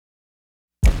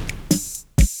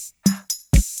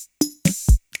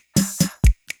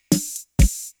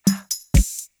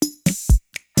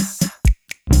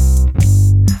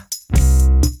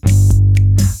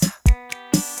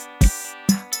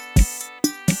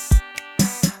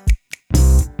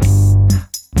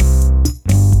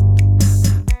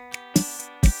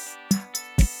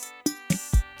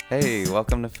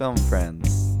welcome to Film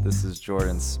Friends. This is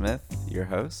Jordan Smith, your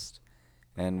host,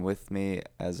 and with me,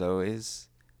 as always,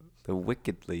 the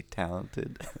wickedly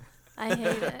talented I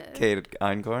hate it. Kate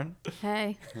Einkorn,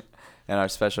 Hey. and our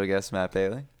special guest, Matt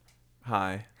Bailey.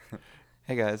 Hi.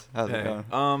 Hey guys, how's it Hey.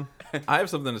 going? I have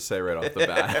something to say right off the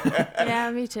bat.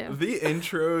 Yeah, me too. The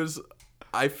intros,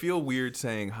 I feel weird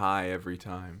saying hi every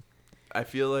time. I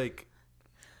feel like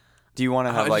Do you want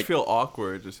to I have just like? feel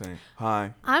awkward just saying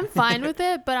hi. I'm fine with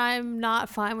it, but I'm not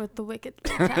fine with the wickedly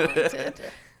talented.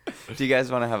 Do you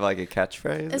guys want to have like a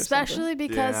catchphrase? Especially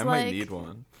because I might need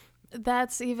one.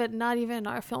 that's not even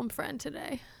our film friend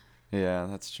today. Yeah,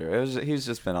 that's true. He's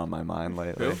just been on my mind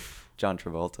lately. Who? John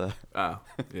Travolta. Oh,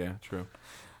 yeah, true.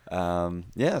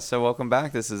 Yeah, so welcome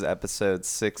back. This is episode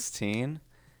 16.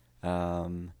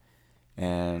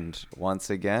 And once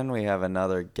again, we have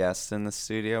another guest in the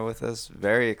studio with us.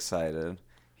 Very excited.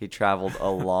 He traveled a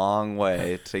long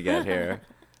way to get here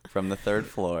from the third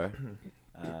floor.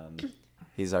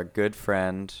 He's our good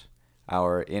friend,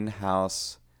 our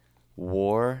in-house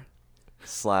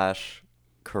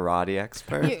war/karate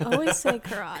expert. You always say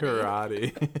karate.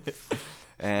 Karate.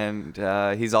 And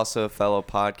he's also a fellow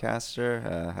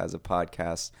podcaster, has a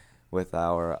podcast with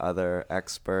our other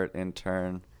expert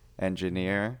intern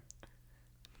engineer,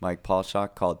 Mike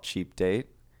Paulshock, called Cheap Date.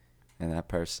 And that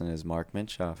person is Mark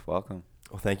Minchoff. Welcome.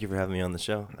 Well, thank you for having me on the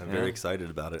show. I'm Yeah. very excited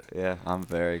about it. Yeah, I'm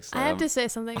very excited. I have to say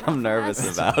something. real I'm nervous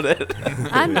fast. about it.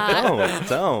 I'm not.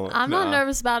 Don't. I'm not Nah.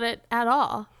 nervous about it at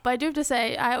all. But I do have to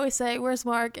say, I always say, "Where's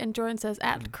Mark?" And Jordan says,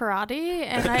 "At karate,"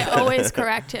 and I always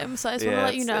correct him. So I just want Yeah, to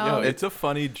let you it's- know. Yo, it's a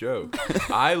funny joke.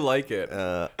 I like it.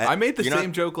 I made the you're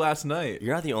same joke last night.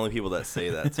 You're not the only people that say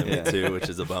that to me, Yeah. too, which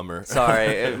is a bummer.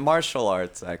 Sorry, martial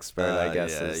arts expert, I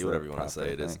guess. Yeah, is the whatever you want to proper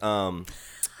say it is. thing.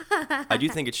 I do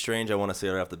think it's strange. I want to say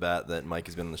right off the bat that Mike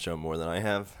has been on the show more than I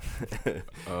have.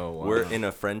 Oh, wow. We're in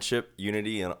a friendship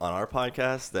unity on our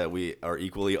podcast that we are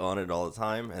equally on it all the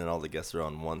time, and all the guests are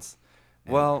on once.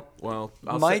 And Well, I'll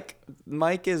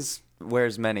Mike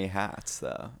wears many hats,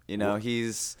 though. You know,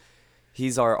 he's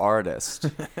our artist.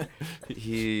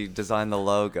 He designed the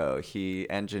logo. He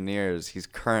engineers. He's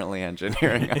currently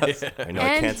engineering us. I know I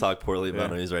And- can't talk poorly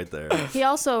about him. He's right there. He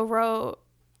also wrote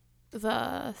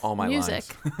the all my music,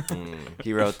 lines.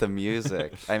 He wrote the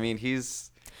music. I mean,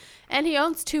 and he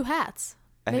owns 2 hats,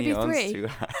 and maybe he owns 3, 2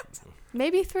 hats.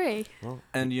 maybe 3.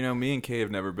 And you know, me and Kay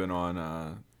have never been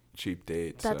on Cheap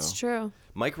Date. That's so. true.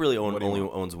 Mike really What do you only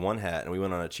want? owns one hat, and we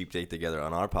went on a cheap date together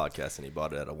on our podcast, and he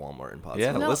bought it at a Walmart in Potsdam.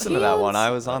 Yeah, No, listen he to that one. owns- I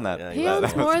was on that. Yeah, He Well,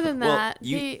 owns more than well, that.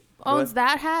 you- He go owns ahead.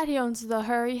 that hat. He owns the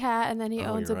Hurry hat, and then he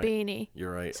owns a you're right. beanie.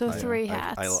 You're right. So 3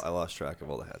 hats. I lost track of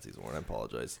all the hats he's worn. I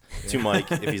apologize. To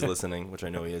Mike, if he's listening, which I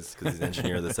know he is because he's the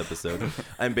engineer of this episode.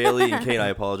 I'm Bailey, and Kate, I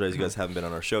apologize. You guys haven't been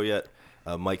on our show yet.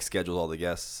 Mike scheduled all the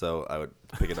guests, so I would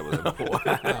pick it up with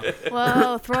him.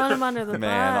 Whoa, throwing him under the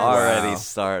Man, bus. already Wow.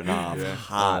 starting off Yeah.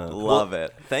 hot. Well, Love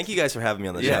it. Thank you guys for having me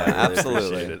on the Yeah, show. I really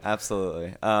appreciate absolutely,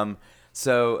 it. absolutely.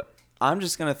 So I'm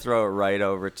just gonna throw it right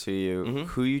over to you. Mhm.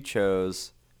 Who you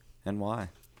chose, and why?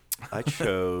 I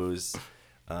chose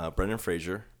Brendan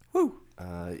Fraser. Woo!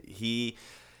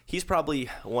 He's probably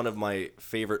one of my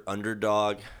favorite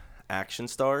underdog action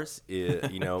stars.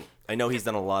 You know, I know he's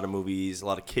done a lot of movies, a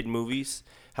lot of kid movies.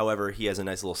 However, he has a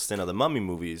nice little stint of the Mummy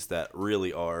movies that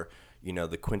really are, you know,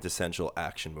 the quintessential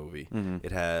action movie.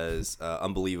 It has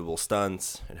unbelievable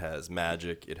stunts. It has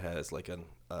magic. It has like a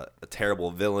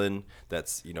terrible villain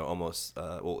that's, you know, almost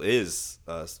is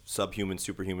subhuman,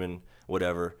 superhuman,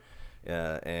 whatever.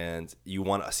 And you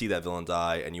want to see that villain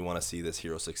die, and you want to see this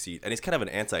hero succeed. And he's kind of an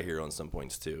anti-hero in some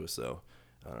points too. So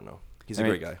I don't know. He's a I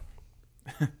mean, great guy.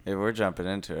 If we're jumping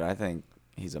into it, I think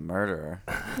he's a murderer.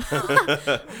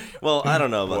 Well, I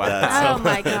don't know about Wow. that. Oh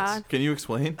my God. Can you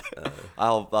explain?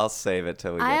 I'll save it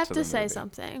till we get I have to to the say movie.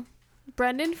 something.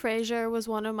 Brendan Fraser was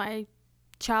one of my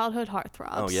childhood heartthrobs.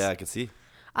 Oh yeah, I can see.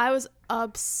 I was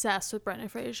obsessed with Brendan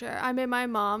Fraser. I made my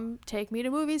mom take me to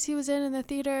movies he was in the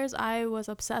theaters. I was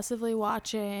obsessively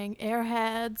watching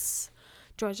Airheads,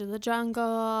 George of the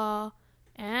Jungle,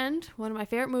 and one of my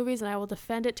favorite movies, and I will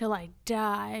defend it till I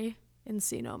die,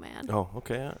 Encino Man. Oh,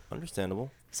 okay,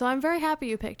 understandable. So I'm very happy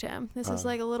you picked him. This is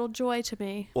like a little joy to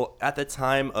me. Well, at the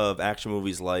time of action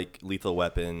movies like Lethal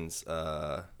Weapons,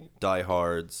 Die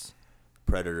Hards,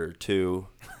 Predator 2,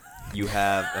 you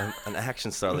have an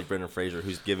action star like Brendan Fraser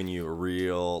who's giving you a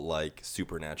real like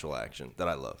supernatural action that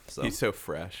I love. So He's so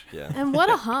fresh. yeah. And what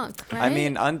a hunk, right? I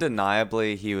mean,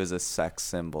 undeniably, he was a sex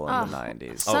symbol in the Oh.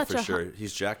 90s. Oh, Such for a sure.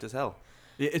 He's jacked as hell.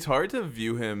 It's hard to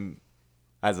view him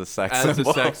As a sex as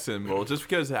symbol. a sex symbol just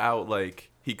because how like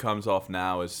he comes off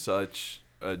now as such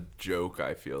a joke.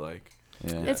 I feel like.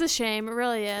 Yeah. It's a shame. It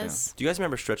really is. Do you guys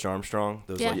remember Stretch Armstrong?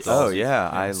 Those Yes. Oh dolls? yeah,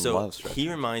 I So love Stretch. he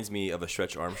reminds me of a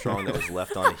Stretch Armstrong that was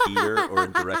left on a heater or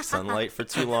in direct sunlight for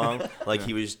too long. Like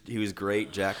he was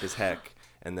great, jacked as heck,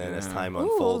 and then as time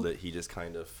unfolded, he just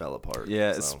kind of fell apart.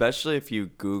 Yeah, so. especially if you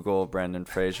Google Brendan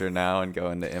Fraser now and go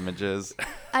into images.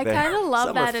 I kind of love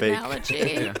Some are that fake.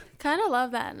 analogy. Kind of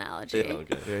love that analogy. Yeah,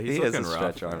 okay. Yeah, He he's is a looking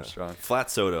rough. Stretch Armstrong.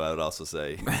 Flat soda, I would also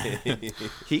say.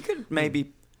 He could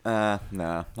maybe. No,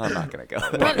 I'm not gonna go.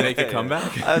 What, make a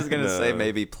comeback? I was gonna say No.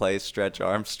 maybe play Stretch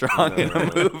Armstrong in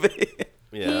a movie.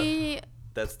 Yeah,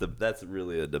 that's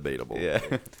really a debatable. Yeah.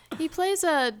 He plays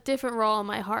a different role in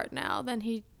my heart now than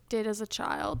he did as a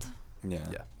child. Yeah.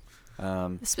 Yeah.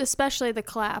 Especially the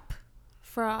clap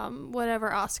from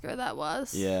whatever Oscar that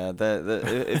was. Yeah.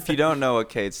 If you don't know what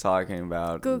Kate's talking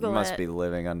about, Google you must it. be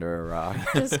living under a rock.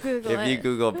 Just Google If you it.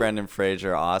 Google Brendan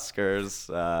Fraser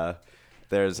Oscars,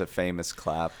 there's a famous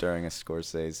clap during a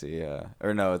Scorsese,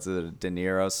 or no, it's a De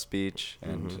Niro speech,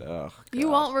 and oh, You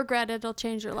God. won't regret it. It'll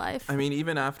change your life. I mean,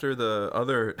 even after the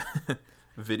other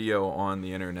video on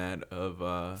the internet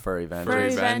of Furry Vengeance.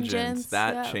 Furry Vengeance, Vengeance,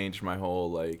 that yeah. changed my whole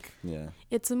like. Yeah.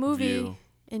 It's a movie. View.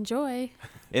 Enjoy.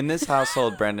 In this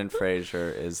household, Brendan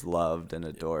Fraser is loved and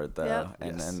adored, though, Yep.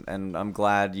 and, Yes. and I'm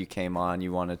glad you came on.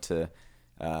 You wanted to,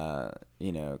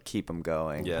 keep him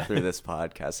going Yeah. through this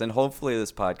podcast, and hopefully,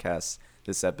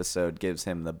 this episode gives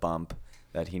him the bump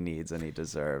that he needs and he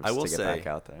deserves I will to get say, back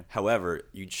out there. however,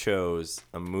 you chose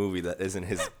a movie that isn't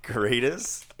his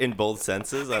greatest in both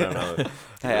senses. I don't know.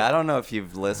 Hey, I don't know if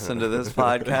you've listened to this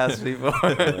podcast before.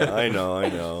 I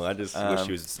know. I just wish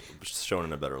he was shown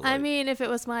in a better light. I mean, if it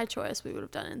was my choice, we would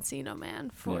have done Encino Man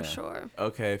for Yeah. sure.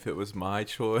 Okay, if it was my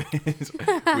choice,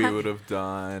 we would have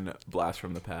done Blast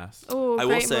from the Past. Oh, I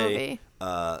great will say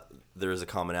movie. there is a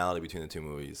commonality between the two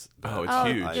movies. Oh, it's Oh,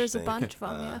 huge. there's a think, bunch of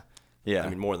them, Yeah. I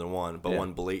mean, more than one, but Yeah.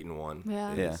 one blatant one.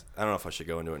 Yeah. is- Yeah. I don't know if I should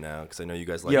go into it now because I know you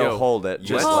guys like Yo, Yo, hold it. you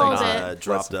Just guys Hold like it.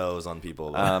 drop Listen. those on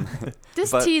people.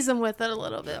 Just but- tease him with it a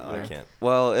little bit No, more. I can't.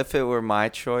 Well, if it were my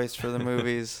choice for the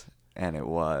movies, and it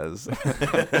was,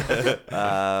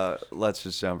 let's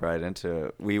just jump right into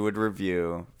it. We would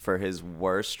review for his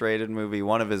worst rated movie,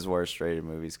 one of his worst rated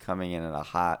movies, coming in at a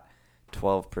hot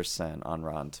 12% on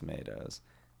Rotten Tomatoes.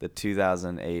 The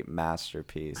 2008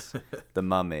 masterpiece, The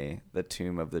Mummy, The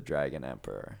Tomb of the Dragon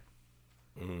Emperor.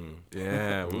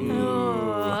 Yeah.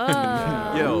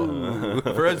 Oh. Yo,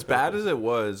 for as bad as it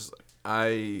was,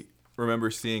 I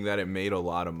remember seeing that it made a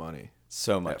lot of money.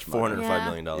 So much money. $405 Yeah.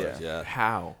 million. Yeah. Yeah.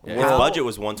 How? Yeah. Its How- budget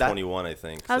was 121, I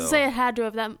think. I was so. say it had to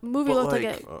have. That movie But, looked like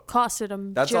like, it costed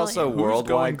him. That's also Who's going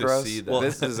worldwide to gross. see that? Well,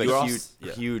 This is a you're huge, also-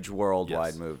 yeah. huge worldwide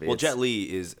Yes. movie. Well, It's- Jet Li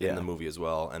is yeah. in the movie as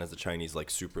well, and as a Chinese like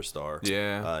superstar.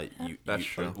 Yeah. You That's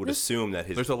true. would assume that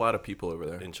his There's a lot of people over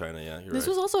there. in China. Yeah, you're This right.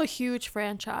 was also a huge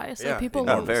franchise. So Yeah, people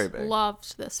enormous. Very big.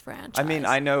 loved this franchise. I mean,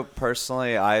 I know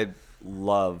personally, I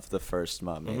love the first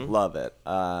Mummy, Mm-hmm. love it,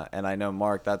 and I know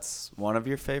Mark, that's one of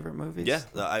your favorite movies. Yeah,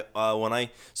 I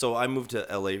moved to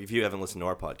LA. If you haven't listened to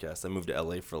our podcast, I moved to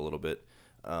LA for a little bit.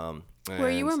 where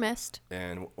you were missed.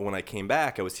 And when I came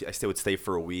back, I would stay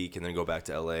for a week and then go back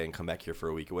to LA and come back here for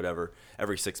a week or whatever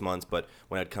every 6 months. But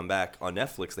when I'd come back on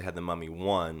Netflix, they had The Mummy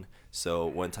 1. So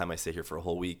one time I stayed here for a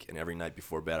whole week, and every night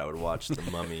before bed I would watch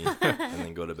The Mummy and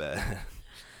then go to bed.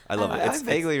 I love it. I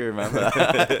vaguely remember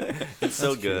that. It's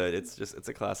so good. It's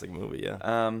a classic movie.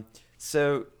 Yeah.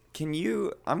 So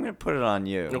I'm going to put it on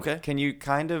you. Okay. Can you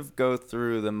kind of go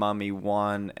through The Mummy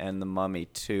 1 and The Mummy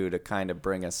 2 to kind of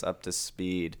bring us up to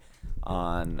speed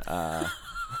on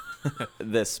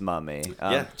this mummy?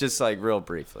 Yeah. Just like real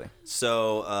briefly.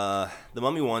 So, The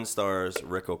Mummy 1 stars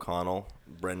Rick O'Connell,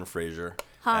 Brendan Fraser,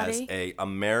 as Hottie. a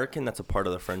American that's a part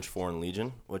of the French Foreign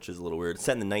Legion, which is a little weird. It's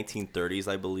set in the 1930s,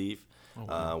 I believe,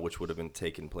 which would have been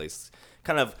taking place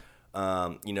kind of,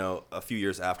 a few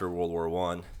years after World War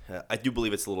I. I do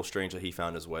believe it's a little strange that he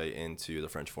found his way into the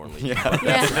French Foreign Legion.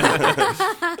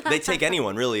 Yeah. They take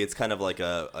anyone, really. It's kind of like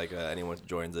anyone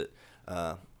joins it.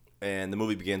 And the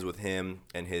movie begins with him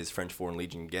and his French Foreign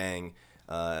Legion gang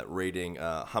raiding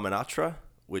Hamanatra,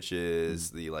 which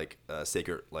is the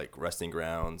sacred resting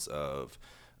grounds of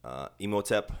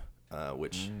Imhotep,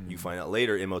 which you find out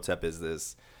later. Imhotep is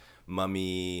this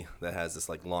mummy that has this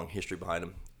long history behind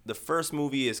him. The first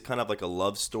movie is kind of like a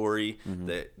love story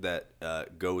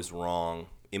that goes wrong.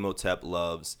 Imhotep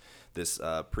loves this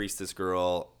priestess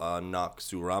girl,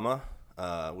 Naxxurama,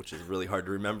 which is really hard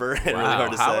to remember and really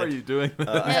hard to How say. are you doing that?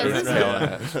 Yeah, this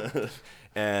is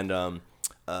And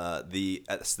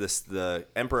the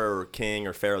emperor or king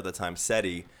or pharaoh at the time,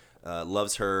 Seti,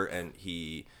 loves her, and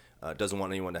he doesn't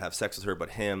want anyone to have sex with her but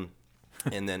him.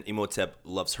 And then Imhotep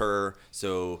loves her,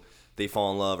 so they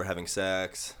fall in love or having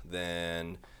sex.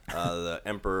 Then the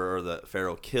emperor or the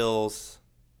pharaoh kills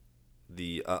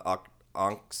the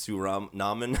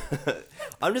Ankh-Su-Namun.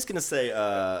 I'm just gonna say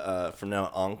from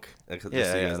now Ankh.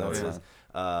 Yeah, that's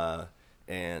fine.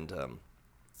 And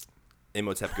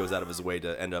Imhotep goes out of his way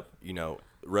to end up,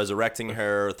 resurrecting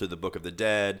her through the Book of the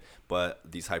Dead. But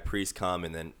these high priests come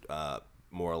and then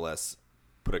more or less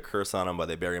put a curse on him, but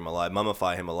they bury him alive,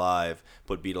 mummify him alive,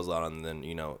 put beetles on him, and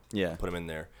then put him in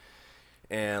there.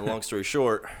 And long story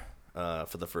short,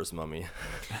 for the first mummy,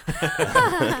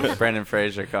 Brendan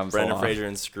Fraser comes along. Fraser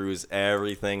and screws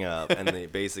everything up, and they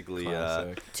basically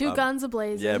Two guns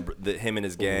ablazing. Yeah, him and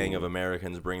his gang of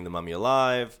Americans bring the mummy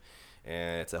alive,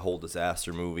 and it's a whole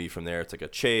disaster movie. From there, it's like a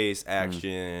chase,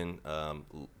 action,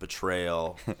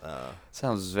 betrayal.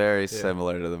 Sounds very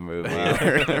similar to the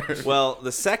movie. Well,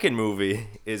 the second movie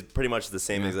is pretty much the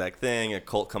same exact thing. A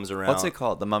cult comes around. What's it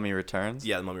called? The Mummy Returns?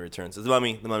 Yeah, The Mummy Returns. It's The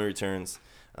Mummy Returns.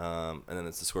 And then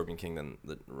it's The Scorpion King, then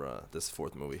this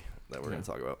fourth movie that we're going to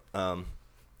talk about.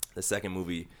 The second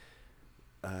movie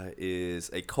is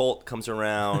a cult comes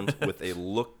around with a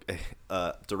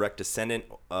direct descendant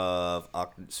of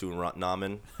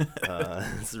Ankh-Su-Namun.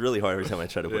 It's really hard every time I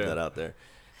try to put that out there.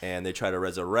 And they try to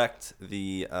resurrect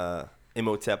the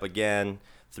Imhotep again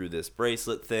through this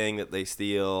bracelet thing that they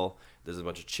steal. There's a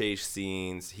bunch of chase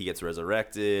scenes. He gets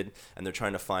resurrected, and they're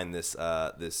trying to find this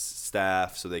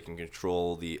staff so they can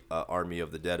control the army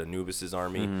of the dead, Anubis's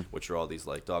army, which are all these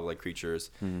like dog-like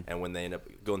creatures. And when they end up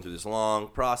going through this long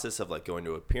process of like going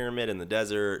to a pyramid in the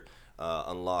desert,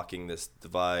 unlocking this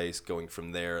device, going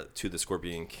from there to the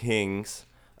Scorpion King's,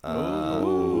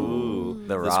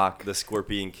 The Rock, the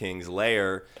Scorpion King's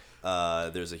lair.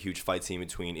 There's a huge fight scene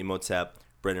between Imhotep,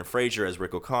 Brendan Fraser as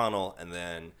Rick O'Connell, and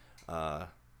then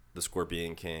the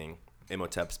Scorpion King.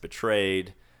 Imhotep's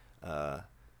betrayed.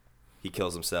 He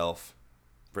kills himself.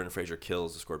 Brendan Fraser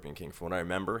kills the Scorpion King. From what I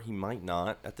remember, he might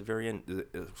not at the very end.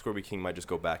 The Scorpion King might just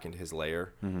go back into his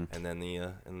lair, and then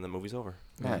the movie's over.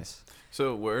 Nice.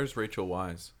 So where's Rachel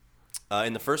Weisz?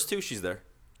 In the first two, she's there.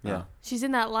 Yeah. She's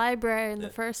in that library in the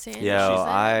first scene. Yeah, She's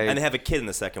there. And they have a kid in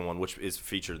the second one, which is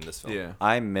featured in this film. Yeah.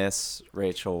 I miss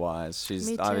Rachel Weisz. She's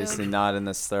Me too. obviously not in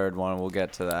this third one. We'll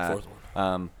get to that. Fourth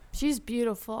one. She's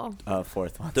beautiful.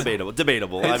 Fourth one. Debatable. It's I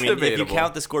mean, if you debatable.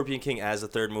 count the Scorpion King as the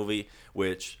third movie,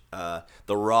 which The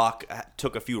Rock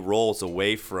took a few roles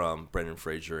away from Brendan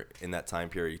Fraser in that time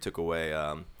period. He took away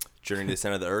Journey to the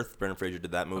Center of the Earth. Brendan Fraser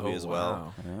did that movie as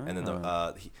well. And then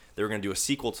they were going to do a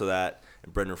sequel to that,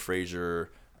 and Brendan Fraser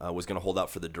was going to hold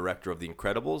out for the director of The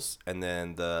Incredibles, and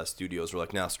then the studios were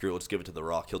like, "Nah, screw it, let's give it to The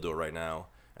Rock. He'll do it right now."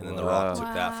 And then The Rock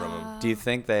took that from him. Do you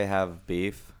think they have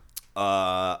beef?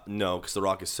 No, because The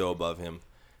Rock is so above him.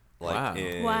 Like Wow.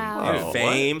 in Wow.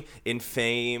 fame, in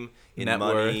Net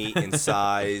money, worth. in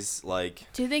size, like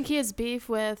Do you think he has beef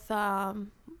with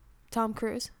Tom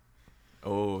Cruise?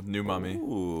 Oh, New Mummy.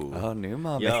 ooh. Oh, New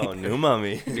Mummy. Yo, New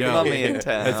Mummy. New Mummy in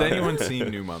town. Has anyone seen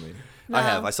New Mummy? No. I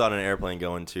have. I saw it on an airplane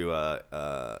going to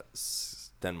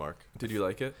Denmark. Did you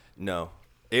like it? No,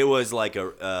 it was like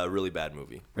a really bad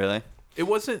movie. Really? It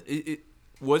wasn't.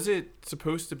 Was it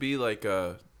supposed to be like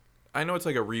a? I know it's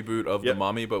like a reboot of The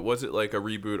Mummy, but was it like a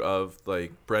reboot of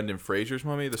like Brendan Fraser's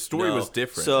Mummy? The story No. was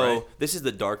different, So right? this is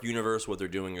the dark universe. What they're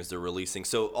doing is they're releasing.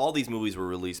 So all these movies were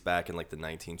released back in like the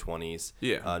 1920s,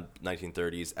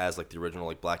 1930s, as like the original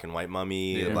like black and white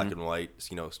Mummy, the black and white,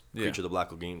 Creature of the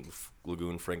Black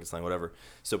Lagoon, Frankenstein, whatever.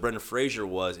 So Brendan Fraser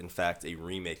was in fact a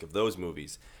remake of those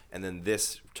movies, and then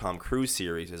this Tom Cruise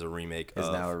series is a remake.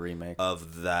 Now a remake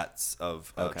of that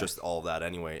just all that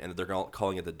anyway, and they're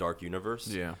calling it the Dark Universe.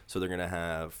 Yeah. So they're gonna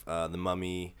have the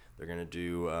Mummy. They're gonna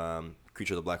do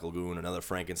Creature of the Black Lagoon, another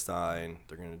Frankenstein.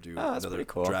 They're gonna do that's another pretty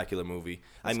cool. Dracula movie.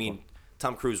 I mean,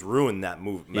 Tom Cruise ruined that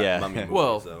movie. Yeah. Mummy movie.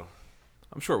 Well, so.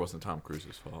 I'm sure it wasn't Tom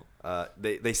Cruise's fault.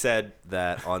 They said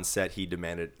that on set he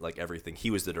demanded like everything. He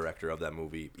was the director of that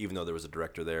movie, even though there was a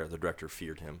director there. The director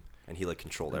feared him, and he like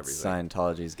controlled everything.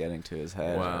 Scientology's getting to his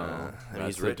head. Wow, and that's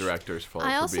he's the rich. director's fault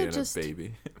I for also being just- a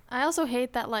baby. I also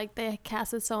hate that like they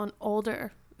casted someone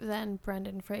older than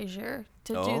Brendan Fraser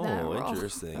to do that role.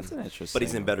 Interesting. That's an interesting. But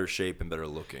he's in better shape and better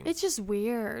looking. It's just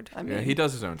weird. I mean, Yeah, he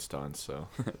does his own stunts, so.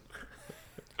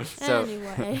 So-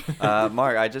 Anyway,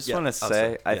 Mark, I just Yeah, want to I'm say,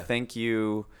 sorry. I Yeah. think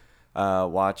you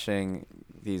watching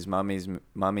these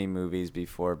mummy movies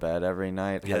before bed every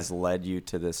night Yeah. has led you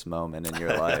to this moment in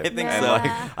your life. I think And, so.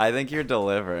 like, I think you're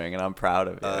delivering, and I'm proud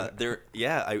of you.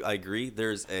 I agree.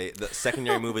 There's the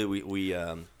secondary movie we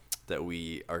that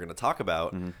we are going to talk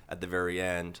about Mm-hmm. at the very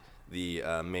end. the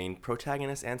main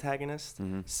antagonist,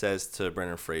 says to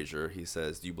Brendan Fraser, he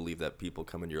says, "Do you believe that people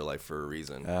come into your life for a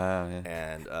reason?" Yeah.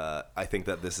 And I think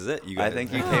that this is it. You I guys,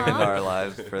 think you came into our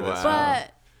lives for this.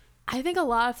 But I think a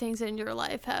lot of things in your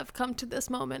life have come to this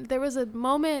moment. There was a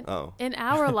moment in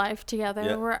our life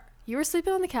together where you were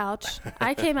sleeping on the couch.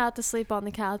 I came out to sleep on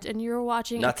the couch, and you were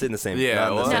watching. not in the same, Yeah,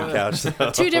 not in the same No. couch.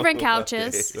 So. Two different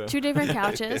couches. Okay. Two different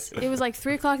couches. It was like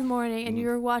 3:00 in the morning, and you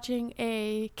were watching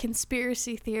a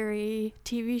conspiracy theory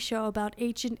TV show about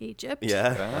ancient Egypt.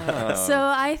 Yeah. So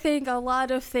I think a lot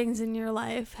of things in your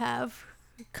life have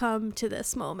come to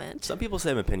this moment. Some people say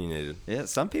I'm opinionated. Yeah,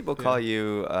 some people call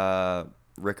you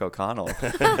Rick O'Connell.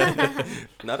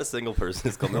 Not a single person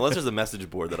is called me, unless there's a message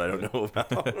board that I don't know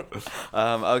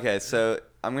about. Okay, so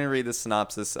I'm going to read the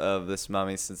synopsis of this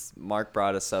mummy since Mark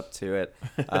brought us up to it.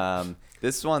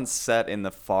 This one's set in the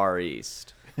Far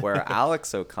East, where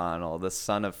Alex O'Connell, the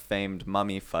son of famed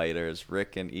mummy fighters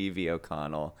Rick and Evie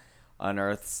O'Connell,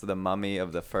 unearths the mummy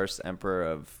of the first emperor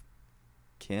of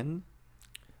Quinn,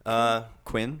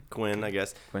 Quinn, I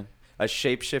guess. a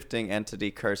shape-shifting entity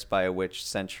cursed by a witch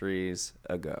centuries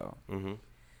ago. Mm-hmm.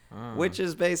 Which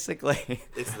is basically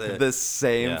It's the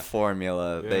same yeah.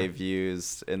 formula Yeah. they've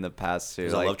used in the past two.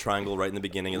 There's a love triangle right in the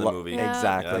beginning of the movie. Yeah.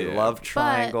 Exactly. Yeah. Love But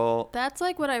triangle. that's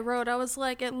like what I wrote. I was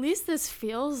like, at least this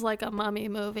feels like a mummy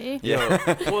movie. Yeah.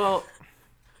 Well,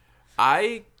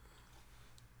 I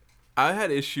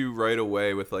had issue right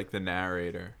away with like the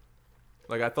narrator.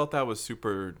 Like I thought that was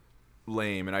super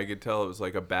lame, and I could tell it was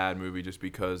like a bad movie just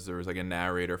because there was like a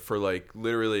narrator for like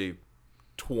literally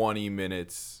 20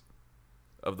 minutes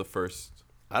of the first.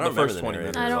 I don't the remember first the 20 narrator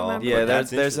minutes. I at don't all. remember. Yeah, but there's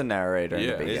that's a narrator in Yeah.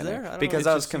 the Is beginning. there? I don't know. Because It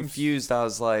I was just seems- confused. I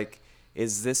was like,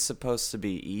 is this supposed to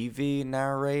be Evie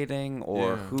narrating, or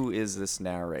Yeah. who is this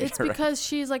narrator? It's because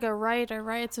she's like a writer,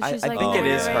 right? So I she's I like think it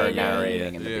is her narrating.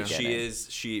 narrating in the Yeah. beginning.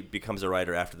 She becomes a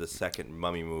writer after the second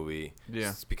Mummy movie.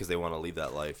 Yeah. It's because they want to leave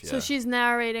that life. Yeah. So she's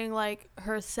narrating like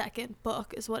her second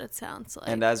book, is what it sounds like.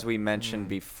 And as we mentioned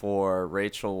before,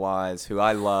 Rachel Wise, who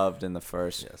I loved in the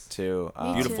first Yes. two,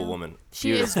 Me beautiful too. woman.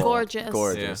 she is beautiful, gorgeous.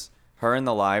 gorgeous. Her in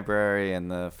the library in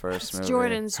the first It's movie.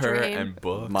 Jordan's Her dream. and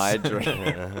books. My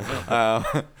dream.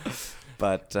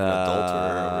 But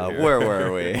adulterer over here. where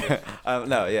were we?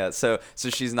 No, yeah. So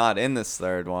she's not in this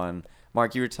third one.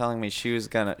 Mark, you were telling me she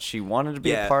wanted to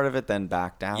be a Yeah. part of it, then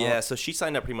backed out. Yeah, so she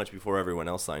signed up pretty much before everyone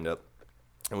else signed up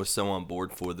and was so on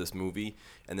board for this movie.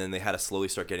 And then they had to slowly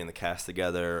start getting the cast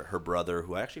together. Her brother,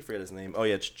 who I actually forget his name. Oh,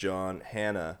 yeah, it's John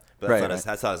Hannah. But that's, Right, not, right. His,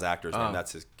 that's not his actor's name. Oh.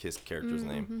 That's his character's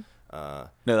name. No,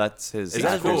 that's his. Is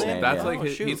that actor's his Cool. name? That's yeah. like Oh,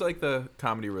 shoot. he's like the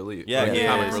comedy relief. Yeah, like he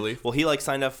comic is. relief. Well, he like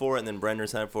signed up for it, and then Brendan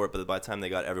signed up for it. But by the time they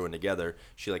got everyone together,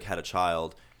 she like had a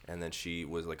child, and then she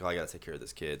was like, "Oh, I gotta take care of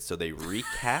this kid." So they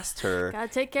recast her. Gotta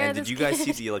take care and of did this you guys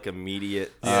kid. see the like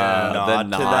immediate Yeah, the nod to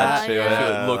nod that? to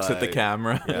Yeah. it. Looks at the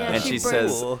camera. Yeah, And she she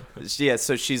says, breaks- yeah,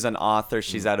 so she's an author.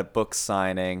 She's at a book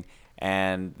signing,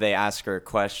 and they ask her a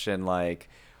question like,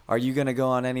 "Are you gonna go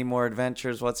on any more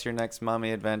adventures? What's your next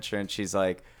mummy adventure?" And she's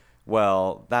like,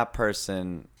 "Well, that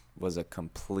person was a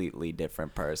completely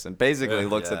different person." Basically,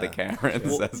 looks at the Yeah. camera and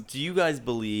Well, says, do you guys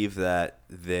believe that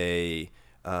they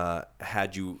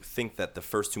had you think that the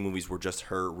first two movies were just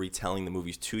her retelling the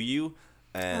movies to you,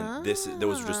 and there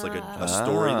was just like a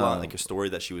storyline, like a story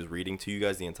that she was reading to you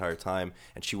guys the entire time,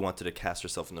 and she wanted to cast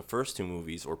herself in the first two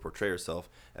movies or portray herself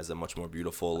as a much more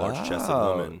beautiful, large-chested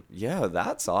woman. Yeah,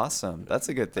 that's awesome. That's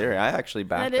a good theory. I actually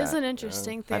back That is an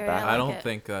interesting theory. back- I like don't it.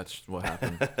 think that's what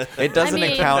happened. It doesn't I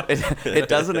mean- account. It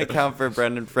doesn't account for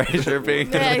Brendan Fraser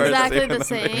being Yeah, the first exactly two in the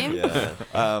same. Yeah.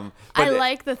 but I it-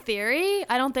 like the theory.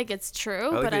 I don't think it's true,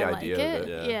 like but the I like idea it. of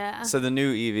it. Yeah. So the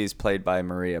new Evie's played by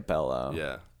Maria Bello.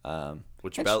 Yeah.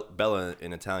 Which Which- Bella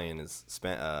in Italian is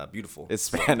beautiful. It's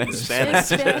Spanish. It's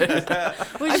Spanish. It's Spanish.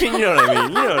 I mean, you know what I mean.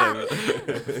 You know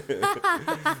what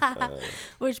I mean.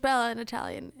 Which Bella in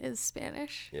Italian is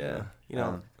Spanish. Yeah. You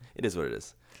know, it is what it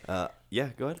is. Yeah,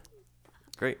 go ahead.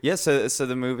 Great. Yeah, so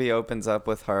the movie opens up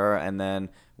with her, and then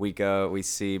we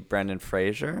see Brendan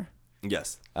Fraser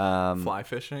Yes. Fly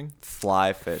fishing.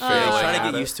 fly fishing. Oh. He's trying to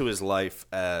Had get it. used to his life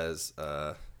as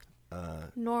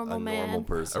Normal a man. normal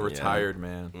person. A retired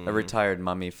man. A retired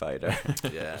mummy fighter.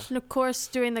 Yeah. And of course,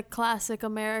 doing the classic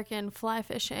American fly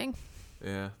fishing.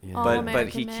 Yeah. All but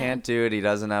American he man. can't do it. He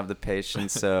doesn't have the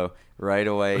patience. So right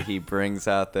away he brings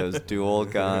out those dual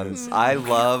guns. I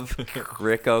love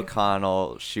Rick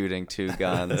O'Connell shooting two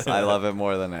guns. I love it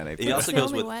more than anything. He also the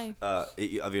goes only with way.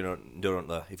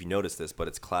 if you notice this, but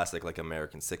it's classic like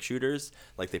American six shooters.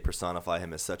 Like they personify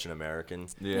him as such an American.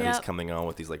 Yeah. He's Yep. coming on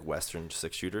with these like Western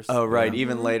six shooters. Oh right, Yeah.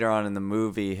 even later on in the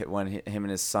movie when him and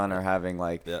his son are having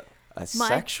like Yeah. a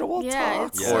sexual yeah, talk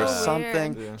it's or so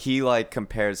something. weird. Yeah. He like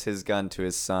compares his gun to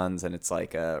his son's, and it's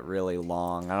like a really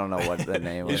long. I don't know what the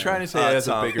name. He's of trying it. to say he has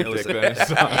a Tom, bigger it was dick a- than his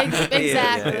son.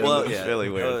 Exactly. Yeah. Well, It's yeah, really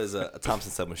weird. It was a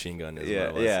Thompson submachine gun. Is Yeah, what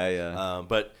it was. yeah.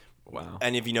 But Wow.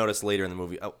 and if you notice later in the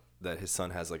movie that his son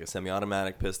has like a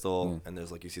semi-automatic pistol, and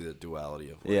there's like you see the duality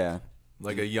of like, Yeah.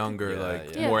 Like a younger, Yeah,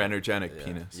 like yeah. more energetic yeah,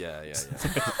 penis. Yeah.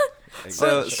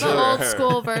 So- The so- old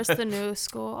school versus the new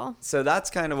school. So that's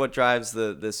kind of what drives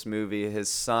this movie. His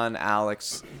son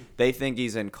Alex, they think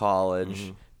he's in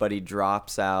college, but he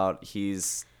drops out.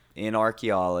 He's in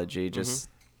archaeology, just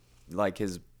like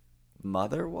his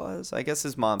mother was. I guess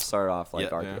his mom started off like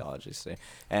Yeah. archaeology, see.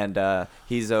 And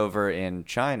he's over in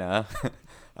China,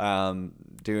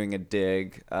 doing a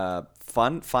dig,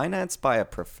 financed by a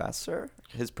professor.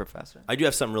 His professor. I do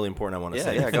have something really important I want to Yeah,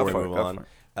 say yeah, go before for we it, move go on. for it.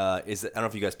 Is that, I don't know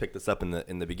if you guys picked this up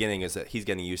in the beginning. Is that he's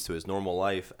getting used to his normal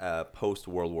life post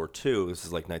World War II. This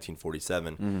is like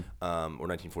 1947 or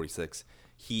 1946.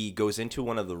 He goes into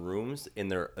one of the rooms in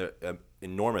their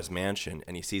enormous mansion,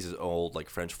 and he sees his old like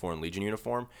French Foreign Legion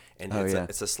uniform, and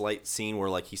it's a slight scene where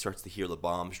like he starts to hear the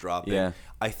bombs dropping. Yeah.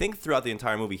 I think throughout the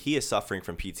entire movie, he is suffering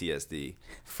from PTSD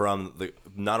from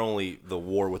not only the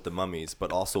war with the mummies,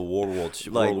 but also World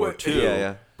War II.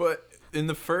 Yeah. But in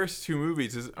the first two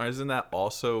movies, isn't that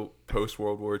also post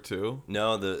World War II?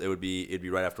 No, it'd be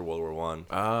right after World War One.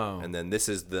 Oh. And then this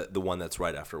is the one that's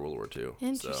right after World War II.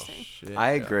 Interesting. Shit,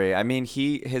 I yeah. agree. I mean,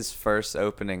 his first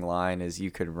opening line is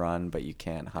 "You could run, but you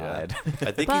can't So, yeah. hide."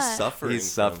 I think But- he's suffering. He's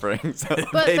suffering. So.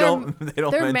 But They their, don't their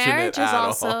mention marriage it is at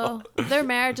also all. their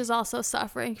marriage is also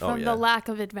suffering from yeah. the lack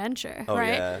of adventure, Oh,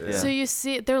 right? yeah. So you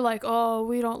see, they're like, "Oh,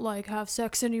 we don't like have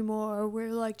sex anymore. We're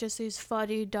like just these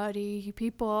fuddy-duddy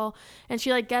people." And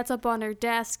she like gets up on her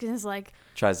desk and is like,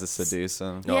 Tries to seduce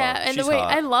him. No, "Yeah." And she's wait,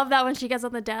 hot. I love that when she gets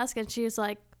on the desk and she's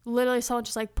like, literally someone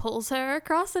just like pulls her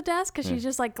across the desk because she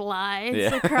just like glides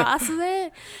Yeah. across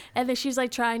it, and then she's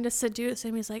like trying to seduce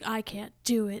him. He's like, "I can't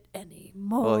do it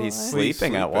anymore." Well, he's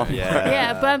sleeping at one point. Yeah.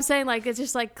 Yeah, but I'm saying like it's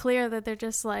just like clear that they're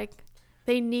just like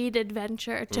they need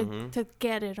adventure to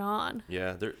get it on.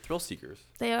 Yeah, they're thrill seekers.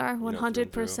 They are through and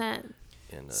 100%.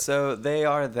 And So they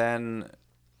are then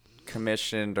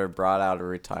commissioned or brought out of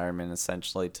retirement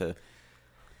essentially to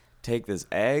take this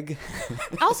egg.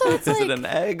 Also, it's Is like, it an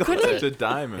egg? couldn't- It's a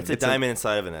diamond. it's a diamond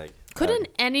inside of an egg. couldn't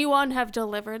anyone have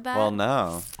delivered that? Well,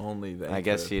 no. Only they. I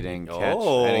guess could. you didn't catch.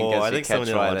 Oh, I didn't guess I you think someone catch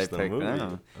didn't why watch they the picked movie.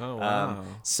 them. Oh wow.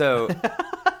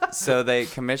 So they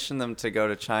commissioned them to go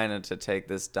to China to take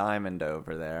this diamond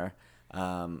over there.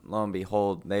 Lo and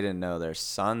behold, they didn't know their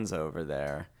son's over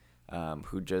there,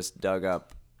 who just dug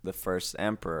up the first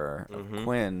emperor of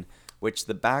Qin. Which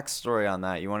the backstory on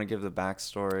that? You want to give the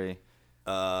backstory?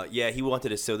 Yeah, he wanted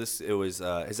to. So it was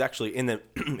is actually in the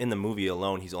in the movie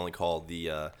alone. He's only called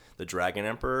the Dragon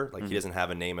Emperor. Like he doesn't have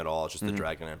a name at all. It's just the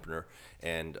Dragon Emperor.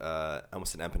 And I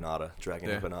almost said Empanada, Dragon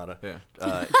Yeah. Empanada.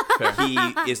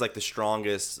 Yeah. He is like the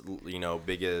strongest,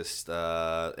 biggest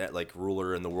like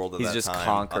ruler in the world at He's that just time.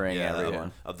 conquering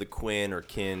everyone. of the Qin or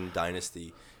Qin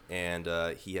dynasty. And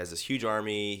he has this huge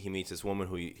army. He meets this woman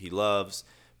who he loves.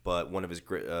 But one of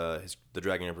the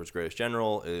Dragon Emperor's greatest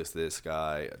general is this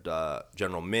guy,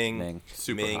 General Ming. Ming.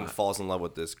 Super Ming hot. falls in love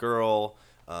with this girl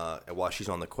while she's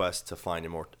on the quest to find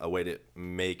a way to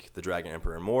make the Dragon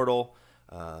Emperor immortal.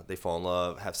 They fall in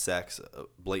love, have sex,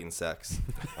 blatant sex.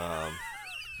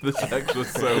 The sex was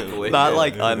so blatant. Not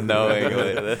like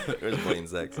unknowingly. It was blatant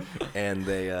sex, and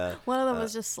they. One of them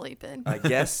was just sleeping. I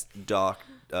guess the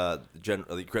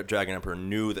Dragon Emperor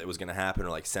knew that it was going to happen, or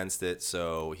like sensed it,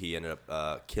 so he ended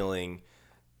up killing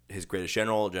his greatest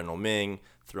general, General Ming,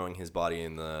 throwing his body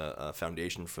in the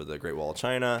foundation for the Great Wall of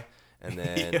China, and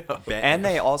then And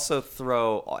they also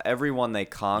throw everyone they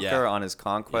conquer Yeah. on his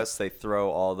conquest. They throw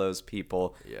all those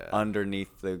people Yeah.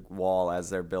 underneath the wall as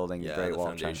they're building the Yeah, Great the Wall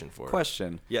of China. foundation for it.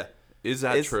 Question: yeah. Is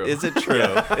that true? Is it true?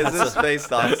 Is this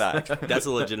based on fact? That's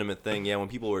a legitimate thing. Yeah, when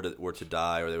people were to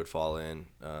die or they would fall in,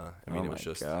 I mean, Oh it was my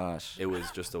just gosh. it was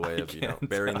just a way of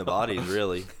burying the bodies,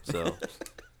 really. So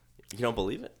you don't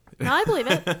believe it? No, I believe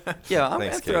it. Yeah, I'm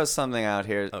Thanks, gonna throw Kate. something out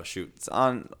here. Oh shoot. It's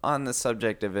on the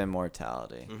subject of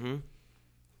immortality. Mm-hmm.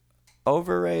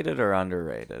 Overrated or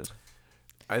underrated?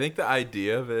 I think the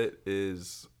idea of it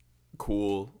is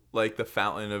cool, like the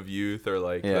Fountain of Youth, or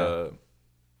like Yeah.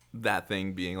 that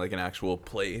thing being like an actual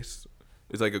place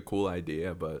is like a cool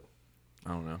idea, but I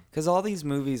don't know. Because all these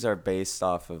movies are based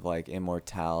off of like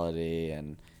immortality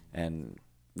and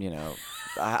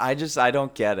I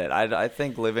don't get it. I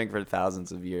think living for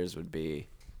thousands of years would be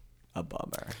a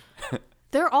bummer.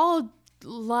 They're all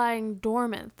lying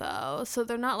dormant though, so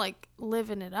they're not like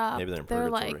living it up. Maybe they're in They're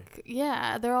purgatory. like,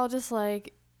 yeah, they're all just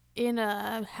like in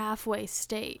a halfway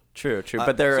state. True.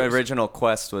 But their so- original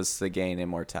quest was to gain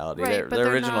immortality. Right, but Their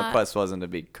they're original not- quest wasn't to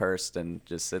be cursed and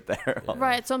just sit there.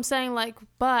 Right. So I'm saying like,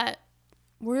 but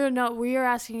we're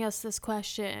asking us this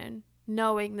question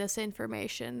knowing this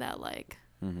information that like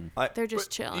they're just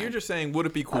But chilling. You're just saying, would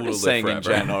it be cool I'm to just live saying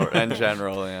forever? in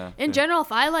general, yeah. In general,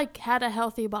 if I like had a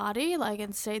healthy body, like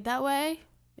and stayed that way,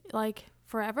 like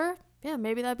forever, yeah,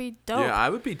 maybe that'd be dope. Yeah, I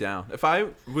would be down. If I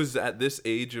was at this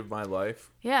age of my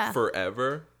life Yeah.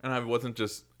 forever, and I wasn't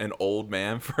just an old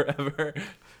man forever,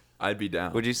 I'd be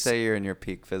down. Would you say you're in your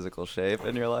peak physical shape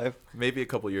in your life? Maybe a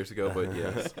couple years ago, but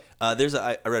yes. I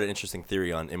read an interesting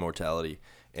theory on immortality,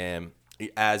 and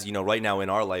as you know, right now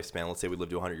in our lifespan, let's say we live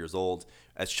to 100 years old.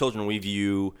 As children, we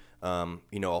view,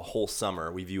 a whole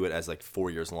summer. We view it as like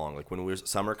 4 years long. Like when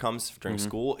summer comes during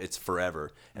school, it's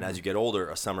forever. And as you get older,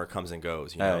 a summer comes and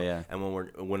goes. You know? Oh, yeah. And when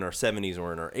we're in our 70s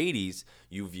or in our 80s,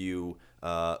 you view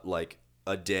like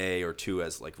a day or two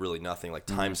as like really nothing. Like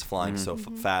time's flying so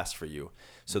fast for you.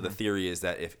 So the theory is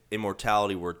that if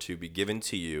immortality were to be given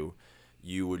to you,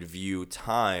 you would view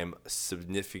time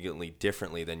significantly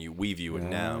differently than we view it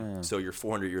now. So you're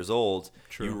 400 years old.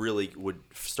 True. You really would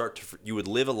you would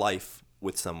live a life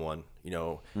with someone,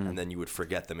 and then you would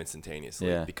forget them instantaneously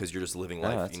Yeah. because you're just living Yeah,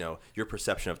 life. that's- Your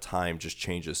perception of time just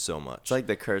changes so much. It's like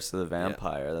the curse of the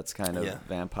vampire. That's kind of Yeah.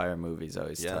 vampire movies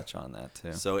always Yeah. touch on that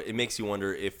too. So it makes you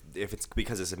wonder if it's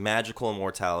because it's a magical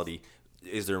immortality.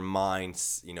 Is their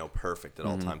minds, perfect at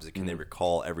all times? Can they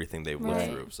recall everything they've lived Right.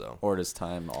 through? So Or does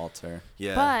time alter?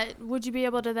 yeah. But would you be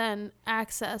able to then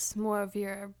access more of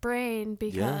your brain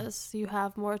because you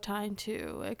have more time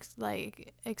to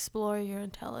explore your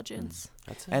intelligence?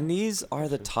 That's it. And these are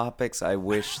the topics I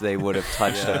wish they would have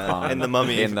touched Yeah. upon In the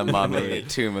Mummy. in the Mummy, Mummy.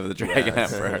 Tomb of the Dragon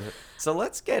Yes. Emperor. So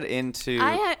let's get into.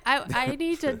 I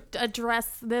need to address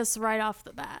this right off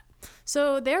the bat.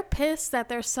 So they're pissed that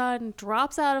their son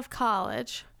drops out of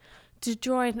college to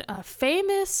join a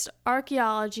famous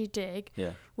archaeology dig,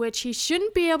 Yeah. which he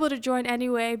shouldn't be able to join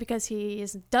anyway because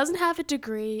doesn't have a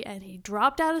degree and he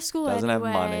dropped out of school Doesn't have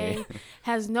anyway, money.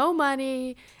 has no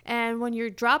money, and when you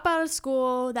drop out of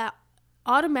school, that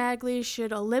automatically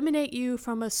should eliminate you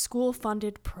from a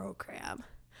school-funded program.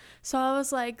 So I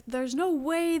was like, there's no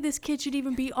way this kid should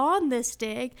even be on this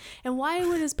dig. And why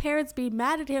would his parents be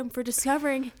mad at him for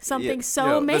discovering something so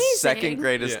yo, the amazing? The second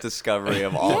greatest Yeah. discovery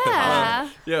of all time. Yeah.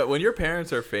 Yeah, when your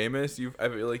parents are famous, I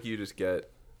feel like you just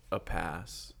get a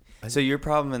pass. So your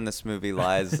problem in this movie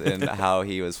lies in how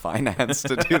he was financed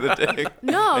to do the dig.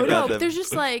 No, got but them. there's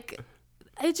just like,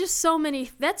 it's just so many.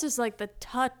 That's just like the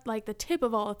tip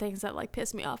of all the things that like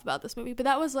piss me off about this movie. But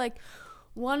that was like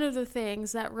one of the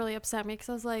things that really upset me because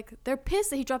I was like, they're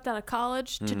pissed that he dropped out of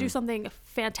college to do something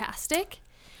fantastic.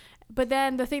 But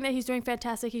then the thing that he's doing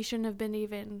fantastic, he shouldn't have been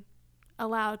even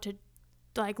allowed to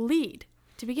like lead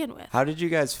to begin with. How did you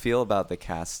guys feel about the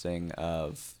casting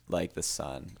of like the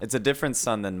son? It's a different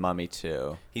son than Mummy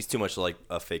 2. He's too much like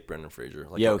a fake Brendan Fraser.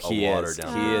 Like Yo, a he watered is.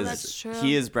 down. He Oh, is. that's true.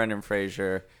 He is Brendan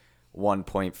Fraser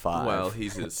 1.5. Well,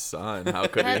 he's his son. How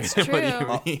could That's he? What do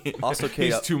true. you mean? Also,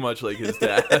 Kate, he's too much like his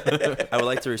dad. I would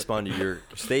like to respond to your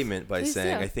statement by Please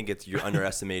saying do. I think you're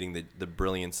underestimating the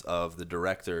brilliance of the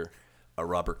director,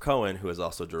 Robert Cohen, who has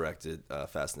also directed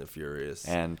Fast and the Furious,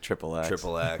 and Triple X.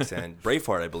 Triple X, and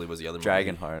Braveheart, I believe, was the other movie.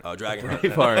 Dragonheart. Oh, Dragonheart.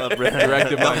 Braveheart.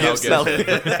 Directed by Mel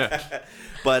Gibson.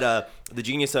 But the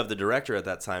genius of the director at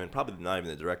that time, and probably not even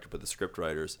the director, but the script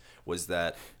writers, was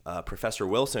that Professor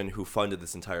Wilson, who funded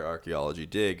this entire archaeology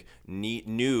dig,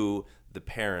 knew the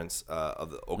parents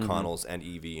of the O'Connells and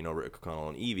Evie, Rick O'Connell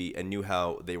and Evie, and knew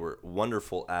how they were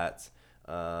wonderful at,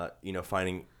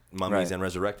 finding mummies Right. and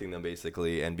resurrecting them,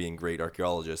 basically, and being great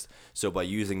archaeologists. So by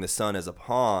using the son as a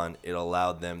pawn, it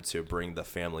allowed them to bring the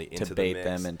family into the bait mix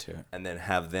them into it. and then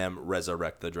have them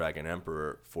resurrect the Dragon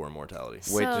Emperor for immortality.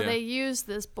 Which- So yeah. they used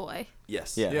this boy.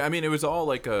 Yes. Yeah. Yeah, I mean, it was all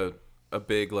like a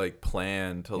big like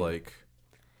plan to like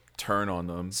turn on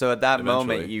them. So at that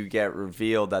moment, eventually. you get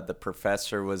revealed that the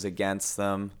professor was against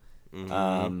them.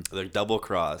 They're double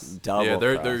crossed. Double. yeah,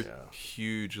 they're cross.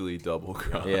 hugely double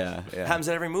crossed. Yeah, It yeah. happens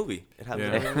in every movie. It happens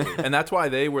in every movie. And that's why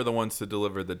they were the ones to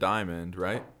deliver the diamond,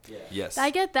 right? Yes. I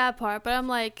get that part, but I'm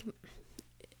like,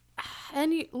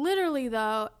 literally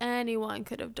though, anyone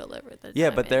could have delivered the. Yeah,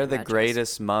 but diamond they're in the retrospect.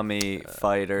 greatest mummy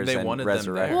fighters They and wanted them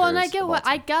there. resurrectors. Well, and I of get all what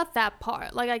I time. got that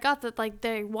part. Like I got that, like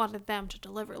they wanted them to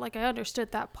deliver. Like I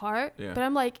understood that part. Yeah. But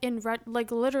I'm like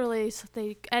like literally,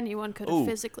 anyone could have Ooh.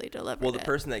 physically delivered. Well, the it.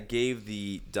 person that gave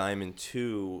the diamond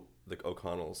to the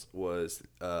O'Connells was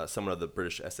someone of the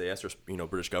British SAS or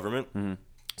British government. Mm-hmm.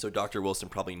 So Dr. Wilson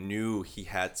probably knew he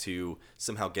had to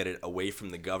somehow get it away from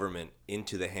the government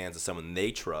into the hands of someone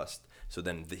they trust. so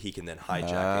then he can then hijack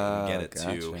it and get it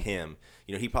to gotcha. him.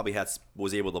 You know, he probably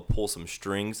was able to pull some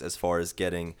strings as far as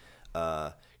getting,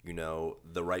 you know,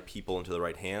 the right people into the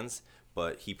right hands,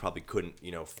 but he probably couldn't,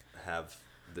 you know, have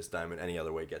this diamond any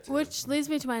other way get to him. Which leads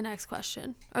me to my next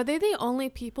question. Are they the only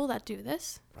people that do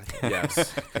this?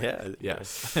 Yes. Yeah.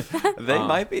 Yes. They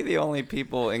might be the only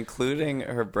people, including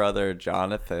her brother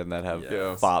Jonathan, that have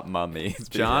Yeah. fought mummies.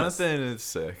 Jonathan is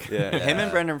sick. Yeah. Him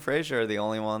and Brendan Fraser are the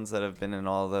only ones that have been in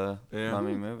all the Yeah.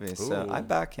 mummy movies. So Ooh. I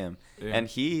back him. Yeah. And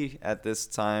he, at this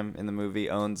time in the movie,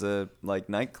 owns a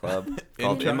nightclub In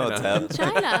called China. Imhotep. In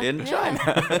China. In Yeah.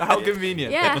 China. How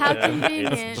convenient. Yeah, how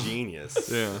convenient. It's genius.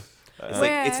 Yeah. It's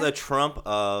Where- like it's the Trump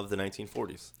of the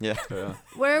 1940s. Yeah. Yeah.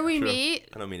 Where we True. meet,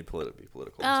 I don't mean to be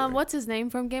political. I'm sorry. what's his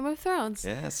name from Game of Thrones?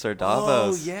 Yeah, Sir Oh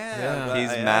Davos. yeah, Yeah.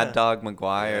 He's yeah. Mad Dog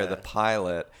McGuire, Yeah. the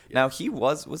pilot. Now he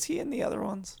was he in the other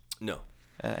ones? No,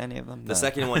 Any of them? the No.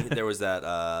 second one there was that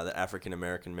the African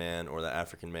American man or the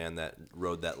African man that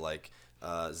rode that like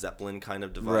Zeppelin kind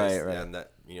of device, Right. and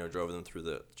that drove them through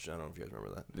the. I don't know if you guys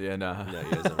remember that. Yeah, nah. No,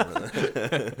 you guys don't remember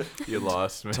that. You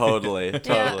lost me. Totally.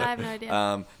 Yeah, I have no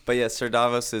idea. But yeah, Sir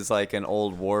Davos is like an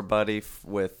old war buddy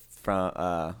with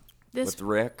This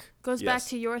Rick. goes back yes.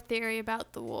 to your theory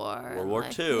about the war. World War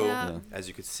like, II, yeah. as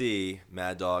you could see,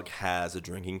 Mad Dog has a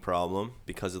drinking problem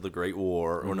because of the Great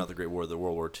War, or not the Great War, the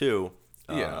World War II.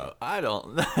 Yeah, I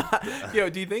don't. Yo,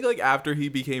 do you think like after he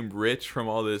became rich from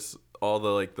all the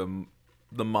like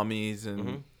the mummies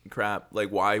and crap, like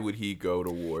why would he go to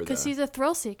war? Because then? he's a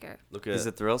thrill seeker. Look at He's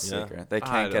a thrill yeah. seeker. They I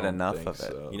can't get don't enough think of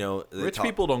it. so. You know, Rich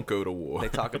people don't go to war. They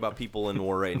talk about people in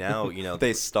war right now. You know,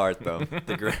 They start them.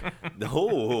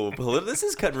 this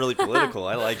is cutting really political.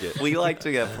 I like it. We like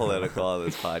to get political on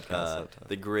this podcast. sometimes.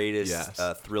 The greatest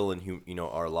Yes. thrill in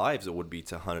our lives would be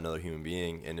to hunt another human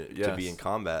being and to Yes. be in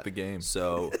combat. The game.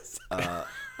 So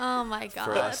Oh my for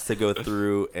god. us to go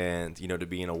through and to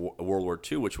be in a World War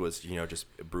II, which was just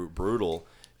brutal.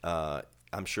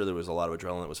 I'm sure there was a lot of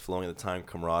adrenaline that was flowing at the time,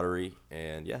 camaraderie,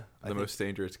 and yeah, The most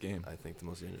dangerous game. I think the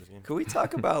most dangerous game. Could we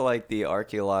talk about like the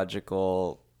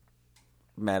archaeological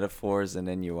metaphors and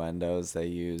innuendos they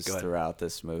use Go ahead. throughout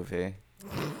this movie?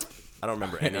 I don't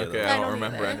remember any of Okay, them. I I don't don't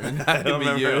remember either. anything. That could be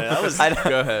remember you. it. I was-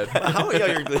 Go ahead. How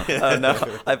you're Oh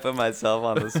no, I put myself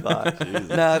on the spot.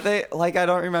 No, they like I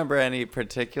don't remember any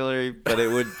particularly, but it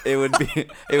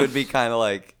would be kind of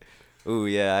like, ooh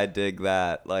yeah, I dig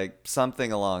that, like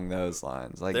something along those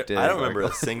lines. Like There- dig, I don't remember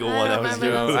like, a single I one. don't I was remember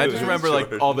doing. those I just Yeah. remember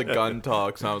like all the gun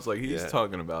talks, and I was like, he's Yeah.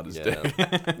 talking about his Yeah. dick.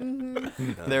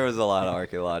 there was a lot of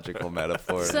archaeological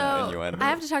metaphors and So innuendo. I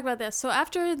have to talk about this. So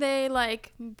after they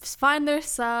like find their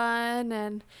son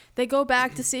and they go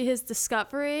back to see his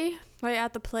discovery right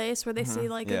at the place where they see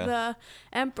like Yeah. the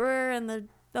emperor and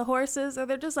the horses, or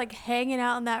they're just like hanging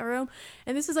out in that room,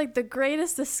 and this is like the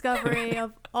greatest discovery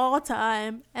of all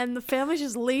time, and the family's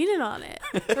just leaning on it.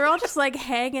 They're all just like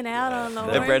hanging out on the And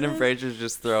horses. Brendan Fraser's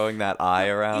just throwing that eye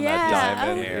around Yeah. that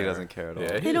diamond. Yeah. He doesn't care at all.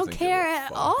 Yeah, he They don't doesn't give care a at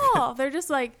fuck. all. They're just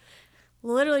like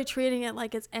literally treating it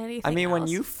like it's anything. I mean, when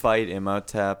else. you fight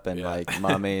Imhotep and Yeah. like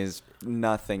mummies,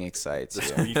 nothing excites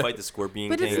you. You fight the Scorpion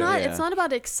But King. it's not. Yeah. It's not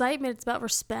about excitement. It's about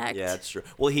respect. Yeah, it's true.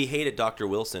 Well, he hated Dr.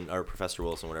 Wilson or Professor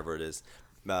Wilson, whatever it is.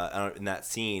 In that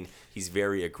scene, he's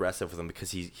very aggressive with him because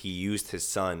he used his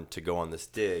son to go on this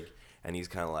dig, and he's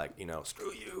kind of like,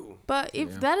 screw you. But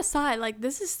if that aside, like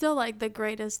this is still like the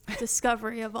greatest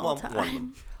discovery of all Well, one of time.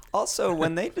 them. Also,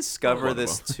 when they discover One of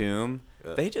this them. tomb,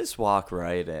 they just walk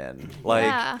right in. Like,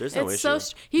 Yeah, there's no it's issue.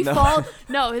 so he No. falls.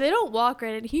 No, they don't walk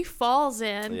right in. He falls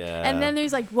in, Yeah. and then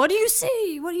there's like, "What do you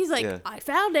see?" What he's like, Yeah. "I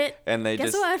found it." and they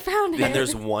Guess just what? I found it. And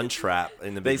there's one trap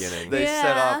in the they beginning. they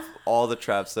set Yeah. off all the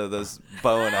traps. So those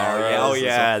bow and yeah. arrows, Oh, and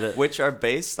yeah. stuff, which are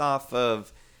based off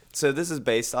of. So this is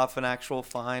based off an actual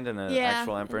find and an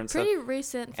actual emperor and stuff. pretty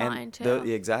recent find And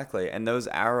too. exactly, and those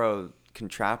arrow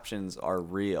contraptions are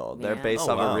real. They're Yeah. based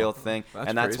Oh, off wow. a real thing, That's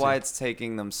and that's why crazy. it's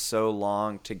taking them so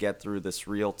long to get through this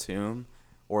real tomb,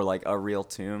 or like a real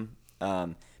tomb,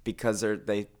 because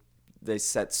they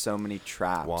set so many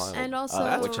traps. Wild. And also,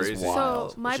 That's which is crazy.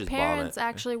 wild. so my Which is parents vomit.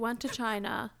 actually went to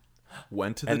China,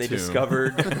 Went to the and they tomb.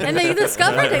 discovered. and they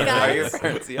discovered it, Are your guys.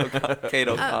 parents Kate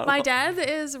O'Connell? My dad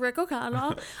is Rick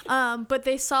O'Connell, but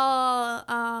they saw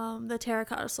the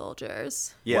terracotta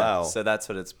soldiers. Yeah, Wow. so that's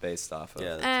what it's based off of.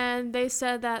 Yeah. And they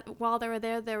said that while they were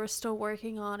there, they were still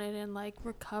working on it and like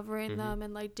recovering them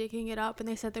and like digging it up. And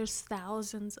they said there's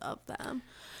thousands of them.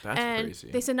 That's and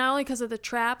crazy. they said not only because of the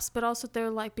traps, but also they're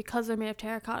like, because they're made of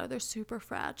terracotta, they're super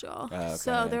fragile. Okay.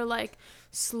 So they're like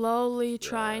slowly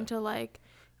trying to like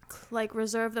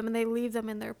reserve them, and they leave them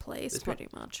in their place This pretty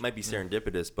much. Might be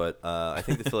serendipitous, but I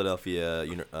think the Philadelphia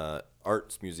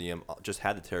Arts Museum just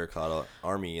had the Terracotta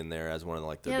Army in there as one of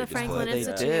like their Yeah, the biggest Franklin collections.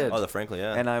 They Institute. did. Oh, the Franklin,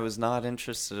 yeah. And I was not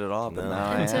interested at all, but No. now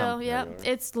I am. Until, yep, you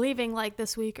are. it's leaving like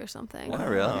this week or something. Oh,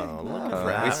 really? Oh, look at Oh,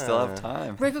 that. we still have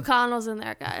time. Rick O'Connell's in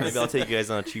there, guys. Maybe I'll take you guys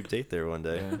on a cheap date there one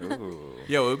day. Yeah. Ooh.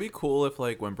 Yo, it would be cool if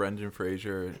like when Brendan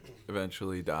Fraser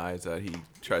eventually dies, that he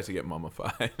tries to get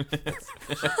mummified.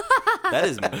 That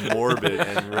is morbid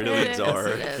and really It is, dark.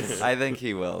 it is. I think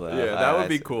he will, though. Yeah, that I- would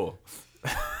be I- cool.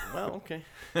 Well, okay.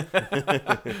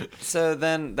 So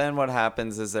then what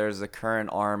happens is there's a current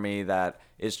army that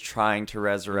is trying to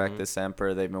resurrect this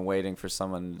emperor. They've been waiting for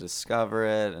someone to discover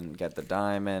it and get the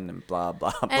diamond and blah,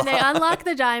 blah, blah. And they unlock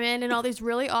the diamond, and all these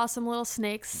really awesome little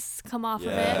snakes come off of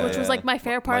Yeah, it, which was yeah. like my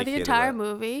favorite part Mike of the hated entire that.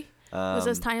 movie. Was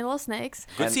those tiny little snakes.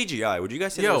 Good And- CGI. Would you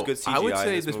guys say there Yo, was good CGI I would in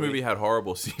say this movie movie had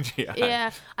horrible CGI.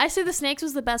 Yeah, I say the snakes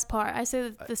was the best part. I say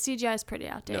that the CGI is pretty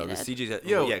outdated. No, the CGI.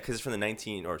 Yo. Yeah, because it's from the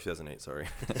 2008. Sorry.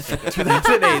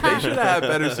 2008. They should have had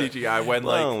better CGI when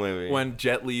like Well, maybe. when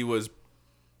Jet Li was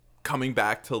coming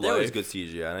back to There life. was good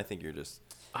CGI, and I think you're just.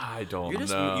 I don't You're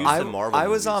just know. used- I, some Marvel I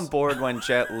was on movies. board when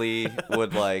Jet Li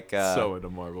would like so into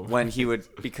Marvel. when he would,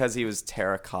 because he was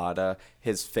terracotta,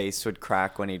 his face would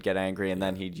crack when he'd get angry, and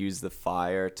then he'd use the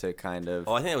fire to kind of.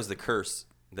 Oh, I think it was the curse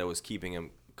that was keeping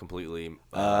him completely.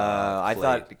 I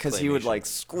thought because he would claymation. like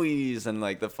squeeze and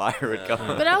like the fire would go.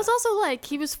 But I was also like,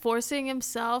 he was forcing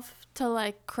himself to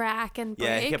like crack and break.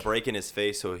 Yeah, he kept breaking his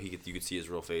face so you could see his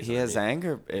real face. He has underneath.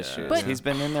 anger issues. But- He's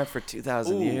been in there for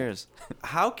 2,000 Ooh. years.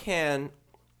 How can?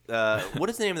 What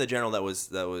is the name of the general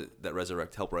that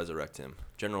helped resurrect him?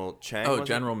 General Chang. Oh, was it?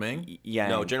 General Ming. Yang.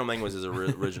 No, General Meng was his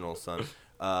original son.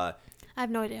 I have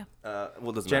no idea. Well,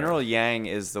 it doesn't General matter. Yang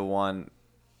is the one.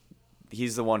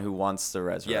 He's the one who wants to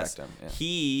resurrect Yes, him. Yeah.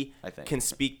 he I think. can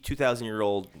speak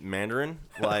 2,000-year-old Mandarin,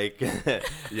 like,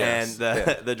 Yes.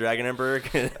 and the Dragon Emperor.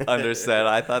 Understand.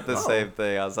 I thought Oh. the same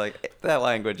thing. I was like, that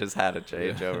language has had to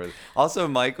change over. Also,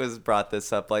 Mike was brought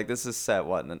this up. Like, this is set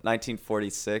what, in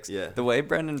 1946. Yeah. The way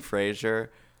Brendan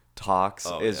Fraser talks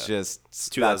Oh, is yeah. just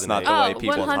that's not 2008. the way Oh,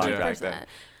 people talk 100%. back then.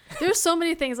 There's so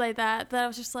many things like that I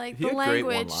was just like, He the had great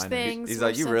language one-liners. things. He's were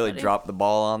like, you so really funny. dropped the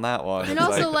ball on that one. And It's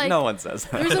also, like, no one says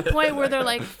that. There's a point where they're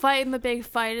like fighting the big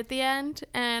fight at the end,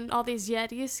 and all these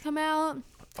Yetis come out.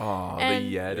 Oh, And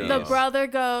the Yeti. the brother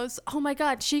goes, "Oh my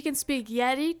God, she can speak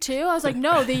Yeti too." I was like,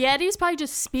 "No, the Yetis probably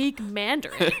just speak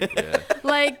Mandarin.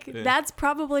 Like that's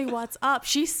probably what's up.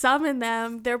 She summoned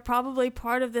them. They're probably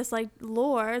part of this like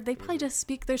lore. They probably just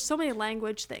speak. There's so many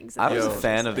language things. I was Yo, a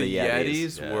fan of the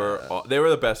Yetis. were they were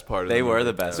the best part of They the were movie.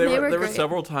 the best They part. were, They there were were great.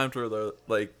 several times where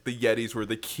like the Yetis were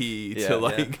the key Yeah. to Yeah.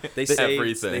 like They saved,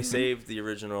 everything. They saved the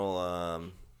original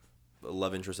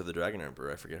love interest of the Dragon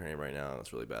Emperor. I forget her name right now.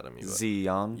 That's really bad of me. But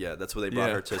Zion. yeah, that's where they brought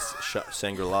Yeah. her to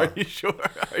Shangri-La. Are you sure?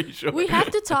 Are you sure? We have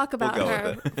to talk about go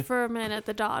her with for a minute.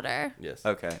 The daughter. Yes.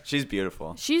 Okay. She's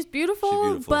beautiful. She's beautiful, She's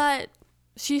beautiful. but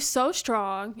she's so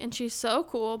strong and she's so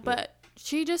cool. But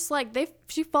she just like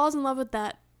she falls in love with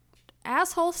that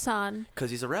asshole son.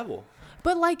 Because he's a rebel.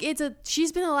 But like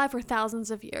she's been alive for thousands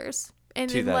of years,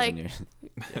 and then 2,000 like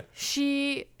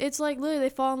years. it's like literally they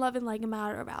fall in love in like a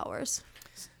matter of hours.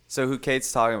 So who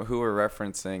Kate's talking about, who we're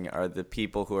referencing are the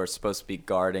people who are supposed to be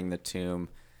guarding the tomb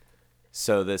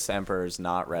so this emperor is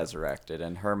not resurrected.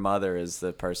 And her mother is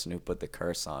the person who put the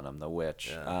curse on him, the witch.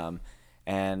 Yeah.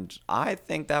 And I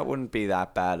think that wouldn't be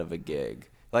that bad of a gig.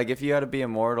 Like if you had to be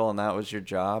immortal and that was your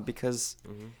job, because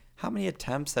how many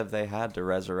attempts have they had to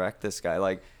resurrect this guy?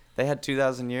 Like they had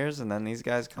 2,000 years and then these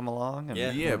guys come along. And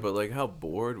Yeah. Yeah, but like, how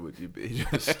bored would you be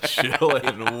just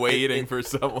chilling, waiting for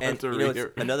someone And to you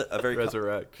know, it's a very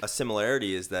resurrect? a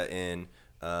similarity is that in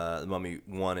The Mummy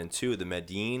 1 and 2, the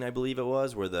Medine, I believe it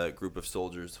was, were the group of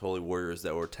soldiers, holy warriors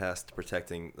that were tasked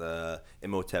protecting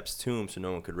Imhotep's tomb so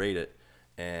no one could raid it.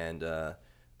 And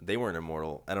they weren't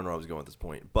immortal. I don't know where I was going at this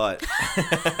point, but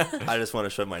I just want to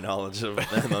show my knowledge of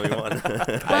The Mummy 1.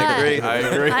 I agree. I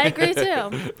agree. I agree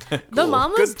too. The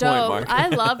mom was Good point, dope. Mark. I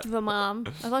loved the mom.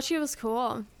 I thought she was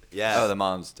cool. Yeah. Oh, the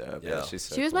mom's dope. Yeah, Yeah. she's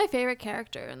so She was cool. my favorite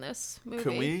character in this movie.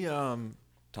 Can we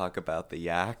Talk about the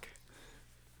yak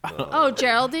Oh,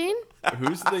 Geraldine,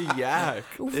 who's the yak?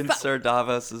 in Sir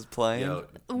Davos's plane. Yo,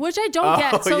 which I don't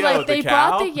get. Oh, So yo, like the they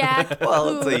brought cow? the yak.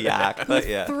 Well, it's who- a yak, but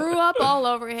yeah. threw up all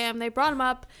over him. They brought him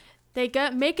up. They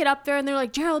make it up there, and they're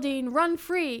like, Geraldine, run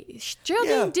free. Geraldine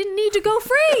Yeah. didn't need to go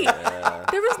free.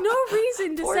 There was no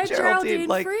reason to Poor set Geraldine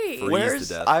like, free. Freeze Where's?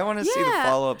 to death. I want to see the Yeah.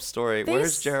 follow-up story. They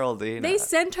Where's s- Geraldine? They at?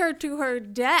 sent her to her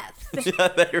death. Yeah,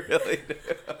 they really do.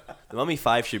 The Mummy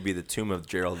 5 should be the tomb of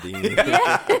Geraldine.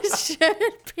 Yeah, it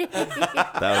should be.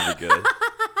 That would be good.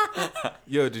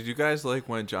 Yo, did you guys like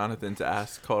when Jonathan's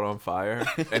ass caught on fire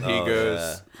and he Oh, goes,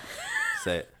 yeah.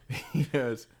 Say it. he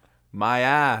goes, my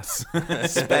ass.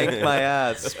 Spank my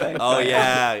ass. Spank Oh my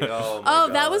yeah. Oh, my Oh,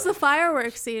 that God. was the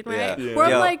fireworks scene, right? Yeah. Where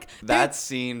I'm Yo, like, that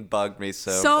scene bugged me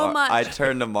So so much. I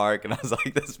turned to Mark and I was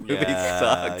like, "This movie Yeah,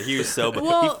 sucks." he was so bummed.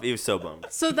 Well- he was so bummed.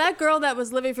 so that girl that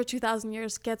was living for 2,000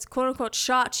 years gets quote unquote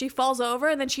shot. She falls over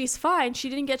and then she's fine. She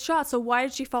didn't get shot. So why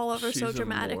did she fall over so She's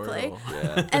dramatically? immortal.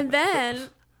 Yeah. And then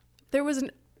there was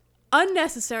an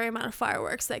unnecessary amount of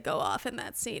fireworks that go off in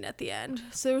that scene at the end.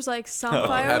 So there was like some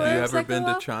fireworks. Have you ever that been go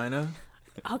to off. China?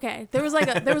 Okay, there was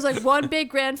like one big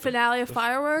grand finale of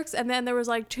fireworks, and then there was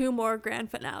like 2 more grand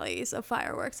finales of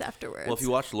fireworks afterwards. Well, if you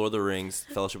watch Lord of the Rings,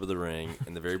 Fellowship of the Ring,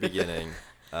 in the very beginning.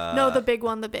 no, the big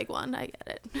one. I get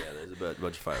it. Yeah, there's a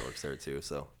bunch of fireworks there too.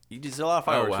 So there's a lot of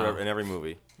fireworks wow. in every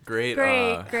movie. Great.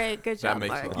 Great, good that job,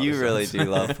 makes a Mark. lot You of really sense. do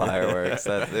love fireworks.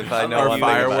 That, if I know Our one thing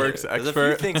about fireworks it. There's a few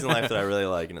expert. things in life that I really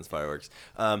like, and it's fireworks.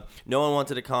 No one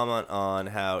wanted to comment on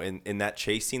how in that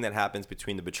chase scene that happens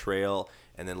between the betrayal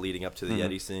and then leading up to the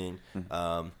Yeti scene.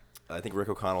 I think Rick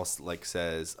O'Connell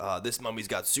says, "This mummy's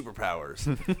got superpowers."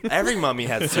 Every mummy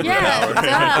has superpowers.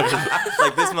 Yeah, duh.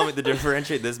 Like this mummy, to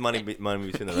differentiate this mummy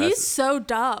between the He's rest. so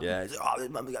dumb. Yeah, he's like, this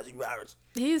mummy's got superpowers.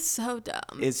 He's so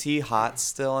dumb. Is he hot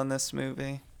still in this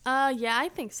movie? Yeah, I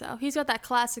think so. He's got that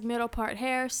classic middle part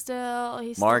hair still.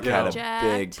 He's Mark still had a jacked.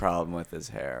 big problem with his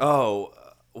hair. Oh,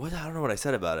 what? I don't know what I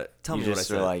said about it. Tell you me what I just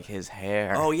said. were like his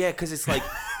hair. Oh yeah, because it's like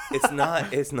it's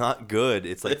not good.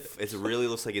 It's like it really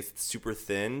looks like it's super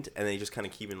thinned, and they just kind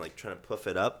of keep trying to puff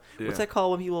it up. What's Yeah. that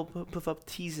called when people puff up,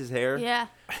 tease his hair? Yeah,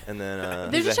 And then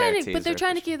they're He's just a hair trying to, but they're teaser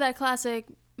trying for to keep that classic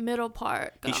middle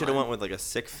part. he should have going. went with like a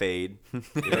sick fade. You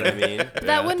know what I mean?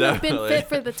 That wouldn't have been definitely. fit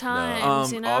for the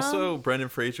times, you know. Also, Brendan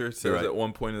Fraser says right. at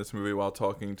one point in this movie while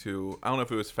talking to, I don't know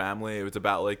if it was family, it was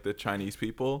about like the Chinese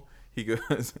people. He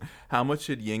goes, "How much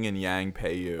did Yin and Yang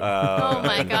pay you?" Oh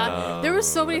my god, there were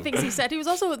so many things he said. He was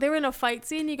also they were in a fight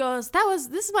scene. He goes, "This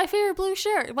is my favorite blue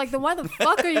shirt." I'm like, then why the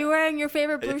fuck are you wearing your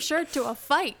favorite blue shirt to a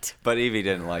fight? But Evie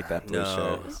didn't like that blue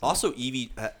No. shirt. Also,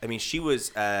 Evie. I mean, she was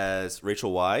as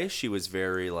Rachel Weisz. She was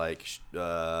very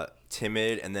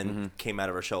timid, and then came out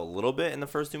of her shell a little bit in the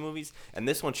first 2 movies. And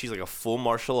this one, she's like a full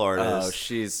martial artist. Oh,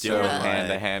 she's doing, doing Yeah.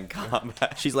 hand-to-hand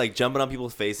combat. She's like jumping on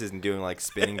people's faces and doing like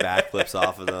spinning backflips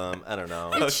off of them. I don't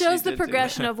know. It she shows the did do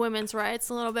progression of women's rights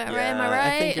a little bit, right? Am I right?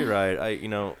 I think you're right.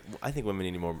 I think women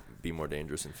need to be more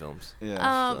dangerous in films.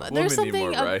 Yeah. There's Women need something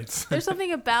more rights. there's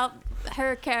something about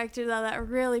her character though that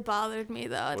really bothered me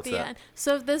though at What's the that? end.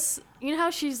 So this, you know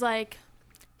how she's like,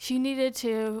 she needed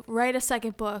to write a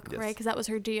second book, Yes. right? Because that was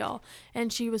her deal,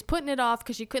 and she was putting it off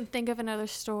because she couldn't think of another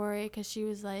story because she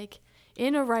was like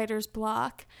in a writer's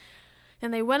block.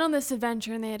 And they went on this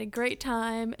adventure and they had a great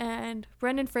time. And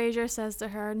Brendan Fraser says to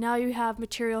her, "Now you have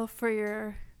material for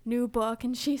your new book,"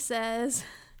 and she says,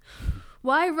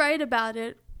 "Why write about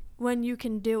it when you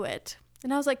can do it?"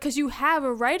 And I was like, because you have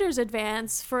a writer's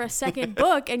advance for a second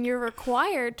book and you're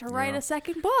required to write a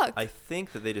second book. I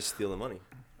think that they just steal the money.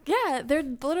 Yeah, they're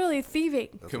literally thieving.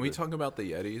 Can we talk about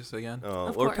the Yetis again? Oh,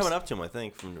 Of we're course. coming up to them, I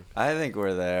think. From I think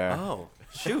we're there. oh,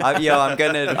 shoot. I'm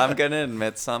gonna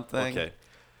admit something. Okay.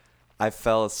 I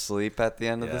fell asleep at the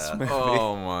end of this Yeah. movie.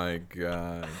 Oh my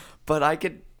god. But I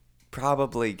could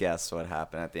probably guess what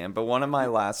happened at the end. But one of my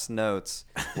last notes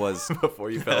was Before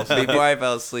you fell asleep. before I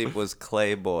fell asleep was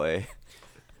Clayboy.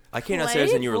 I came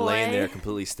downstairs and you were laying Playboy. there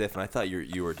completely stiff, and I thought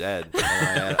you were dead.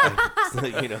 And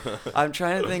I'm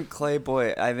trying to think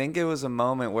Clayboy. I think it was a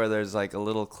moment where there's like a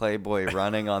little Clayboy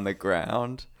running on the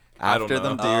ground I don't after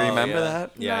know. them. Do you remember yeah.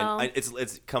 that? Yeah, No.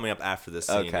 it's coming up after this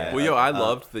scene. Okay. Yeah. Well, yo, I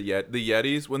loved the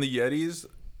Yetis.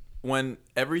 When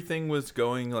everything was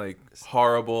going like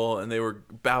horrible and they were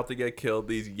about to get killed,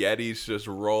 these Yetis just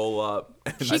roll up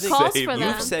and She save calls for you. them.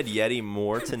 You've said Yeti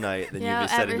more tonight than Yeah,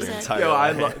 you've said in ever your since. entire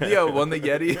Yo, life. when the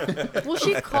Yeti. Well,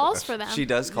 she calls for them. She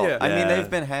does call. Yeah. I mean, Yeah. they've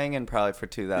been hanging probably for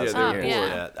 2,000 Yeah, years. yeah.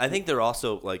 Yeah, I think they're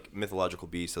also like mythological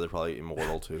beasts, so they're probably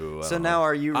immortal too. I So don't now know.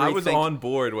 are you? I was rethinking- on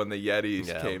board when the Yetis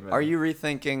Yeah. came in. Are you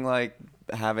rethinking like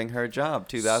having her job?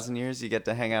 2,000 years, you get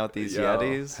to hang out with these Yo,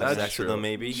 Yetis. have that's sex with true. them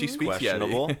maybe. She speaks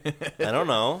questionable. Yeti. I don't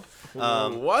know.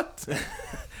 What?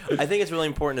 I think it's really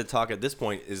important to talk at this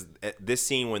point is at this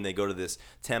scene when they go to this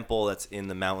temple that's in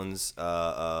the mountains,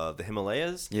 the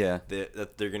Himalayas. Yeah.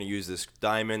 That they're going to use this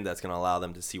diamond that's going to allow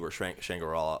them to see where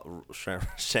Shangri-La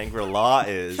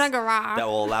is. Shangri-La. That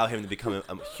will allow him to become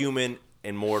a human,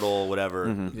 immortal, whatever,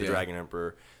 the Yeah. Dragon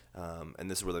Emperor. And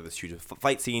this is where like, this huge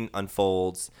fight scene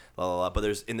unfolds, blah, blah, blah. But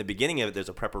there's in the beginning of it, there's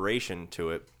a preparation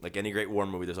to it. Like any great war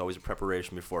movie, there's always a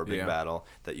preparation before a big Yeah. battle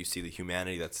that you see the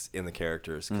humanity that's in the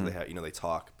characters because they have, they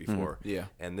talk before. Yeah.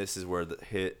 And this is where the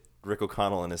hit Rick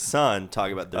O'Connell and his son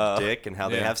talk about their dick and how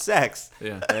they Yeah. have sex.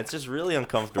 Yeah. And it's just really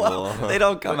uncomfortable. They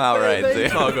don't come out right, They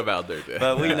dude. talk about their dick.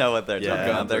 But we know what they're Yeah. talking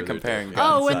about. They're Guns are comparing their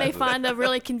guns. Oh, when they sizes. find a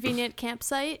really convenient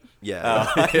campsite.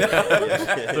 yeah.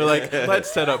 They're like,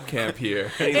 let's set up camp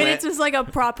here. And it's just like a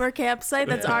proper campsite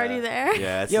that's already there.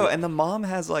 Yeah. It's Yo, and the mom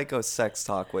has like a sex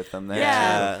talk with them there. Yeah.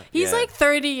 Yeah, He's yeah. like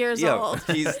 30 years Yo, old.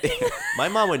 he's my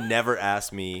mom would never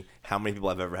ask me how many people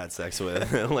I've ever had sex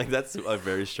with. Like, that's a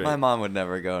very straight. my mom would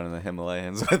never go into the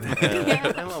Himalayas with me.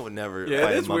 Yeah. My mom would never. Yeah,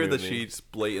 fight it a is mummy weird that with me. she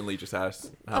blatantly just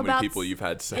asked how About many people you've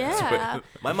had sex Yeah. with.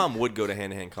 My mom would go to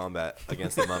hand-to-hand combat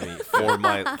against the mummy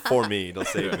for me to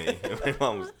save me. My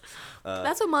mom's,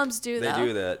 That's what moms do, they though.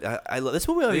 do that. I love this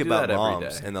movie might be They do about that every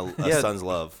moms day. and a Yeah. son's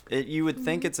love. You would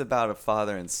think it's about a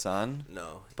father and son,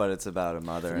 No, but it's about a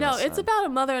mother and No, a son. it's about a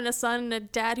mother and a son and a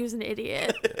dad who's an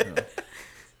idiot.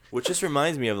 which just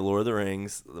reminds me of the Lord of the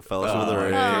Rings, the Fellowship of the Oh,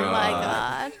 Ring. Oh Yeah. my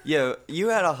god. Yo, you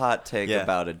had a hot take Yeah.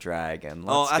 about a dragon.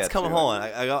 Oh, Let's that's get coming. to Hold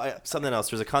it. on, I got something else.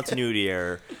 There's a continuity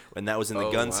error, and that was in the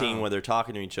Oh, gun scene wow. where they're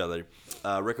talking to each other.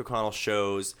 Rick O'Connell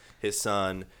shows his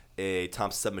son a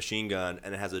Thompson submachine gun,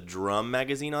 and it has a drum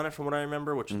magazine on it, from what I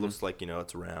remember, which looks like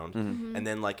it's round. And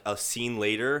then like a scene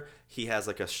later, he has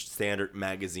like a standard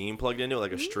magazine plugged into it,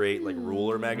 like a straight like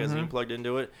ruler magazine plugged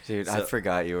into it. Dude, So- I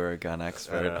forgot you were a gun I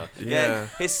expert. don't know. Yeah.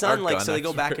 His son, Our like, gun so they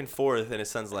go back expert. and forth, and his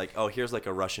son's like, oh, here's like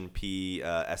a Russian P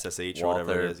SSH or whatever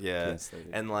Walther it is. Yeah. P.S.30.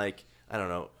 And like, I don't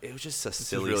know. It was just a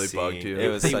silly really scene. bugged you. It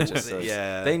was They- such a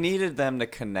yeah. They needed them to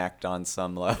connect on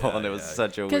some level, Yeah, and it was yeah.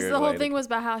 such a weird. Because the whole way thing to, was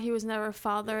about how he was never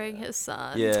fathering his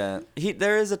son. Yeah,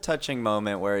 there is a touching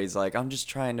moment where he's like, "I'm just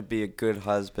trying to be a good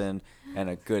husband and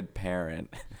a good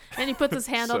parent." And he puts his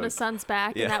hand on So- his son's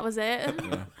back, Yeah. and that was it.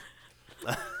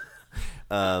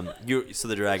 So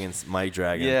the dragon's my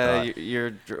dragon. Yeah,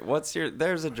 thought. what's your?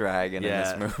 There's a dragon in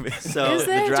this movie. So Is the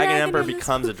there a dragon dragon emperor in this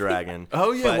becomes a dragon.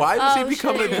 Oh yeah, But- why does he Oh,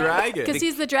 become shit, a yeah. dragon? Because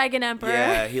he's the dragon emperor.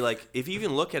 Yeah, he like if you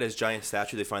even look at his giant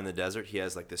statue they find in the desert, he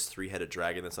has like this 3-headed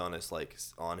dragon that's on his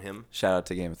on him. Shout out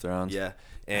to Game of Thrones. Yeah,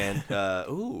 and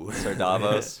ooh, Sir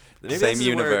Davos. Maybe Same this is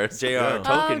where universe. J.R. Yeah.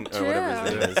 Tolkien Oh, or whatever his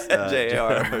true. name is.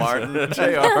 J.R. Martin.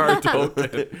 J.R.R.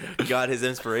 Tolkien. got his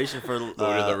inspiration for Lord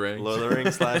of the Rings. Lord of the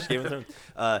Rings / Game of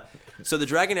Thrones. So the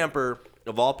Dragon Emperor,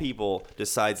 of all people,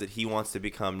 decides that he wants to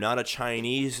become not a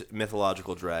Chinese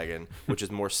mythological dragon, which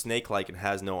is more snake-like and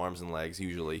has no arms and legs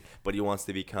usually, but he wants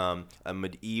to become a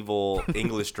medieval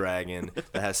English dragon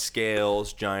that has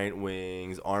scales, giant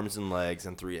wings, arms and legs,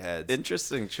 and 3 heads.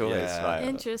 Interesting choice. Yeah. Violet.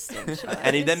 Interesting choice.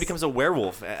 And he then becomes a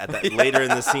werewolf at that later in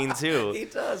the scene too. He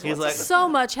does. He's What's like, So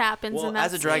much happens well, in that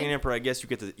as a dragon scene. emperor, I guess you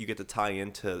get to tie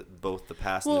into both the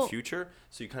past and Well- the future,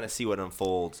 so you kind of see what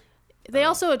unfolds. They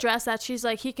also address that she's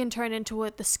like, he can turn into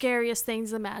what the scariest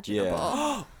things imaginable.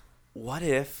 Yeah. What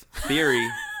if theory,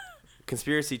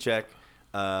 conspiracy check?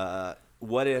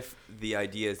 What if the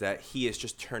idea is that he is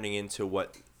just turning into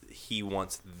what he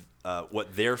wants,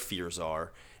 what their fears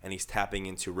are, and he's tapping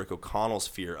into Rick O'Connell's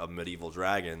fear of medieval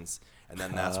dragons, and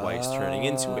then that's why he's turning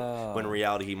into it. When in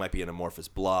reality, he might be an amorphous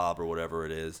blob or whatever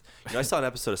it is. I saw an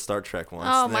episode of Star Trek once.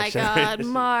 Oh The my Next God, Generation,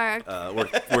 Mark.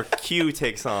 where Q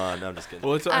takes on. No, I'm just kidding.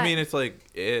 Well, I mean, it's like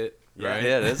it, Yeah. right?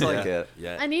 Yeah, it is like Yeah. it.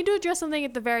 Yeah. I need to address something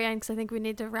at the very end because I think we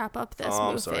need to wrap up this Oh, I'm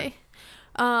movie. sorry.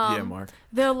 Yeah, Mark.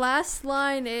 The last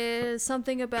line is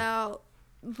something about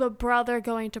the brother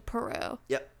going to Peru.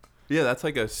 Yep. Yeah, that's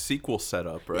like a sequel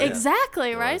setup, right?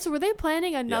 Exactly, It right? was. So were they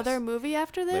planning another Yes. movie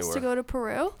after this They to were. go to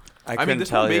Peru? I I couldn't mean, this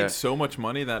tell one you. made so much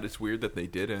money that it's weird that they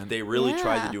didn't. They really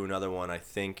tried Yeah. to do another one, I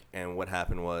think, and what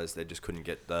happened was they just couldn't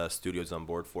get the studios on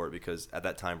board for it because at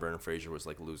that time Brendan Fraser was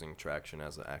like losing traction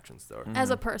as an action star. As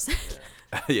a person.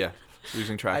 yeah,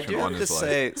 losing I traction do on have to his life.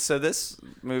 say, so this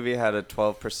movie had a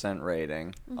 12%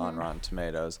 rating Mm-hmm. on Rotten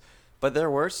Tomatoes, but there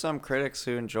were some critics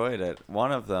who enjoyed it.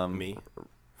 One of them, Me.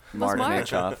 Martin Mark?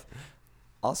 Hitchcock.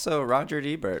 Also, Roger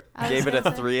Ebert I was gave it gonna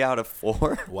a say. 3 out of 4.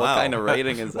 What Wow. kind of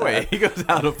rating is that? Wait, he goes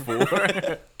out of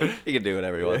 4. He can do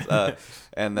whatever he wants.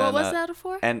 And then, What was that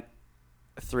for? And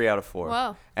 3 out of 4.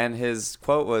 Whoa. And his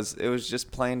quote was, "It was just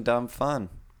plain dumb fun."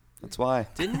 That's why.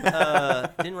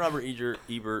 Didn't Robert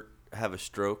Ebert have a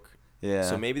stroke? Yeah.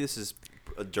 So maybe this is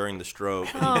during the stroke.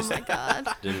 And Oh he just my God.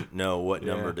 didn't know what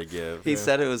Yeah. number to give. He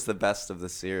said it was the best of the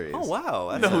series. "Oh wow,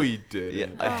 that's no, a, he did. Yeah,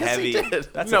 a I guess he heavy. did.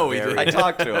 That's No, a he very, I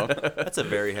talked to him. That's a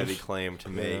very heavy claim to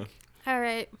make. All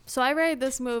right. So I rated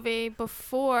this movie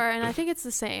before, and I think it's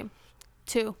the same.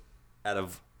 2. Out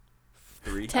of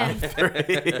 3. 10.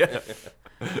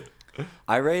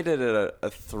 I rated it a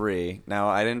 3. Now,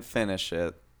 I didn't finish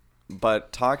it,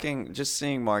 but just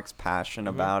seeing Mark's passion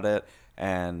about it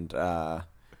and the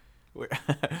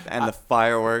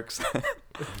fireworks,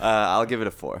 I'll give it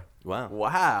a 4. Wow.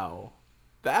 Wow.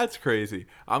 That's crazy.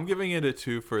 I'm giving it a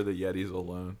 2 for the Yetis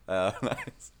alone.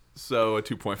 Nice. So a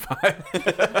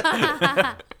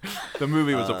 2.5. The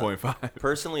movie was a 0.5.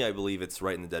 Personally, I believe it's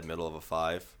right in the dead middle of a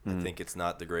 5. I think it's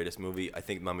not the greatest movie. I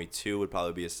think Mummy 2 would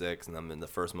probably be a 6, and then the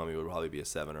first Mummy would probably be a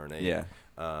 7 or an 8.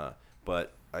 Yeah.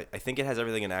 But I think it has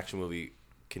everything an action movie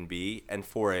can be, and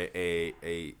for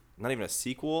a not even a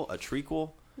sequel, a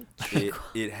trequel,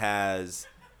 it has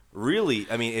really.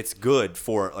 I mean, it's good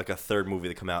for like a third movie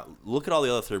to come out. Look at all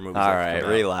the other third movies. All that right, come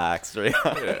out. relax. Mark,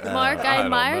 I don't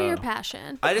admire know. your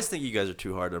passion. I just think you guys are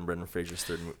too hard on Brendan Fraser's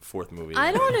fourth movie.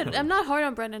 I'm not hard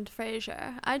on Brendan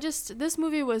Fraser. This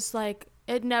movie was like,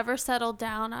 it never settled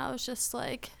down. I was just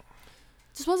like,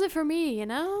 just wasn't for me, you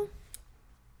know?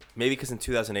 Maybe because in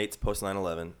 2008, it's post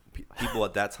 9/11. People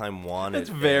at that time wanted. It's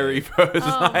very post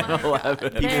Oh my 9/11. God.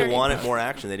 People Very. wanted more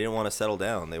action. They didn't want to settle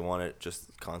down. They wanted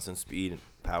just constant speed and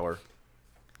power.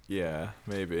 Yeah,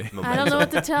 maybe. I don't know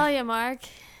what to tell you, Mark.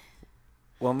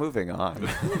 Well, moving on.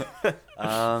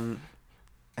 How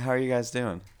are you guys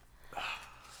doing?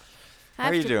 How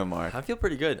are you doing, Mark? I feel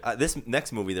pretty good. This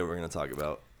next movie that we're going to talk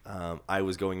about, I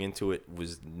was going into it,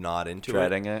 was not into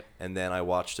Dreading it? and then I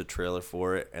watched a trailer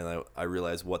for it, and I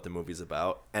realized what the movie's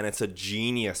about, and it's a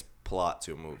genius plot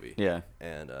to a movie. Yeah.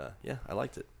 And yeah, I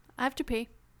liked it. I have to pee,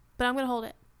 but I'm going to hold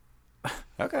it.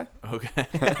 Okay. Okay.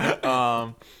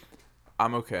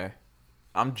 I'm okay.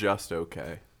 I'm just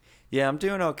okay. Yeah, I'm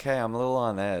doing okay. I'm a little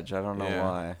on edge. I don't know Yeah.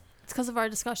 why. It's because of our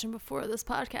discussion before this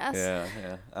podcast.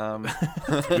 Yeah.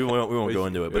 We won't go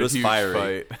into it, but it was huge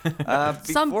fiery. fight.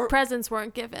 Some Before- presents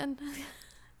weren't given.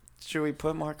 Should we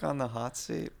put Mark on the hot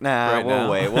seat? Nah, Right we'll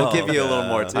now? wait. We'll Oh, give you a little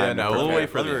more yeah. time. Yeah, to no, we'll prepare. wait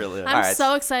for the- Literally. I'm All right,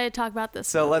 so excited to talk about this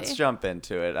So movie. let's jump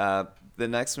into it. The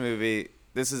next movie,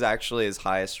 this is actually his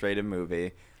highest rated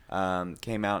movie.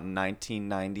 Came out in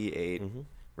 1998,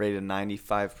 rated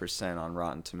 95% on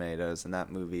Rotten Tomatoes, and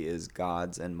that movie is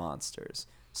Gods and Monsters,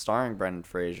 starring Brendan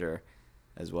Fraser,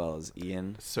 as well as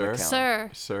Ian Sir?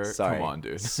 McKellen. Sir. Sorry, Come on,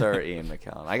 dude. Sir Ian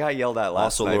McKellen. I got yelled at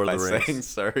last Also night Lord by of the Rings. saying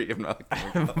Sir Ian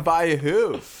McKellen. By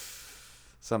who?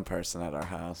 Some person at our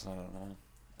house. I don't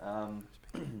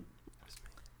know.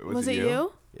 Was it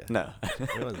you? Yeah. No.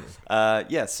 It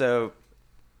wasn't. Yeah, so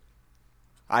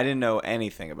I didn't know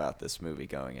anything about this movie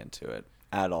going into it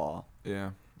at all.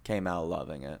 Yeah. Came out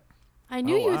loving it. I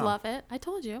knew Oh, you'd wow. love it. I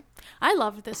told you. I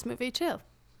loved this movie too.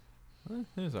 It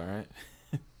was all right.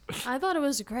 I thought it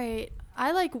was great.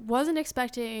 I wasn't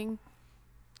expecting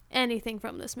anything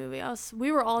from this movie.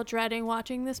 We were all dreading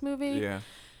watching this movie. Yeah.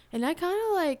 And I kind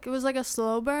of it was like a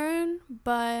slow burn,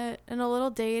 and a little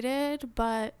dated,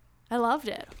 but I loved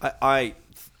it.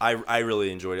 I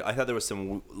really enjoyed it. I thought there was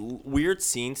some weird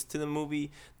scenes to the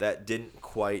movie that didn't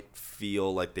quite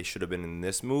feel like they should have been in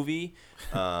this movie.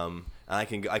 And I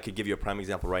could give you a prime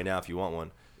example right now if you want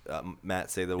one. Matt,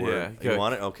 say the word. Yeah, You go.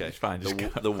 want it? Okay. It's fine, just go.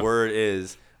 The word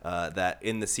is that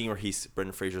in the scene where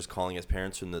Brendan Fraser's calling his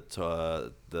parents from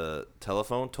the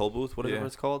telephone toll booth, whatever Yeah.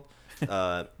 it's called.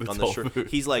 On the toll shirt, booth.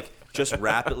 he's just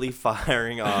rapidly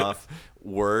firing off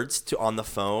words on the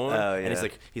phone, Oh, and yeah.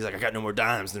 he's like, I got no more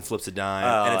dimes, and flips a dime,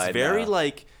 Oh, and I it's very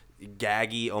know.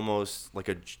 gaggy, almost like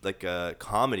a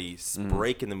comedy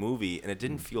break in the movie, and it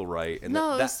didn't feel right. And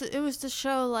No, that, it was to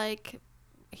show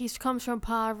he comes from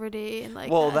poverty and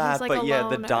Well, he's, that, like, but a yeah, the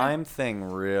loner. dime thing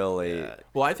really. Yeah.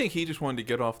 Well, I think he just wanted to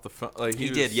get off the phone. he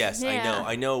was- did, yes, Yeah.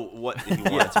 I know what he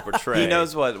wanted to portray. He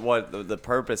knows what the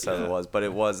purpose of Yeah. it was, but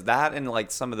it was that and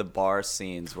some of the bar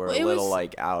scenes were Well, a it little was-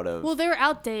 out of. Well, they were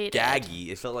outdated. gaggy.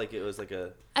 It felt like it was like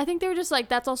a. I think they were just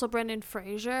that's also Brendan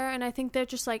Fraser, and I think they're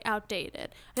just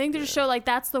outdated. I think they just show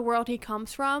that's the world he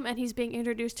comes from, and he's being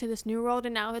introduced to this new world,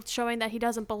 and now it's showing that he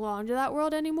doesn't belong to that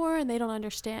world anymore, and they don't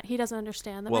understand. He doesn't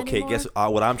understand them Well, okay, anymore. guess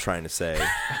what I'm trying to say,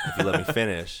 if you let me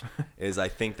finish, is I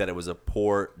think that it was a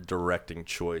poor directing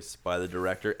choice by the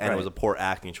director, and it was Right. a poor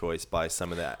acting choice by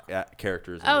some of the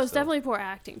characters. Oh, it's definitely poor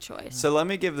acting choice. So let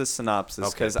me give the synopsis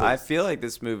Okay, because please. I feel like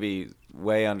this movie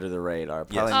way under the radar.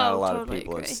 Probably Yes. not a Oh, lot totally of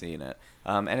people have agree. seen it,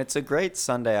 and it's a great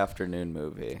Sunday afternoon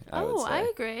movie. I would Oh, say. I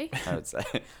agree. I would say.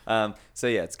 So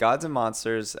yeah, it's Gods and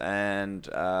Monsters, and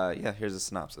yeah, here's a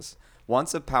synopsis.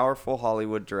 Once a powerful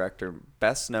Hollywood director,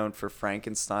 best known for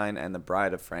Frankenstein and The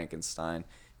Bride of Frankenstein,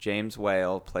 James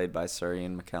Whale, played by Sir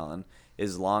Ian McKellen,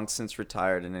 is long since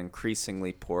retired in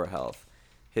increasingly poor health.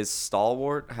 His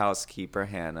stalwart housekeeper,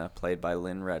 Hannah, played by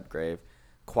Lynn Redgrave,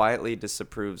 quietly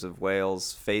disapproves of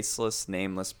Whale's faceless,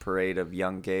 nameless parade of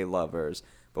young gay lovers,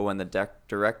 but when the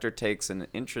director takes an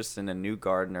interest in a new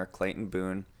gardener, Clayton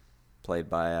Boone, played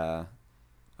by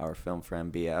our film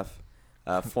friend BF,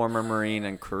 former Marine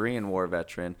and Korean War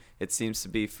veteran, it seems to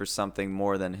be for something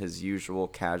more than his usual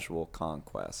casual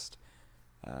conquest.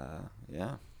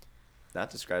 Yeah. That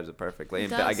describes it perfectly. It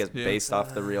But I does. guess Yeah. based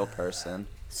off the real person.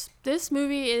 This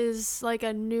movie is like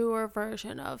a newer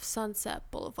version of Sunset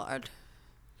Boulevard.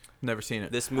 Never seen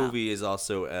it. This movie is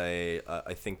also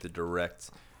I think the direct.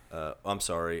 I'm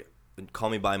sorry. Call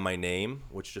Me by My Name,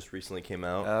 which just recently came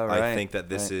out. Oh, I right, think that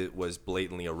this right. was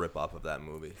blatantly a rip-off of that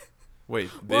movie. Wait,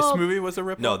 this Well- movie was a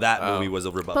rip? No, that movie was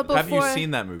a rip-off. But of that. Have you before-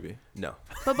 seen that movie? No.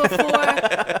 But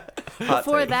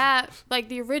before take. that, like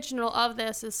the original of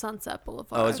this is Sunset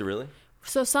Boulevard. Oh, is it really?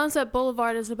 So Sunset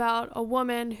Boulevard is about a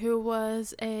woman who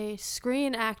was a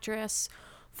screen actress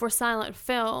for silent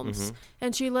films,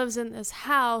 and she lives in this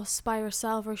house by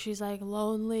herself where she's like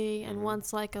lonely and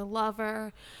wants like a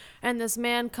lover, and this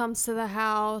man comes to the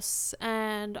house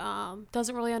and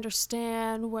doesn't really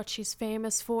understand what she's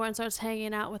famous for and starts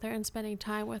hanging out with her and spending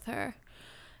time with her,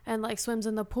 and like swims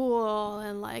in the pool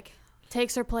and like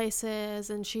takes her places,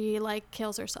 and she like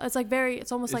kills herself. It's like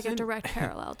it's almost like a Isn't- direct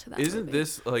parallel to that Isn't movie.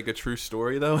 this like a true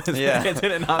story though? Isn't Yeah.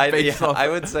 it not based off? I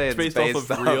would say it's based based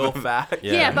off of real fact.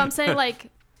 Yeah, but I'm saying like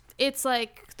it's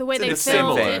like the way It's in they the same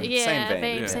filmed vein, it. Yeah, same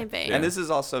vein, yeah. same vein. And this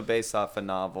is also based off a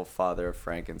novel, Father of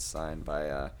Frankenstein,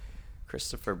 by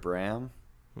Christopher Bram.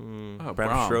 Oh, Bram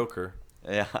Bram. Stoker.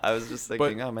 Yeah, I was just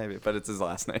thinking, maybe, but it's his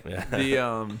last name. Yeah.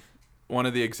 The one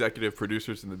of the executive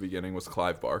producers in the beginning was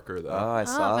Clive Barker though, Oh, I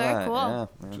saw very that. cool. Yeah,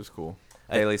 which is cool.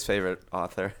 Haley's favorite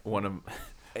author. One of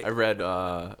I read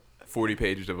 40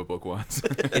 pages of a book once.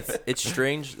 It's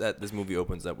strange that this movie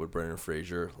opens up with Brendan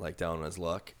Fraser like down on his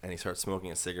luck, and he starts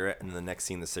smoking a cigarette, and the next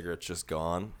scene the cigarette's just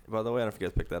gone. By the way, I don't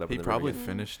forget to pick that up. He in the very probably beginning.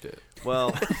 finished it.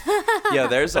 Well, Yeah,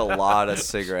 there's a lot of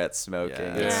cigarette smoking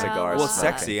Yeah. and Yeah, cigar well, it's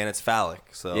smoking. sexy and it's phallic.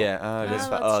 So Yeah, it is Oh, fa-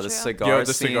 that's oh, the true. cigar Yo,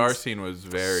 the cigar scenes, scene was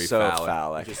very so phallic.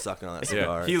 phallic. just sucking on that Yeah,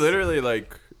 cigar. he literally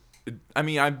like. I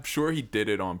mean, I'm sure he did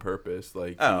it on purpose.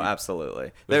 Like, Oh, he absolutely.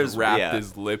 just There's wrapped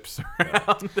his lips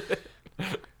around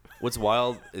it. What's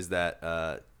wild is that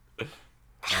I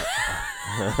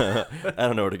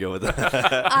don't know where to go with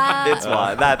that. It's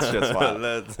wild. That's just wild.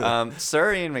 That's-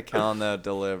 Sir Ian McKellen though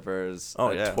delivers Oh,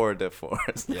 a yeah. tour de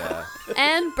force. yeah,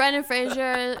 And Brendan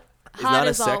Fraser, he's hot not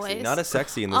as as sexy. always. Not as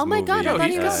sexy in this Oh my movie. god, I Yo, thought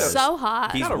he's he was got a- so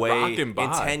hot. He's Got a way rockin' in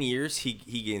bod. 10 years. He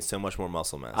gained so much more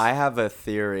muscle mass. I have a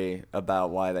theory about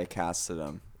why they casted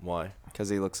him. Why? Because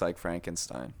he looks like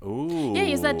Frankenstein. Ooh. Yeah,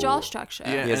 he's that jaw structure.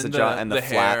 Yeah, He has and the jaw and the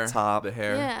flat hair, top. the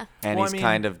hair. Yeah. And Well, I he's mean-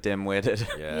 kind of dim-witted.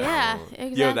 Yeah,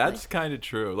 exactly. Yo, that's kind of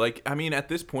true. Like, I mean, at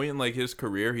this point in like his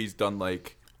career, he's done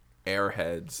like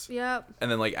Airheads, Yep.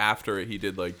 and then like after it, he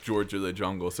did like George of the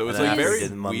Jungle. So it's And like after very he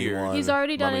did Mummy weird. 1, He's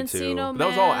already done Mummy 2. Encino Man. But that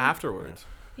was all afterwards.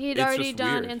 He'd It's already just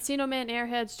done weird. Encino Man,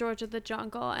 Airheads, George of the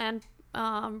Jungle, and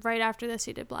right after this,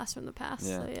 he did Blast from the Past.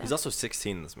 Yeah. So, yeah. He's also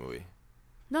 16 in this movie.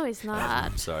 No, he's not.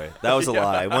 I'm sorry. That was a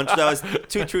lie. That was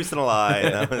 2 truths and a lie.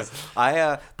 That was, But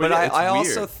yeah, I it's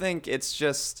also weird. think it's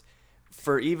just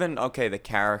for even the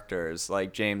characters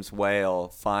like James Whale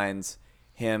finds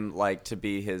him like to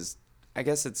be his, I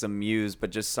guess it's a muse, but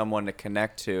just someone to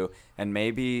connect to, and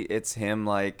maybe it's him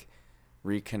like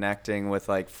reconnecting with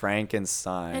like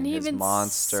Frankenstein, And he his even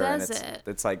monster, and says it.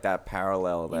 it's like that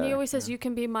parallel there. And he always says, "You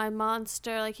can be my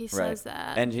monster." Like he says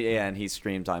that. and he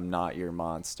screams, "I'm not your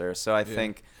monster." So I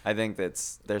think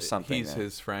there's something. He's there.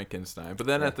 his Frankenstein. But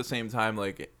then Yeah. at the same time,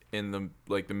 like in the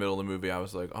middle of the movie, I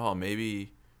was like, oh,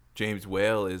 maybe James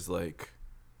Whale is like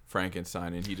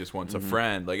Frankenstein, and he just wants a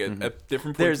friend. Like at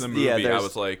different points in the movie, I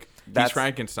was like, he's that's-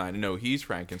 Frankenstein. No, he's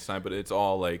Frankenstein, but it's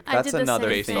all like I That's did the another same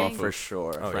Based thing off thing. of for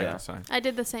sure. Oh, yeah. Frankenstein. I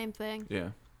did the same thing. Yeah.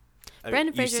 Brandon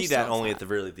you Fraser see still that is only hot. at the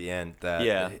really the end. That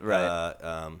Yeah,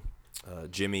 right.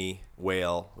 Jimmy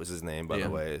Whale was his name, by Yeah. the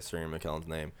way. Sir Ian McKellen's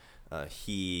name.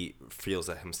 He feels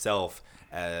that himself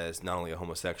as not only a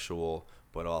homosexual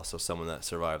but also someone that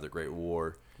survived the Great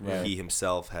War. Right. He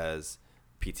himself has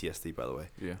PTSD, by the way,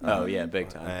 Yeah. Oh yeah, big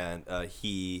time. and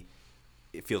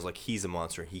it feels like he's a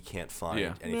monster. He can't find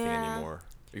Yeah. anything Yeah. anymore.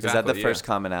 Is that the Exactly, first yeah.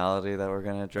 commonality that we're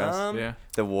gonna address? Yeah.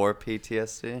 The war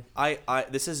PTSD.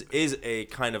 This is a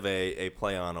kind of a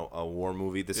play on a war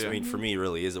movie. This, Yeah. I mean, for me,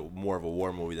 really is more of a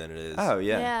war movie than it is. Oh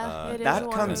yeah. Yeah, it is a That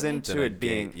war comes movie. into Than a it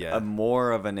being gay- yeah. a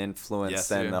more of an influence Yes.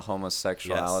 than Yeah. the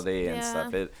homosexuality and Yes.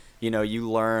 stuff. Yeah. It, you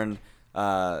learn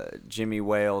Jimmy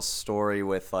Whale's story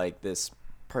with like this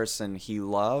person he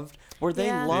loved. Were they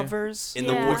Yeah. lovers? In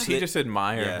Yeah. the Or wars, he just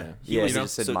admired him. He Yeah, was- he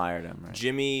just so admired him. Right?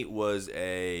 Jimmy was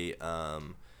a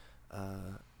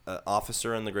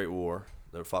officer in the Great War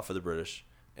that fought for the British,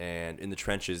 and in the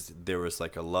trenches there was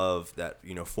like a love that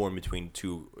formed between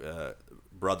two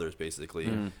brothers, basically.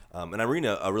 And I'm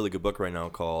reading a really good book right now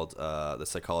called The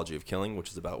Psychology of Killing, which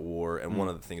is about war. And one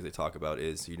of the things they talk about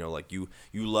is like you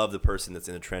love the person that's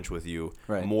in the trench with you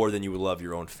Right. more than you would love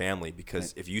your own family,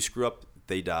 because if you screw up,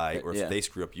 they die, or Yeah. if they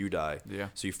screw up, you die. Yeah.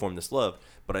 So you form this love.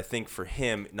 But I think for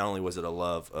him, not only was it a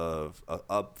love of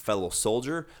a fellow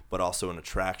soldier, but also an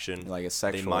attraction. Like a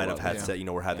sexual They might have love, had, yeah.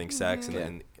 we're having sex Yeah.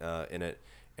 in it,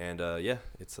 and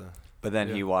it's a But then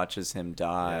Yeah. he watches him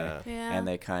die, Yeah. and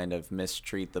they kind of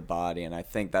mistreat the body, and I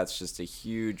think that's just a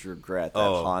huge regret that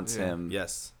Oh, haunts yeah. him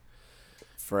yes,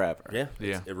 forever. yeah,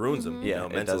 Yeah. it ruins him. Yeah, you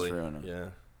know, it does mentally. ruin him.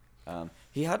 Yeah.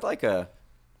 He had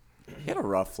a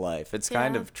rough life. It's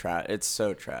kind Yeah. of it's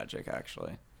so tragic,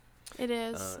 actually. It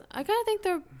is. I kind of think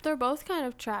they're both kind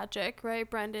of tragic, right?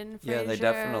 Brendan Fraser's Yeah, they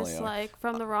definitely are. like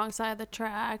from the wrong side of the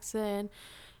tracks and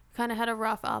kind of had a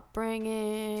rough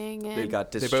upbringing. And They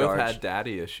got They discharged. both had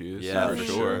daddy issues. Yeah, for for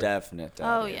sure. sure. Definite.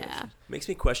 oh daddy yeah. issues. Makes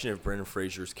me question if Brendan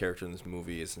Fraser's character in this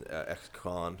movie is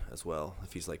ex-con as well.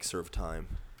 If he's like served time.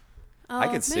 I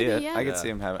Oh, could see maybe, it. Yeah. I could Yeah. see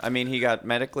him having. I mean, he got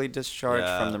medically discharged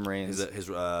Yeah, from the Marines. His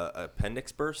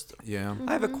appendix burst. Yeah.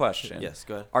 I have a question. Yes,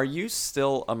 go ahead. Are you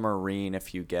still a Marine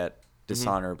if you get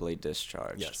dishonorably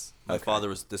discharged? Yes. My Okay. father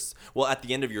was this. Well, at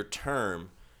the end of your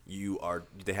term,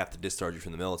 they have to discharge you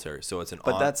from the military. So it's an.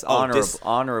 But that's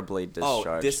honorably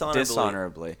discharged.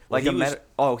 dishonorably. Like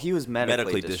Well, he was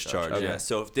medically discharged. Okay. Yeah.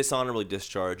 So if dishonorably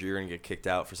discharged, you're gonna get kicked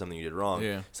out for something you did wrong.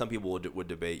 Yeah. Some people would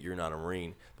debate you're not a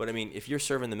Marine, but I mean, if you're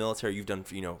serving the military, you've done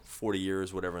 40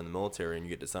 years, whatever, in the military, and you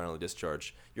get dishonorably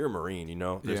discharged, you're a Marine.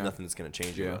 There's Yeah. nothing that's gonna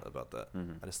change Yeah. about that.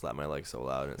 Mm-hmm. I just slapped my leg so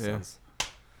loud, and it Yeah. sounds.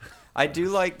 I do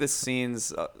like the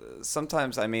scenes.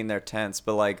 Sometimes, I mean, they're tense,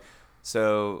 but like,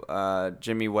 so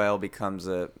Jimmy Whale becomes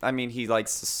he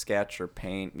likes to sketch or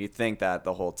paint. You think that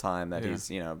the whole time that Yeah.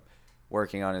 he's,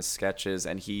 working on his sketches,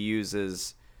 and he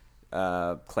uses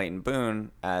Clayton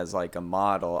Boone as like a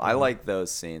model. I like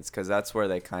those scenes because that's where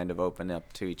they kind of open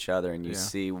up to each other, and you Yeah.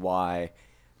 see why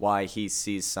he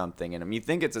sees something in him. You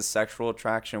think it's a sexual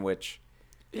attraction, which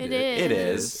It it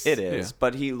is. is, Yeah.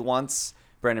 but he wants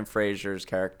Brendan Fraser's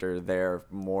character there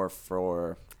more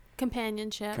for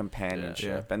Companionship.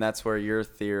 companionship, Yeah. and that's where your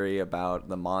theory about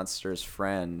the monster's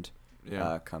friend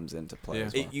Yeah. comes into play. Yeah.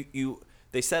 As well.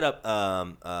 They set up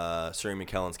Sir Ian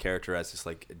McKellen's character as just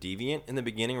like deviant in the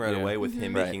beginning right Yeah. away with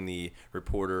him Right. making the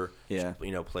reporter, Yeah.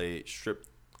 play strip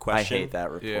I question. hate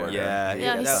that reporter. Yeah,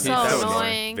 Yeah, he's that so was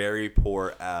annoying. very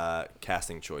poor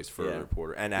casting choice for Yeah. the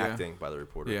reporter and Yeah. acting by the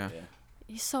reporter. Yeah. Yeah.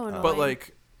 He's so annoying. But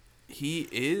like, he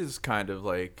is kind of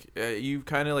like you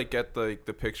kind of like get the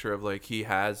picture of like he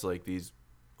has like these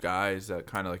guys that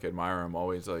kind of like admire him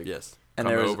always like Yes. And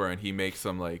come there was- over and he makes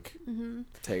them like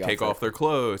Take off their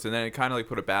clothes, and then it kind of like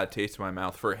put a bad taste in my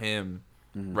mouth for him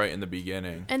Mm-hmm. right in the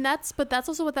beginning. And that's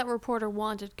also what that reporter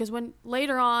wanted, because when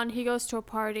later on he goes to a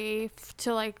party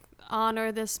to like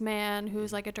honor this man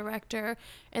who's like a director,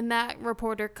 and that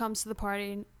reporter comes to the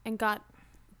party and got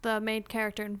the main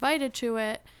character invited to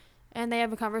it, and they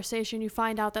have a conversation. You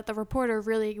find out that the reporter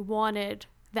really wanted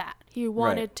that. He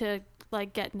wanted to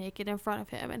like get naked in front of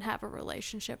him and have a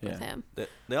relationship with Yeah. him.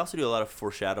 They also do a lot of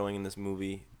foreshadowing in this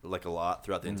movie, like a lot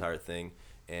throughout the entire thing.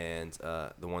 And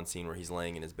the one scene where he's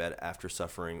laying in his bed after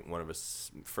suffering one of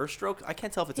his first strokes. I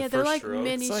can't tell if it's Yeah, a they're first like stroke.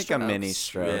 mini It's like a mini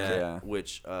stroke. Yeah.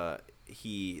 Which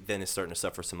he then is starting to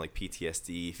suffer some like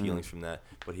PTSD feelings from that.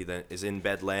 But he then is in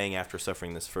bed laying after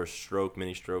suffering this first stroke,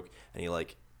 mini stroke, and he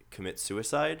like commits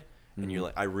suicide. And you're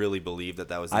like, I really believe that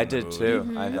was. I in the did movie.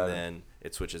 too. I And thought then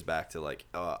it switches back to like,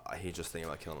 he's just thinking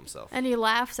about killing himself. And he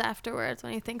laughs afterwards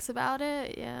when he thinks about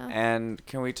it. Yeah. And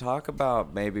can we talk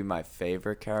about maybe my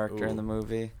favorite character in Ooh. the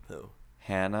movie, Oh,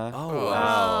 Hannah? oh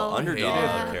wow, Oh, underdog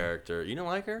yeah. character. You don't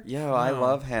like her? Yo, I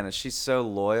love Hannah. She's so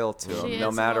loyal to him, She no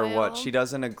is matter what. loyal. She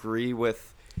doesn't agree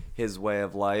with his way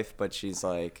of life, but she's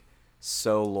like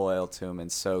so loyal to him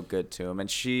and so good to him.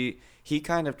 And he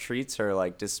kind of treats her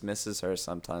like dismisses her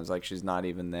sometimes, like she's not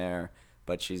even there,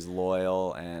 but she's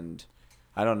loyal. And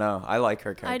I don't know. I like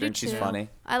her I character, do and she's too. funny.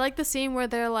 I like the scene where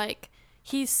they're like,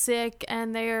 he's sick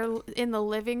and they're in the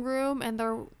living room and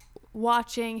they're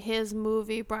watching his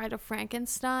movie Bride of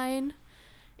Frankenstein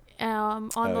on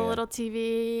Oh, the yeah. little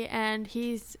TV,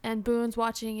 and Boone's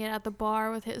watching it at the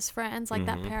bar with his friends, like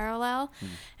that parallel,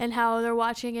 and how they're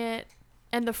watching it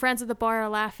and the friends at the bar are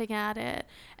laughing at it,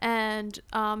 and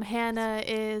Hannah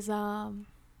is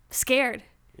scared.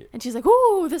 And she's like,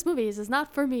 "Ooh, this movie is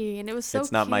not for me," and it was so.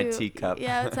 It's not my cute. teacup.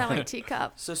 Yeah, it's not my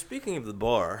teacup. So speaking of the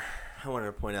bar, I wanted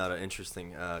to point out an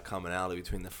interesting commonality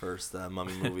between the first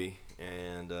Mummy movie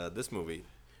and this movie.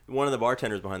 One of the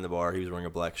bartenders behind the bar, he was wearing a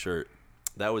black shirt.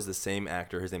 That was the same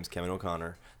actor. His name's Kevin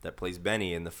O'Connor, that plays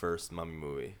Benny in the first Mummy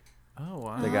movie. Oh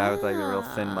wow. The guy with like the real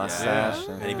thin mustache.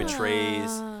 And he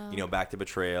betrays, back to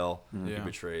betrayal. He Yeah.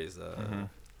 betrays.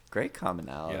 Great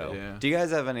commonality. Yeah. Yeah. Do you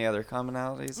guys have any other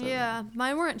commonalities? Yeah,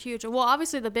 mine weren't huge. Well,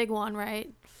 obviously the big one,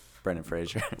 right? Brendan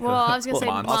Fraser. Well, I was gonna say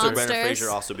Monsters. Also, Monsters. Brendan Fraser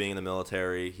also being in the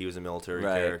military. He was a military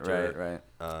character. right.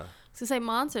 I was gonna say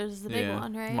Monsters is the big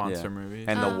one, right? Monster Yeah. movies.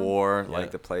 And the war, Yeah.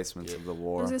 like the placements of the I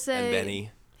war. was gonna say And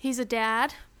Benny. he's a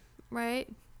dad, right?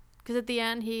 Because at the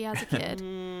end he has a kid.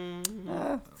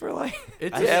 For like,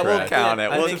 It's a yeah, we'll stretch. count it.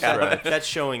 I We'll think count it. that's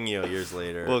showing you years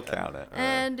later. We'll count it.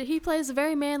 And he plays a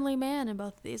very manly man in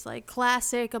both of these, like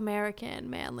classic American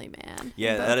manly man. in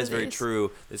Yeah, both that of is very these.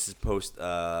 true. This is post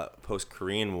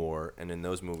Korean War, and in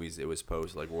those movies, it was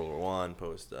post like World War One,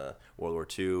 post World War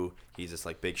Two. He's this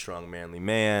like big, strong, manly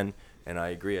man, and I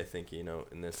agree. I think in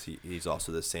this he's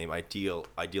also the same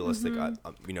idealistic,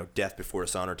 death before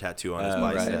dishonor tattoo on his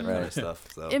Right, bicep right. kind of stuff.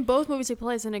 So In both movies, he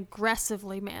plays an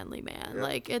aggressively manly man.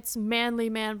 Like it's manly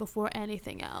man before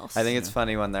anything else. I think it's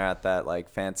funny when they're at that like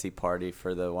fancy party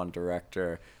for the one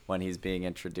director when he's being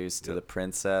introduced to the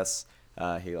princess.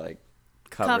 He like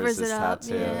covers his it up,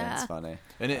 tattoo. yeah. It's funny.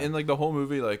 And in like the whole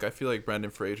movie, like I feel like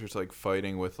Brendan Fraser's like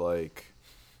fighting with like,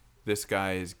 this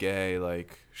guy is gay.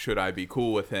 Like, should I be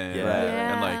cool with him? Yeah.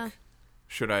 And Yeah. like,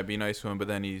 should I be nice to him? But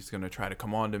then he's gonna try to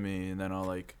come on to me, and then I'll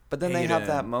like. But then they hate have him.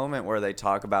 that moment where they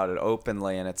talk about it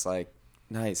openly, and it's like,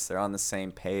 nice, they're on the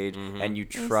same page, and you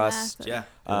trust Exactly.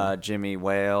 yeah, Jimmy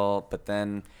Whale. But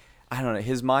then, I don't know,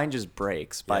 his mind just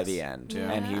breaks by the Yes. end,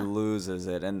 Yeah. and he Yeah. loses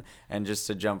it. And just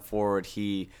to jump forward,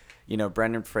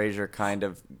 Brendan Fraser kind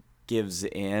of gives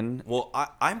in. Well,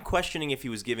 I'm questioning if he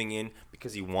was giving in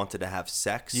because he wanted to have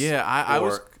sex. Yeah, I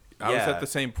was yeah. at the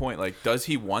same point. Like, does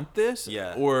he want this?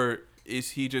 Yeah. Or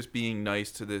is he just being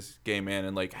nice to this gay man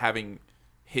and like having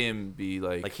him be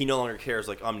like Like he no longer cares.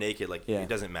 Like I'm naked. Like Yeah. it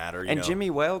doesn't matter. And Jimmy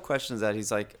Whale questions that.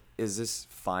 He's like, is this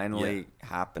finally Yeah.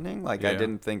 happening? Like, I Yeah.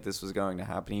 didn't think this was going to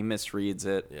happen. He misreads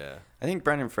it. Yeah. I think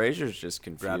Brendan Fraser's just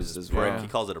Grabs confused his as prick. well. Yeah. He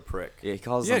calls it a prick. Yeah, he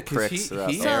calls Yeah, them 'cause pricks he-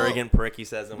 throughout he- the So- Arrogant prick. He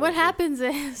says. What happens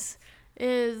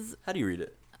is How do you read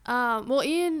it?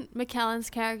 Ian McKellen's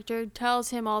character tells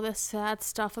him all this sad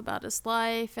stuff about his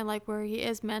life and like where he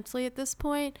is mentally at this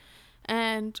point.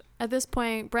 And at this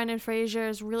point, Brendan Fraser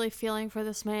is really feeling for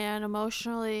this man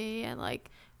emotionally and like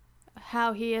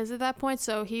how he is at that point.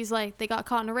 So he's like, they got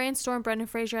caught in a rainstorm. Brendan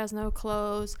Fraser has no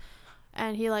clothes,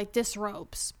 and he like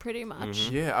disrobes pretty much.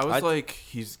 Yeah, I was I'd- like,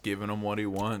 he's giving him what he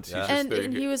wants. Yeah. He's just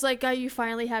And he was like, you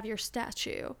finally have your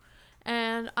statue.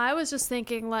 And I was just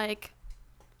thinking like,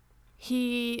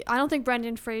 I don't think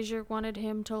Brendan Fraser wanted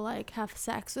him to like have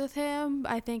sex with him.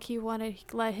 I think he wanted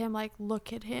to let him like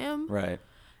look at him. Right.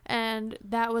 And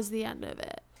that was the end of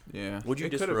it. yeah. Would you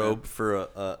It could've disrobe for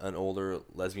an older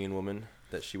lesbian woman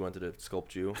that she wanted to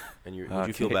sculpt you? And would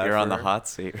you feel Okay, bad? You're for on the her? hot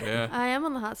seat. been. Yeah. I am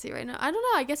on the hot seat right now. I don't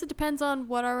know. I guess it depends on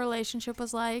what our relationship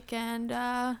was like. And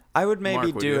I would maybe Mark,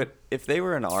 would do you? it if they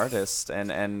were an artist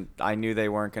and I knew they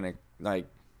weren't going to like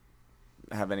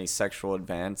have any sexual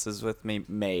advances with me.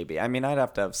 Maybe. I mean, I'd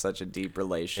have to have such a deep If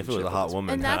relationship. it was a with hot this-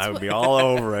 woman, And that's I would what- be all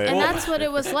over it. and that's what it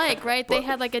was like, right? They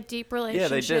had like a deep Yeah, relationship.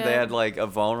 they did. They had like a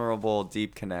vulnerable,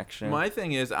 deep connection. My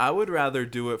thing is, I would rather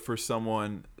do it for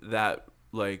someone that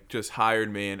like just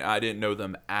hired me and I didn't know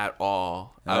them at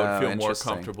all. I Oh, would feel more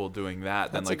interesting. comfortable doing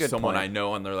that than That's a like good someone point. I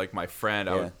know and they're like my friend.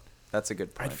 yeah, that's a good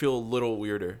I'd point. feel a little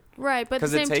weirder. Right, but at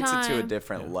Because the it same takes time, it to a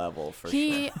different level for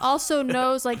he sure. also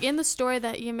knows, like in the story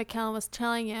that Ian McKellen was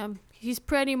telling him, he's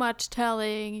pretty much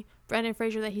telling Brendan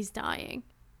Fraser that he's dying,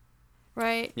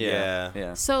 right? Yeah.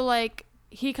 Yeah. So like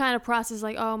he kind of processes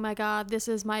like, oh my God, this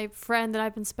is my friend that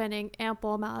I've been spending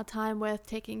ample amount of time with,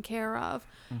 taking care of.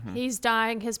 He's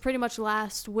dying. His pretty much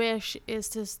last wish is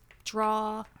to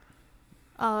draw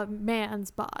a man's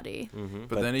body.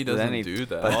 But then he doesn't do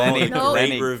that. But then Oh, he, No. then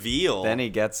great he, reveal. then he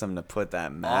gets him to put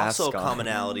that mask Also, on.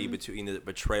 commonality between the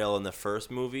betrayal in the first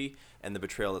movie and the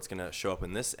betrayal that's going to show up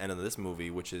in this end of this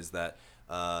movie, which is that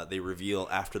they reveal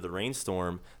after the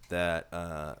rainstorm that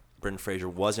Brendan Fraser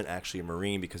wasn't actually a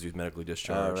Marine because he was medically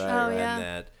discharged, right, Oh, right. yeah.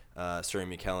 and that Sir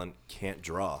McKellen can't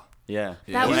draw. Yeah.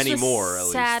 That Well, was anymore, at the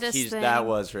least. saddest thing. That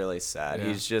was really sad. Yeah.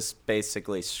 He's just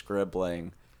basically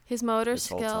scribbling. His motor this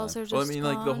whole skills time. are just Well, I mean,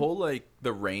 like the gone. whole like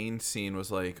the rain scene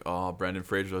was like, oh, Brendan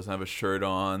Fraser doesn't have a shirt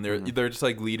on. Mm-hmm. They're just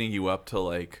like leading you up to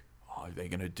like, oh, are they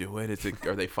gonna do it? Is it?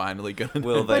 Are they finally gonna?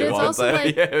 Will But they it's want also they?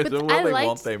 like, yeah, but it's a will I they liked,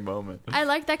 won't they moment. I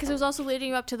like that because it was also leading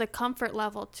you up to the comfort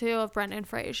level too of Brendan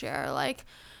Fraser. Like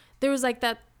there was like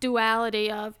that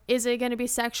duality of, is it going to be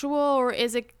sexual or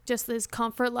is it just this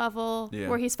comfort level Yeah.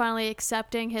 where he's finally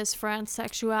accepting his friend's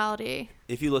sexuality?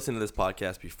 If you listen to this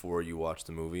podcast before you watch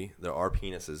the movie, there are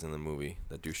penises in the movie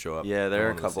that do show up. Yeah, there are a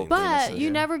on the couple scene. But penises, you yeah.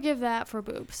 never give that for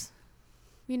boobs.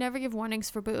 You never give warnings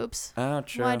for boobs. Oh,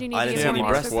 true. Why do you need I to didn't give see any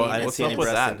warnings breasts. for What- I didn't penis? what's see any up with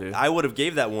breasts. that, dude? I would have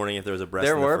gave that warning if there was a breast.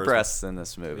 There in the were first breasts in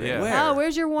this movie. Yeah. Where? Oh,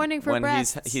 where's your warning for When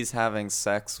breasts? he's having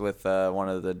sex with one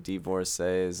of the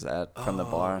divorcees from the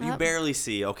bar. You Yep. barely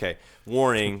see. Okay,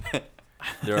 warning.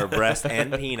 There are breasts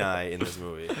and peni in this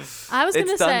movie. I was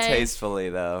gonna It's done say, tastefully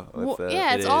though. With the,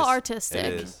 yeah, it's It all is. artistic.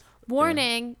 It is.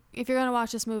 Warning: if you're gonna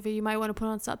watch this movie, you might want to put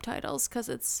on subtitles because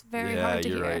it's very Yeah, hard to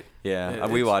you're hear. right. Yeah, It-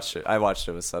 we it's- watched it. I watched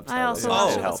it with subtitles. also It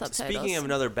watched it with helped. subtitles. Speaking of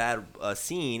another bad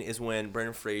scene is when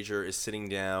Brendan Fraser is sitting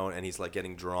down and he's like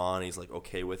getting drawn. He's like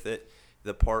okay with it.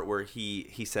 The part where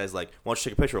he says like, "Why don't you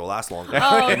take a picture? It'll last longer."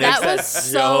 Oh, And that there's was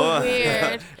so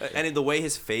weird. And in the way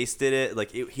his face did it,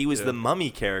 like he was Yeah. the mummy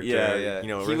character. Yeah, yeah. You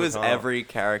know, He Rick was O'Connell. every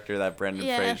character that Brendan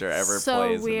Yeah, Fraser ever so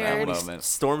plays weird. in When that he moment.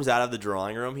 Storms out of the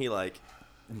drawing room. He like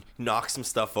knocks some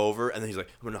stuff over, and then he's like,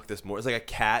 "I'm gonna knock this more." It's like a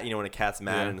cat, you know, when a cat's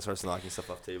mad Yeah. and it starts knocking stuff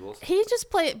off tables. He just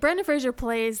Brendan Fraser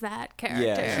plays that character.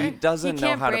 Yeah, he doesn't know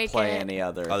can't how to break play it. any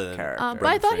other Other than- character. But I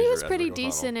Brendan thought he Fraser was as pretty Rick O'Connell.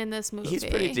 decent in this movie. He's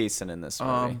pretty decent in this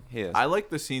movie. He is. I like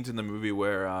the scenes in the movie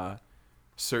where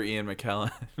Sir Ian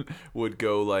McKellen would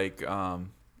go like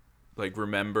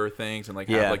remember things and like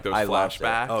Yeah, have like those I loved it.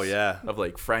 flashbacks. Oh, yeah. of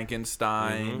like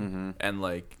Frankenstein and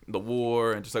like the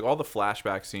war and just like all the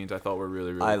flashback scenes I thought were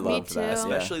really I cool. loved too. that.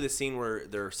 Especially the scene where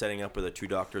they're setting up where the two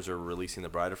doctors are releasing the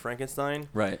Bride of Frankenstein.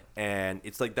 Right. And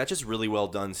it's like that's just really well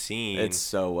done scene. It's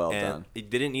so well and done. It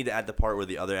didn't need to add the part where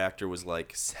the other actor was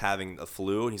like having a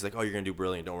flu and he's like, "Oh, you're gonna do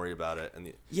brilliant. Don't worry about it."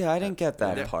 And Yeah, I didn't get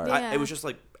that there- part. Yeah. it was just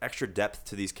like extra depth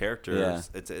to these characters.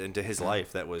 Yeah. It's into his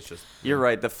life that was just. You're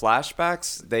right. The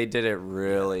flashbacks, they did it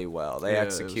really well. They Yeah, it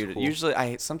was executed. cool. Usually,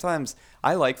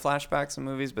 I like flashbacks in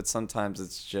movies, but sometimes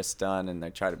it's just done and they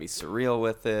try to be surreal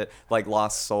with it. Like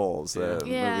Lost Souls, the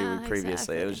Yeah, movie we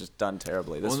previously, it was just done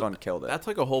terribly. This Well, one killed it. That's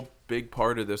like a whole big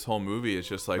part of this whole movie is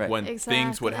just like Right. when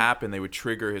things would Exactly. happen, they would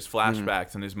trigger his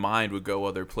flashbacks and his mind would go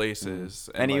other places.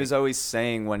 And he like, was always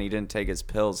saying when he didn't take his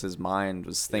pills, his mind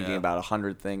was thinking Yeah. about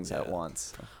 100 things at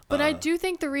once. But I do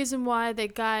think the reason why the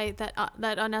guy that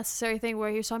unnecessary thing where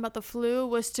he was talking about the flu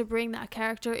was to bring that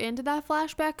character into that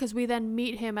flashback because we then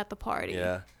meet him at the party.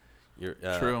 Yeah. You're,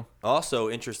 True. Also,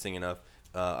 interesting enough,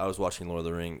 I was watching Lord of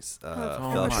the Rings,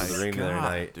 Oh Fellowship my of the Ring the other God,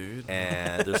 night, dude.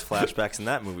 and there's flashbacks in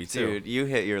that movie too. Dude, you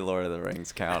hit your Lord of the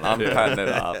Rings count. I'm cutting it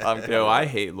off. Yo, I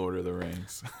hate Lord of the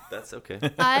Rings. That's okay.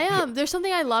 There's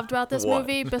something I loved about this What?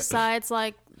 movie besides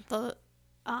like the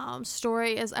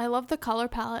story is I love the color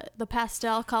palette, the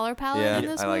pastel color palette Yeah, in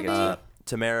this I like it movie. too.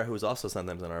 Tamara, who's also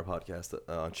sometimes on our podcast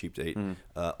on Cheap Date,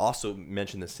 also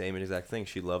mentioned the same exact thing.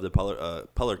 She loved the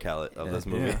color palette of this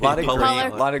movie. Yeah. A lot of, Color-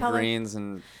 a lot of color- greens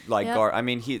and like Yep. I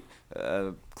mean,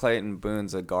 Clayton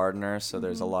Boone's a gardener, so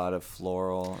there's a lot of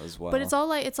floral as well. But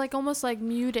it's like almost like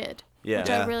muted, Yeah. which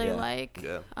Yeah, I really yeah. like.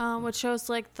 Yeah. Which shows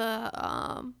like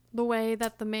the way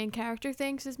that the main character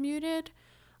thinks is muted,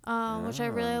 which I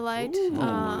really liked.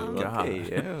 God.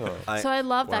 Okay, ew. So I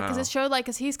love that because Wow. it showed like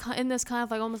because he's in this kind of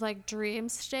like almost like dream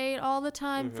state all the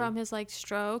time Mm-hmm. from his like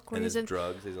stroke when And he's his in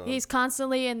drugs. He's on. he's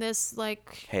constantly in this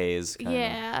like Haze. Kinda.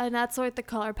 yeah, and that's what the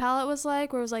color palette was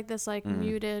like, where it was like this like Mm-hmm.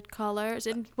 muted colors.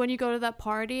 And when you go to that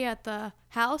party at the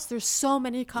house, there's so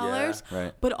many colors,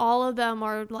 Right. but all of them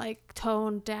are like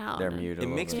toned down. They're muted. It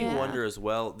makes me Yeah. wonder as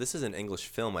well. This is an English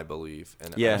film, I believe.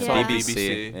 And Yeah, It's on BBC.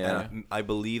 BBC. Yeah. And I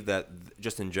believe that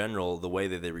just in general, the way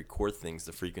that they record things,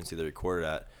 the frequency they record it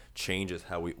at, changes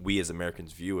how we as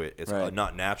Americans view it. It's Right.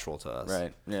 not natural to us.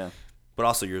 Right. Yeah. But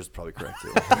also, yours is probably correct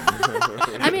too.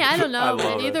 I mean, I don't know, love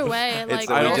but it. either way, like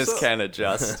It's I we also- just can't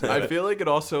adjust. I feel like it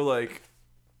also like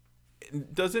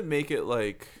doesn't make it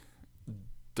like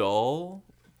dull,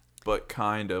 but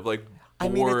kind of like I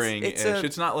mean, it's- boring. it's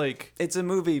It's, a- not like It's a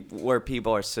movie where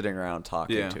people are sitting around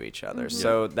talking Yeah. to each other,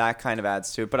 so that kind of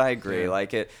adds to it. But I agree, Yeah.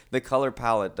 like the color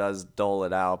palette does dull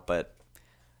it out, but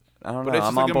I don't But know. it's just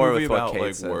I'm like on a board movie with what about, Kate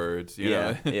like, said. words, you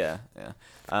yeah, know?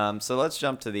 yeah. So let's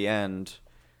jump to the end.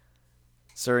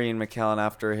 Sir Ian McKellen,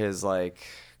 after his like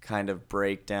kind of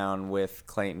breakdown with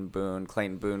Clayton Boone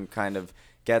kind of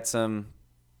gets him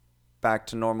back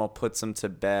to normal, puts him to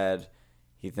bed.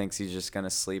 He thinks he's just going to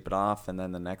sleep it off, and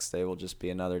then the next day will just be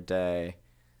another day.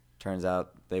 Turns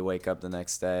out they wake up the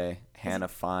next day. Hannah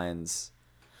finds...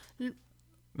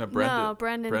 no,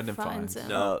 Brendan finds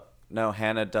him. No,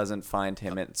 Hannah doesn't find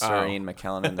him. It's Sir Oh. Ian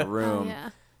McKellen in the Oh, room. yeah,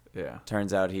 Yeah.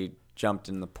 Turns out he jumped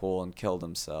in the pool and killed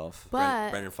himself. but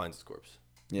Brendan finds his corpse.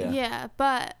 Yeah.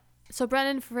 but so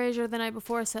Brendan Fraser the night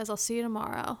before says, "I'll see you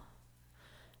tomorrow,"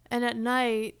 and at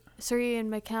night, Sir Ian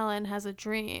McKellen has a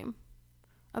dream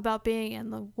about being in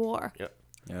the war. Yep.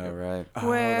 Yeah, right.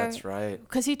 Where- Oh, that's right.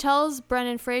 Because he tells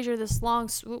Brendan Fraser this long,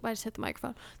 I just hit the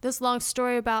microphone. This long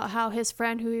story about how his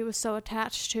friend, who he was so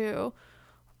attached to,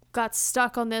 got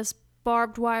stuck on this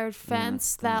barbed wire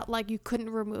fence that like you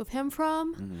couldn't remove him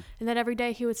from, and then every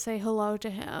day he would say hello to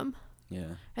him. Yeah.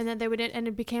 And then and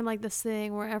it became like this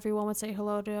thing where everyone would say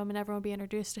hello to him and everyone would be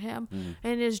introduced to him. And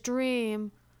in his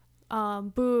dream,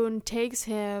 Boone takes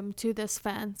him to this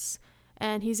fence,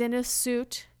 and he's in his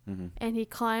suit, and he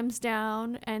climbs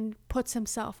down and puts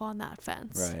himself on that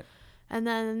fence. Right. And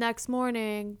then the next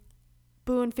morning,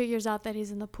 Boone figures out that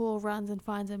he's in the pool, runs and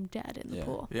finds him dead in the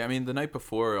pool. Yeah, I mean, the night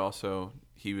before also,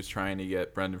 he was trying to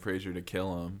get Brendan Fraser to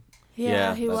kill him.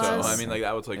 Yeah, he that's was. So, I mean, like,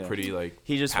 that was, like, pretty, like,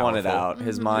 He just powerful. wanted out.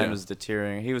 His mind Yeah. was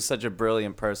deteriorating. He was such a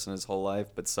brilliant person his whole life,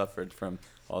 but suffered from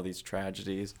all these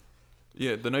tragedies.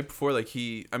 Yeah, the night before, like,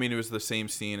 it was the same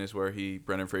scene as where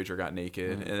Brendan Fraser got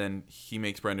naked, and then he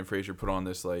makes Brendan Fraser put on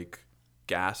this, like,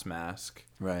 gas mask,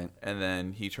 Right. and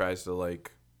then he tries to,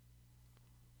 like,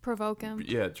 Provoke him.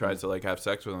 tries to, like, have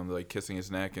sex with him, like, kissing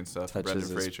his neck and stuff. And Touches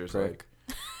Brendan his Fraser's, prick.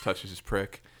 like, touches his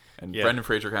prick. And Yeah. Brendan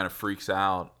Fraser kind of freaks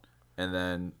out, and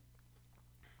then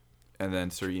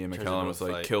Sir Ian Turns McKellen into was a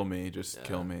like, fight. kill me, just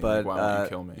kill me. But Like, why won't you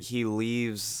kill me? he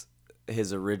leaves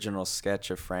his original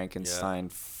sketch of Frankenstein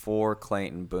for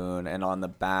Clayton Boone, and on the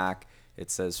back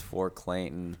it says for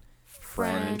Clayton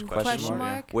friend Question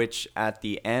mark. which at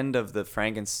the end of the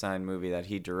Frankenstein movie that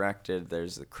he directed,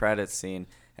 there's the credit scene,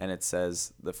 and it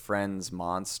says the friend's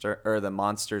monster, or the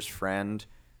monster's friend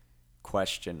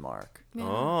question mark. Yeah.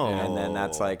 Oh. And then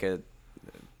that's like a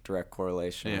direct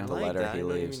correlation Yeah. with the I like letter that. I he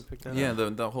didn't even leaves. pick that Yeah,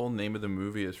 up. the whole name of the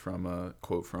movie is from a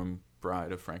quote from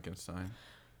Bride of Frankenstein.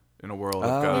 In a world Oh,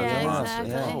 of gods Yeah, and yeah, monsters.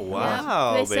 exactly. yeah. Oh,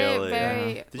 wow, Yeah. They say Bailey. it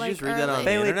very. Did you like, just read that on early. the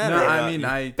Bailey- internet? No, or I not? mean,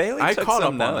 I Bailey took caught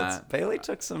some up on notes. that. Bailey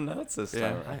took some notes this Yeah.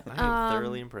 time. I am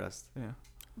thoroughly impressed. Yeah.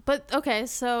 But okay,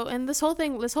 so and this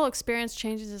whole experience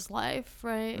changes his life,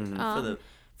 right?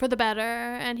 For the better,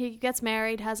 and he gets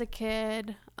married, has a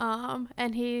kid,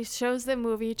 and he shows the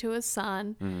movie to his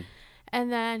son. And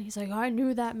then he's like, oh, I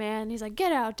knew that man. And he's like,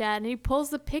 get out, Dad. And he pulls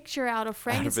the picture out of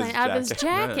Frankenstein out of his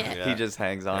jacket. Right. Yeah. He just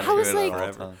hangs on I to was it like, the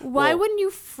whole time. why Well- wouldn't you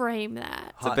frame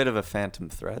that? It's a bit of a phantom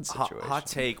thread Hot, situation. hot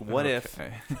take. What if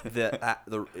Okay.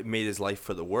 it made his life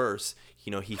for the worse?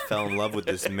 You know, he fell in love with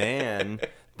this man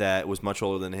that was much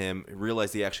older than him,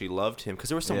 realized he actually loved him because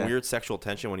there was some Yeah. weird sexual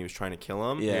tension when he was trying to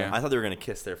kill him. Yeah. I thought they were going to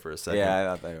kiss there for a second. Yeah, I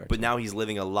thought they were. But now he's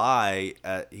living a lie.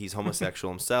 He's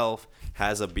homosexual himself,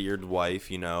 has a bearded wife,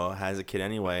 you know, has a kid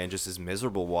anyway, and just is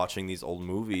miserable watching these old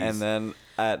movies. And then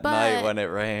at But- night when it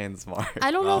rains, Mark. I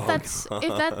don't know if Oh, that's I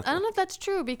don't know if that's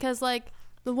true because like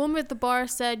the woman at the bar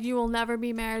said you will never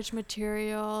be marriage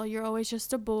material. You're always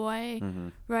just a boy,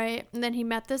 right? And then he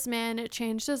met this man. It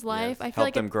changed his life. I feel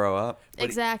helped like him grow up.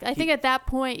 exactly. I think at that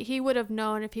point he would have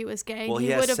known if he was gay. well, he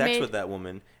would has have sex made with that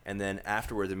woman, and then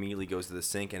afterwards immediately goes to the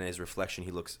sink, and in his reflection,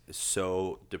 he looks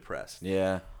so depressed.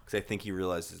 Yeah. Because I think he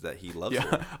realizes that he loves Yeah,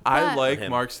 her. I But- like Him.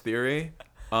 Mark's theory.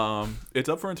 It's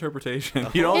up for interpretation.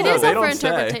 You don't It know. is They up for don't say.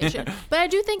 interpretation. But I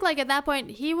do think like at that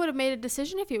point he would have made a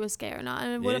decision if he was gay or not,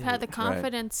 and would have Yeah, had the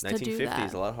confidence to do 1950 that.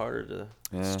 is a lot harder to.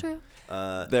 Yeah. It's true.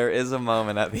 There is a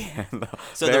moment at the end, though.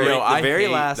 So Very- the Yo, I very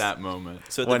hate last that moment.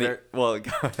 So when the he, well,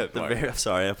 go ahead, The Mark. very,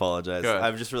 sorry, I apologize. Go ahead.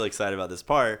 I'm just really excited about this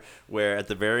part where at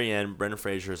the very end, Brendan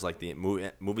Fraser is like the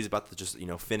movie's about to just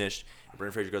finish.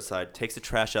 Brendan Fraser goes outside, takes the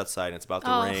trash outside, and it's about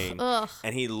to Oh, rain. ugh.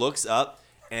 And he looks up,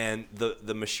 and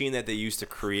the machine that they use to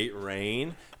create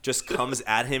rain just comes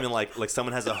at him, and like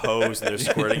someone has a hose and they're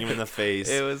squirting him in the face.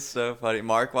 It was so funny.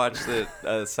 Mark watched it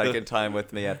a second time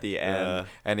with me at the end, Yeah.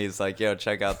 and he's like, "Yo,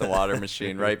 check out the water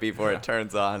machine right before it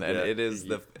turns on." And Yeah. it is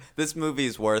this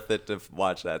movie's worth it to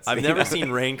watch that. I've scene. never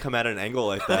seen rain come at an angle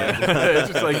like that.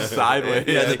 It's just like sideways.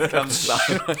 Yeah, they come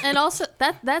sideways. And also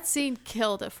that scene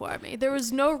killed it for me. There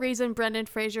was no reason Brendan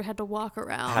Fraser had to walk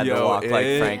around. Had to Yo, walk like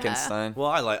it- Frankenstein. Well,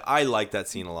 I like that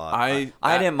scene a lot. I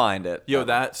didn't mind it. Yo,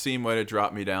 that scene might have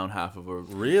dropped me down half of a.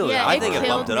 really, Yeah, I it think it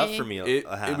killed bumped it up me. for me. It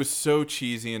a half. it was so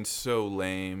cheesy and so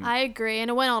lame. I agree, and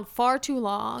it went on far too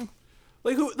long.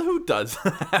 Like who does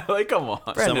that? Like come on.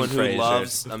 Brendan someone who Fraser.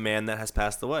 loves a man that has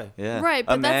passed away. Yeah. Right, a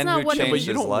but that's man not who what- changed But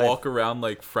you his don't life. walk around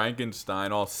like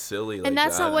Frankenstein all silly like And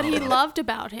that's that. not what he loved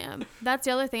about him. That's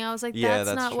the other thing. I was like, Yeah, that's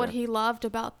that's not what true. he loved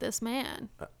about this man.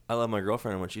 I love my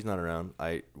girlfriend, and when she's not around,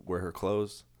 I wear her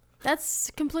clothes. That's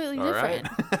completely All right.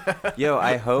 different. Yo,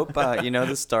 I hope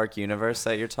this dark universe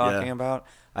that you're talking Yeah. about.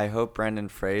 I hope Brendan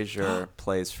Fraser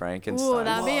plays Frankenstein. Ooh,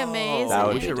 that'd be amazing. That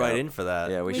would we be should dope. write in for that.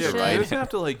 Yeah, we We should should. He write doesn't it. have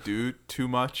to like do too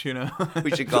much, you know.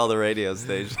 We should call the radio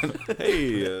station.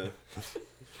 Hey.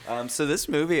 So this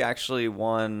movie actually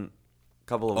won a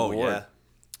couple of Oh, awards. yeah.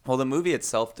 Well, the movie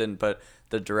itself didn't, but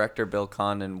the director Bill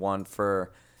Condon won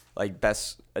for like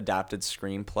best adapted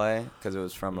screenplay because it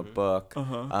was from a book.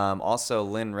 Also,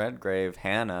 Lynn Redgrave,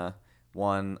 Hannah,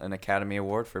 won an Academy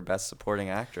Award for Best Supporting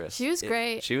Actress. She was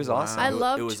great. She was Wow. awesome. I It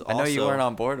loved. was I know you also- weren't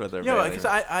on board with her. Yeah, Bailey. because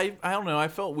I don't know. I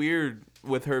felt weird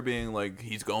with her being like,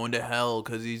 he's going to hell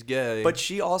because he's gay. But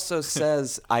she also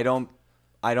says, I don't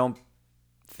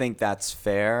think that's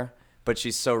fair. But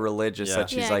she's so religious Yeah. that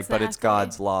she's Yeah, like, but it's exactly.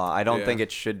 God's law. I don't Yeah. think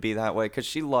it should be that way because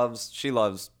she loves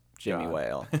Jimmy God.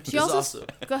 Whale. She This is also.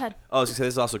 Go ahead. Oh, I was gonna say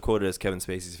this is also quoted as Kevin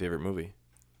Spacey's favorite movie.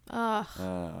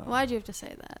 Why'd you have to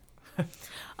say that?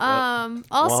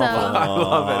 Also, I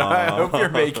love it. I hope you're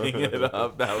making it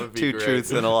up. That would be Two great.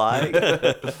 truths and a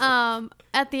lie.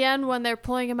 at the end when they're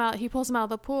pulling him out, he pulls him out of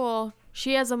the pool.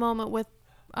 She has a moment with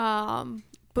Where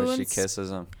Boone's. she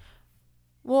kisses him.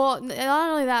 Well, not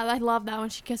only that, I love that when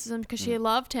she kisses him because she Mm.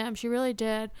 loved him. She really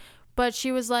did. But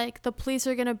she was like, the police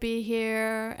are going to be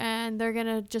here and they're going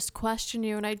to just question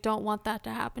you. And I don't want that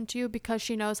to happen to you, because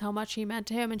she knows how much he meant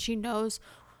to him and she knows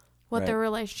what their Right.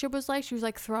 relationship was like. She was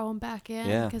like, throw him back in,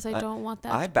 Yeah. because I don't want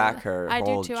that. I to be back that. her I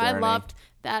whole do too. I journey. loved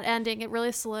that ending. It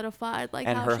really solidified like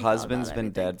And how her she felt husband's about been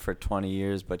everything. dead for 20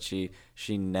 years, but she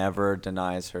never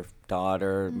denies her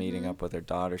daughter, Mm-hmm. meeting up with her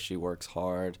daughter. She works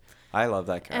hard. I love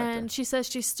that character. And she says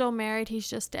she's still married. He's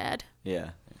just dead.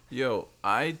 Yeah. Yo,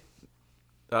 I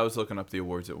was looking up the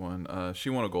awards at one. She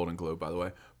won a Golden Globe, by the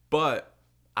way. But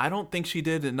I don't think she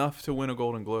did enough to win a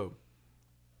Golden Globe.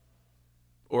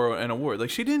 Or an award. Like,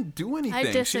 she didn't do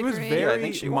anything. She was disagree. very Yeah, I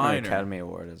think she won an minor. Academy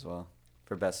Award as well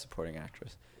for Best Supporting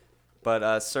Actress.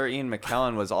 But Sir Ian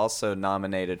McKellen was also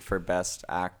nominated for Best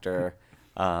Actor.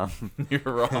 You're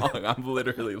wrong. I'm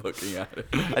literally looking at it.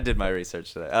 I did my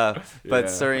research today. But Yeah.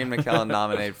 Sir Ian McKellen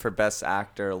nominated for Best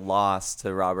Actor, lost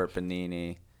to Robert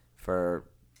Benigni for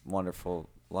Wonderful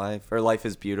Life, or Life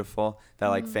is Beautiful. That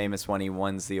like famous when he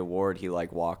wins the award, he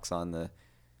like walks on the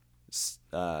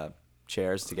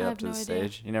chairs to get I up have to no the idea.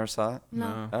 stage. You never saw it?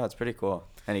 No. Oh, it's pretty cool.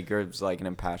 And he gives like an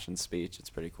impassioned speech. It's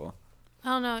pretty cool. I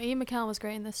don't know. Ian McKellen was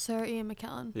great in this. Sir Ian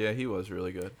McKellen. Yeah, he was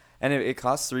really good. And it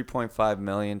cost $3.5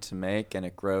 million to make, and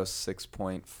it grossed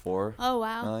 $6.4 Oh,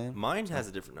 wow. million. Mine has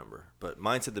a different number, but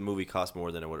mine said the movie cost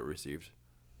more than what it received.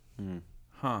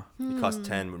 Huh. It cost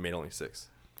 10, but made only 6.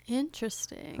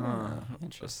 Interesting.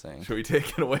 Interesting. Should we take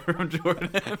it away from Jordan?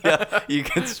 Yeah, you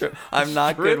can. I'm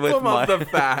not good Rip with him of money. the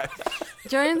facts.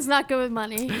 Jordan's not good with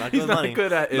money. Not He's good not money.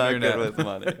 good at Not internet. good with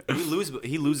money.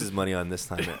 He loses money on this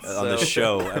time on the So-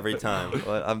 show every time.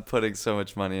 Well, I'm putting so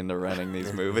much money into renting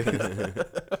these movies.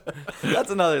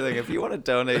 That's another thing. If you want to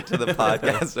donate to the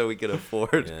podcast so we can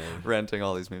afford Yeah. renting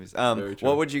all these movies, Very true.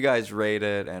 what would you guys rate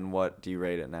it, and what do you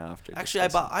rate it now after? Actually,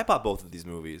 discussing? I bought both of these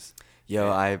movies. Yo,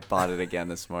 I bought it again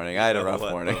this morning. I had a rough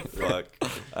What morning. the fuck?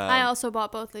 I also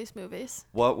bought both these movies.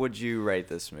 What would you rate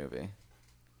this movie?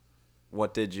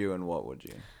 What did you and what would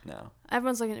you? No.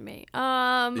 Everyone's looking at me.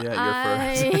 Yeah, you're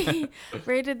I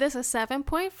rated this a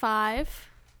 7.5.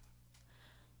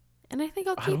 And I think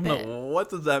I'll I keep don't it. know. What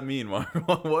does that mean, Mark?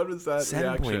 What is that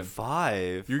reaction?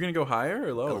 7.5. You're going to go higher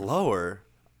or lower? Lower.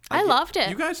 I loved it.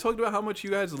 You guys talked about how much you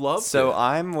guys loved So it.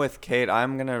 I'm with Kate.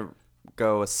 I'm gonna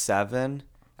go a 7.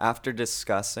 After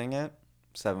discussing it,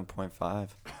 7.5.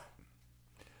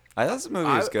 I thought the movie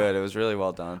was good. It was really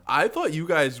well done. I thought you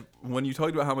guys, when you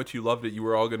talked about how much you loved it, you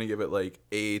were all going to give it like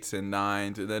 8s and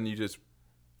 9s, and then you just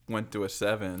went to a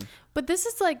 7. But this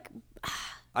is like,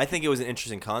 I think it was an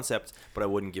interesting concept, but I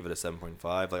wouldn't give it a 7.5.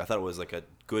 Like I thought it was like a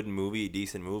good movie,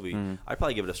 decent movie. I'd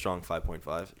probably give it a strong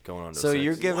 5.5 going on to So a 6.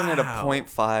 you're giving it a Wow.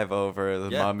 0.5 over the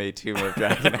Yeah. Mummy Tomb of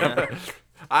Dragon Emperor.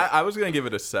 I was going to give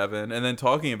it a 7, and then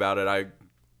talking about it, I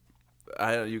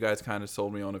you guys kind of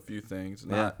sold me on a few things.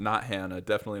 Not Hannah,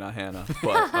 definitely not Hannah,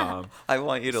 but I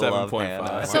want you to love 7.5.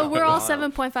 Hannah. so we're all Wow.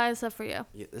 7.5 except for you.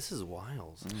 Yeah, this is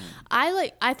wild.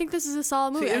 I think this is a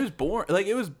solid movie. see, it was boring. Like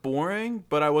it was boring,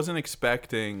 but I wasn't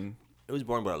expecting It was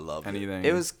boring, but I loved anything.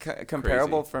 It was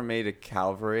comparable Crazy. for me to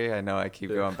Calvary. I know I keep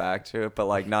going back to it, but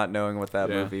like not knowing what that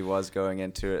Yeah. movie was going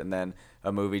into it, and then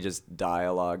a movie just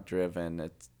dialogue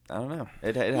driven. I don't know.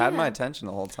 It had Yeah. my attention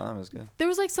the whole time. It was good. There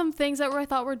was like some things that I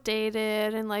thought were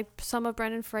dated, and like some of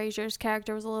Brendan Fraser's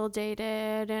character was a little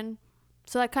dated, and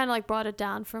so that kind of like brought it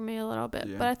down for me a little bit.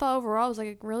 Yeah. But I thought overall it was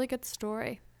like a really good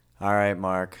story. All right,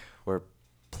 Mark, we're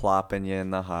plopping you in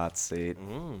the hot seat.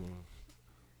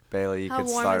 Bailey, you How could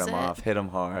warm start is him it? off. Hit him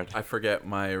hard. I forget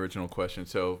my original question.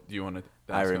 So do you want to?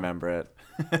 I remember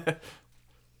it.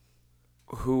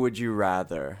 Who would you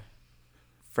rather,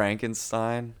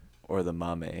 Frankenstein or the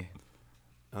Mummy?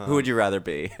 Who would you rather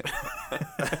be?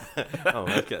 Oh,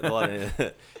 okay. A lot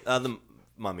of, the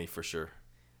Mummy for sure.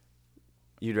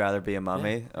 You'd rather be a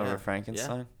mummy Yeah, over yeah,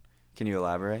 Frankenstein? Can you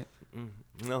elaborate?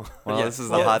 No. Well, Yeah. this is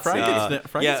the hot seat.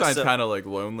 Frankenstein's so- kind of like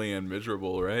lonely and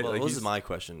miserable, right? Well, Like, this he's- is my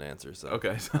question to answer. So.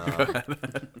 Okay, so go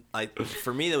ahead.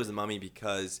 For me, that was the Mummy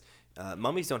because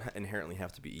mummies don't inherently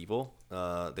have to be evil.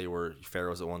 They were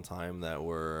pharaohs at one time that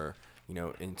were,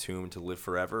 entombed to live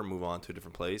forever, move on to a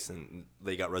different place, and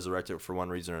they got resurrected for one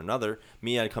reason or another.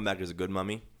 Me, I'd come back as a good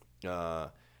mummy. I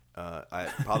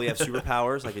probably have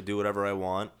superpowers. I could do whatever I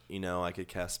want. I could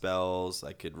cast spells.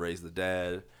 I could raise the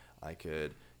dead. I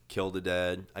could kill the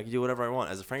dead. I could do whatever I want.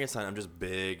 As a Frankenstein, I'm just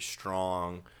big,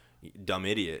 strong, dumb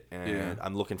idiot, and Yeah.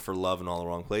 I'm looking for love in all the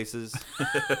wrong places.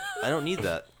 I don't need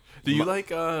that. Do you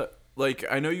like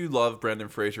I know you love Brendan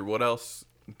Fraser. What else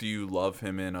do you love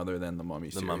him in other than the Mummy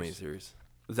The series? Mummy series.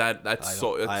 That's I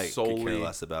could solely care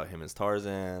less about him as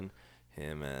Tarzan,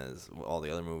 him as all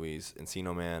the other movies,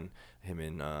 Encino Man, him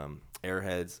in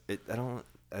Airheads.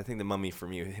 I think the Mummy for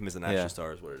me, him as an action Yeah.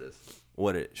 star is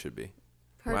what it should be.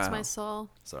 Hurts Wow. my soul.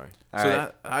 Sorry. All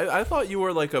so right. I thought you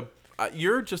were like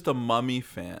you're just a Mummy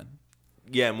fan.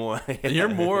 Yeah, more. You're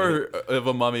more of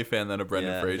a Mummy fan than a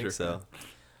Brendan yeah, Fraser I think so. fan.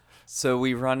 So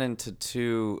we run into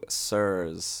two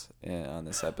sirs on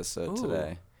this episode Ooh.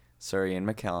 today. Sir Ian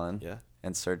McKellen Yeah.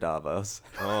 and Sir Davos.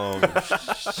 Oh,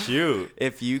 shoot.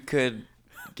 If you could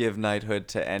give knighthood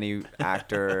to any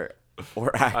actor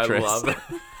or I actress love it.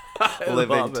 I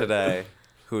living love it. today,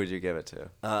 who would you give it to?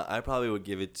 I probably would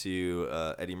give it to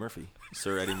Eddie Murphy.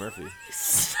 Sir Eddie Murphy.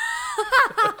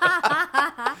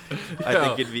 I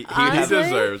think it'd be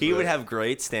Honestly? he would have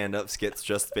great stand-up skits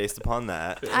just based upon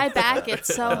that. I back it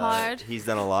so hard. He's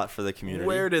done a lot for the community.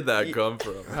 Where did that come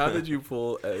from? How did you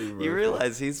pull Eddie Murphy? You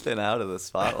realize he's been out of the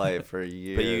spotlight for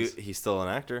years. But he's still an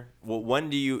actor. Well, when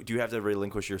do you have to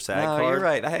relinquish your SAG no, card? you're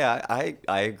right. Hey,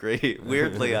 I agree.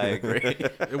 Weirdly, I agree.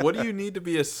 What do you need to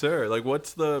be a sir? Like,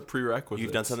 what's the prerequisite?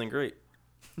 You've done something great.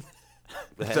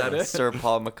 Is that it? Sir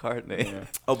Paul McCartney.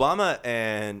 Obama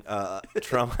and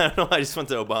Trump. I don't know. I just went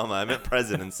to Obama. I meant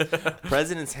presidents.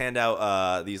 Presidents hand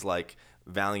out these like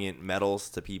valiant medals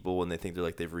to people when they think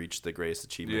they've reached the greatest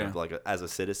achievement Yeah. of, as a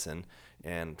citizen.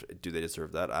 And do they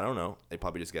deserve that? I don't know. They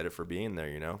probably just get it for being there.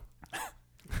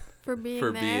 For being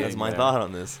For there. being- That's my Yeah. thought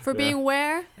on this. For being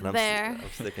where? And I'm There. I'm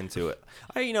sticking to it.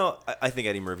 I think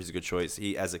Eddie Murphy's a good choice.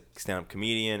 He, as a stand-up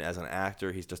comedian, as an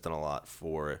actor, he's just done a lot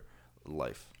for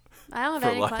life. I don't have For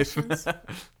any life. questions.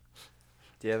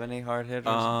 Do you have any hard hitters?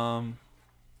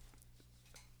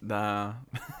 Nah.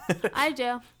 I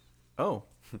do. Oh,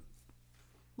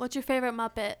 What's your favorite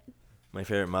Muppet? My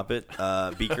favorite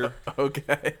Muppet, Beaker.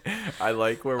 okay. I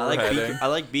like where I we're like heading. Beaker. I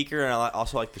like Beaker, and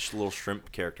also like the little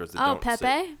shrimp characters that Oh, don't. Pepe?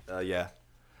 Say, yeah.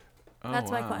 Oh,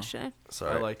 That's my wow. question.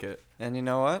 Sorry. I like it. and you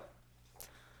know what?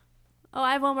 Oh,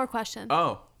 I have one more question.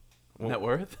 Oh, net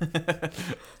worth.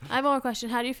 I have one more question.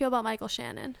 How do you feel about Michael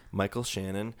Shannon? Michael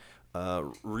Shannon.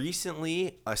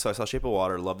 Recently, I saw Shape of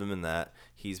Water. Loved him in that.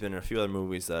 He's been in a few other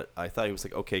movies that I thought he was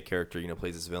like okay character.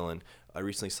 Plays this villain. I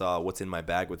recently saw What's in My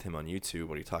Bag with him on YouTube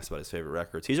when he talks about his favorite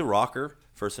records. He's a rocker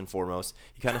first and foremost.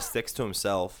 He kind of sticks to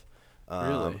himself.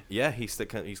 Really? Yeah, he's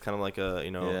kind of like a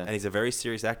Yeah. and he's a very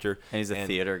serious actor. And he's a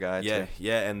theater guy, Yeah, too.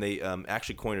 yeah, and they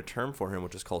actually coined a term for him,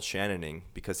 which is called Shannoning,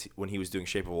 because when he was doing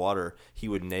Shape of Water, he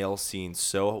would nail scenes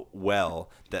so well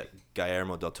that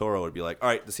Guillermo del Toro would be like, "All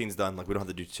right, the scene's done. Like we don't have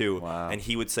to do two." Wow. And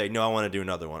he would say, "No, I want to do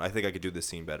another one. I think I could do this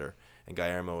scene better." And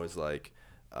Guillermo was like,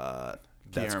 "That's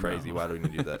Guillermo. crazy. Why do we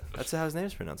need to do that?" That's how his name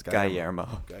is pronounced.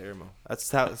 Guillermo. Guillermo.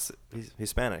 That's how he's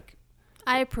Hispanic.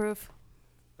 I approve.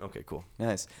 Okay, cool.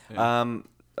 Nice. Yeah.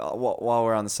 While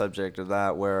we're on the subject of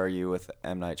that, where are you with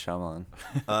M. Night Shyamalan?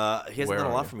 He hasn't Where done a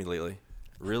are lot you? for me lately.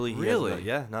 Really? Really?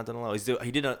 Not done a lot.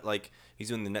 He's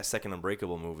doing the second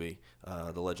Unbreakable movie,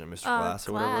 The Legend of Mr. Oh, Glass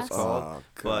or whatever it's Glass. called.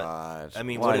 But, God. I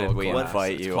mean, why what- did we what-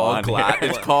 invite It's you called on Glass. here?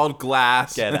 It's called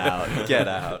Glass. Get out. Get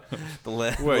out. The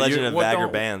Wait, Legend of what Bagger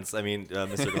don't- Bands. I mean,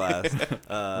 Mr. Glass.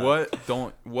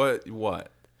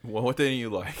 What didn't you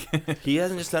like? He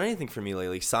hasn't just done anything for me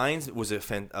lately. Signs was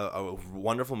a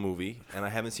wonderful movie, and I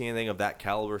haven't seen anything of that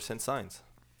caliber since Signs.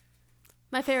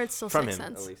 My favorite's still From Sixth him,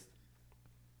 Sense. at least.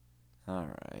 All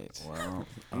right. Well,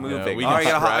 Moving. we All can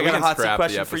right, I got a hot seat scrap the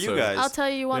question for you episode. guys. I'll tell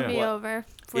you, you won Yeah. me What? over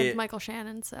with It- Michael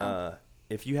Shannon. So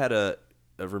If you had to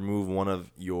remove one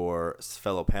of your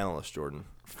fellow panelists, Jordan,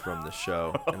 from the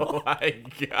show, Oh my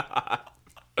god.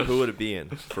 who would it be in?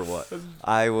 For what?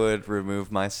 I would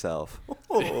remove myself.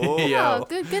 Oh, Yeah. oh,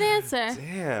 good answer.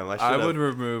 damn! I would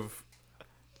remove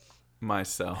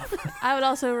Myself. I would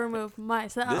also remove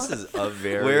myself. This is a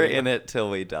very. We're in it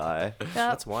till we die. Yep.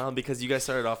 That's wild because you guys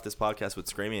started off this podcast with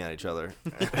screaming at each other,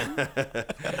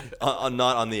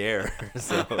 not on the air.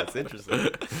 So it's interesting.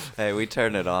 Hey, we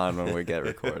turn it on when we get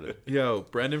recorded. Yo,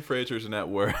 Brendan Fraser's net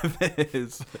worth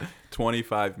is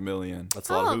 $25 million. That's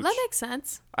a lot of Oh, hooch. that makes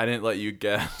sense. I didn't let you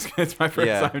guess. It's my first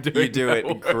Yeah, time doing you do net it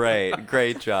worth.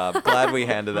 great job. Glad we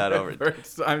handed that over.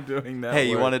 First time doing that. Hey,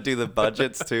 you want to do the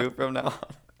budgets too from now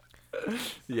on?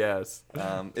 Yes.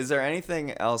 Is there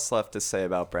anything else left to say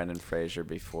about Brendan Fraser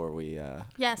before we?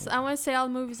 Yes, I want to say all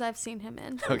the movies I've seen him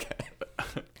in. Okay.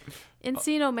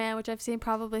 Encino Man, which I've seen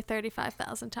probably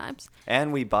 35,000 times.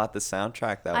 And we bought the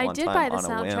soundtrack that I one did time buy the on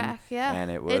a whim, soundtrack, yeah.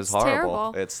 and it was It's horrible.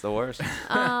 terrible. It's the worst.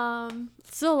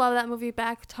 Still love that movie,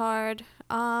 backed hard.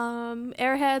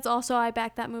 Airheads, also I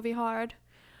backed that movie hard.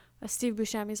 Steve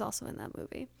Buscemi's also in that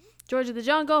movie. George of the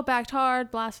Jungle, backed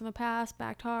hard. Blast from the Past,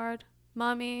 backed hard.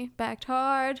 Mummy, backed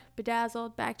hard.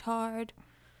 Bedazzled, backed hard.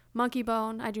 Monkey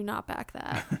Bone, I do not back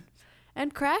that.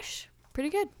 And Crash, pretty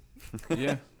good.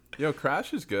 Yeah. Yo,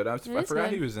 Crash is good. I is forgot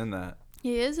good. he was in that.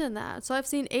 He is in that. So I've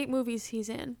seen 8 movies he's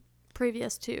in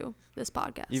previous to this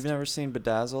podcast. You've never seen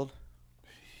Bedazzled?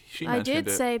 She I mentioned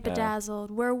did it. say Bedazzled.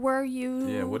 Where were you?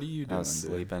 Yeah, what are you I doing? was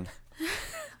dude? sleeping.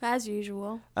 As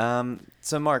usual.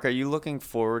 So Mark, are you looking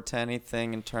forward to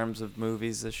anything in terms of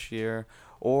movies this year,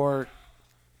 or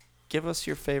give us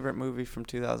your favorite movie from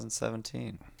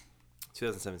 2017?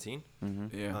 2017.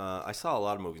 Mm-hmm. Yeah. I saw a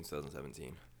lot of movies in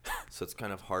 2017, so it's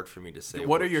kind of hard for me to say.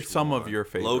 What are which your some of one. your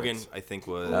favorites? Logan, I think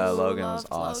was. Logan was Loved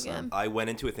awesome. Logan. I went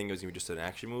into it thinking it was gonna be just an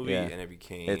action movie, Yeah. and it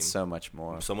became It's so much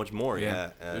more. so much more. Yeah,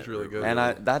 Yeah, it was really good. And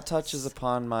that touches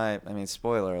upon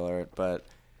spoiler alert, but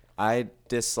I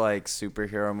dislike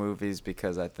superhero movies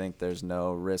because I think there's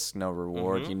no risk, no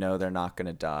reward. Mhm. You know they're not going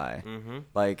to die. Mm-hmm.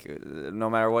 Like,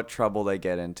 no matter what trouble they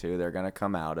get into, they're going to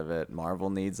come out of it. Marvel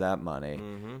needs that money.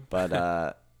 Mm-hmm.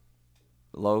 But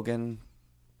Logan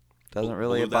doesn't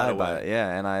really Blew that abide by away. it.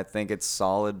 Yeah, and I think it's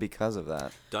solid because of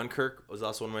that. Dunkirk was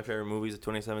also one of my favorite movies of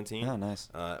 2017. Oh, nice.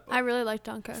 I really like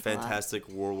Dunkirk. Fantastic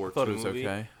World War II Thought it was movie.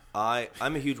 okay.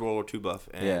 I'm a huge World War II buff,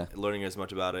 and Yeah. learning as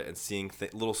much about it and seeing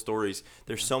little stories.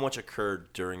 There's so much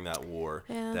occurred during that war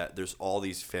Yeah. that there's all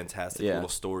these fantastic Yeah. little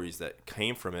stories that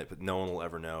came from it, but no one will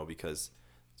ever know because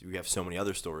we have so many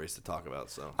other stories to talk about.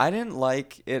 So I didn't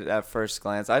like it at first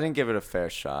glance. I didn't give it a fair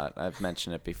shot. I've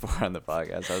mentioned it before on the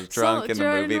podcast. I was drunk in the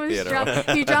Jordan movie was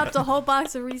theater. he dropped a whole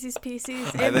box of Reese's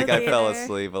Pieces. I in think the I fell theater.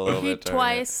 asleep a little He bit during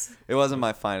twice. It wasn't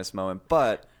my finest moment,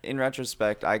 but in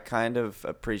retrospect, I kind of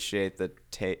appreciate the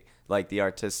the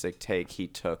artistic take he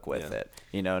took with Yeah. it.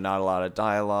 You know, not a lot of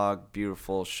dialogue,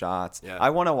 beautiful shots. Yeah.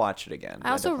 I want to watch it again.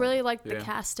 I also definitely. really liked the Yeah.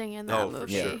 casting in that Oh, for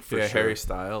movie. sure. For Yeah, sure. Harry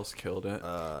Styles killed it.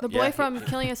 The boy from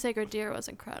Killing a Sacred Deer was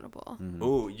incredible.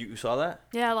 Oh, you saw that?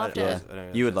 Yeah, I loved Yeah. it. I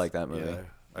didn't You would just- like that movie. Yeah,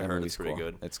 I That heard movie's it's pretty cool.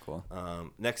 good. It's cool.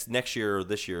 Next year or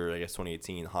this year, I guess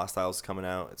 2018, Hostiles coming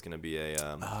out. It's gonna be a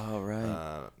Oh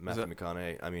right. Matthew that-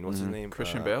 McConaughey. I mean, what's his name?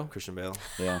 Christian Bale? Christian Bale.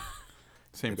 Yeah.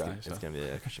 Same It's guy. gonna, so. it's gonna be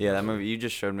Christian Yeah, Bale. that movie. You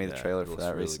just showed me the Yeah, trailer it for looks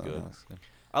that really recently. good. That looks good.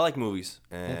 I like movies,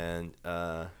 and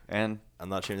And I'm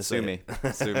not ashamed to Sue say me.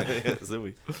 it. Sue me. Sue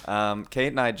me. Kate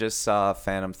and I just saw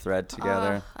Phantom Thread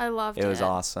together. I loved it. It was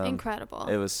awesome. Incredible.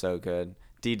 It was so good.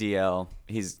 DDL.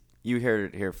 You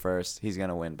heard it here first. He's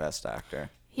gonna win Best Actor.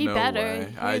 he No better.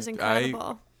 way. He was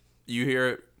incredible. You hear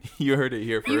it. You heard it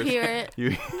here first. You hear it.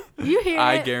 You- You hear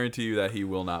I it. guarantee you that he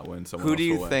will not win. Someone Who else do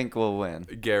you will win. think will win?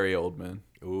 Gary Oldman.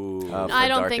 Ooh. for I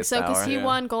don't think Darkest so because Hour? he Yeah.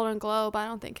 won Golden Globe. I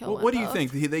don't think he'll win What do you both.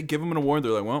 think? They give him an award.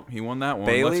 They're like, well, he won that one.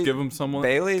 Bailey, Let's give him someone.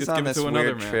 Bailey's let's on give it this to another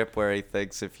weird man. trip where he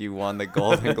thinks if you won the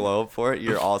Golden Globe for it,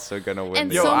 you're also gonna win.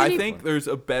 And the Yo, so I many- think there's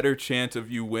a better chance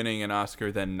of you winning an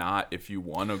Oscar than not if you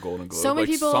won a Golden Globe. So many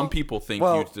like people- some people think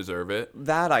Well, you deserve it.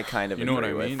 that I kind of You know what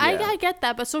agree I with. mean? Yeah. I get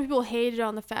that, but some people hated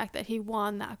on the fact that he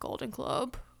won that Golden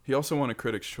Globe. He also won a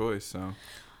Critics' Choice, so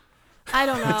I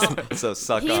don't know. So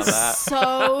suck on he's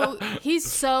that.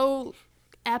 he's so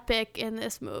epic in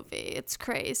this movie. It's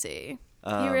crazy.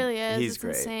 He really is. He's It's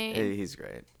great. insane. He's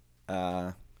great.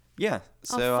 Yeah. I'll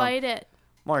So fight it.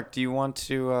 Mark, do you want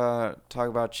to talk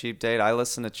about Cheap Date? I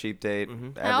listen to Cheap Date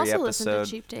every I also episode. listen to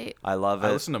Cheap Date. I love it.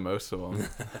 I listen to most of them.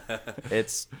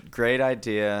 It's great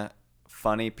idea,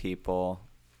 funny people.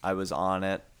 I was on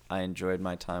it. I enjoyed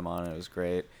my time on it. It was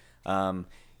great.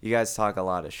 You guys talk a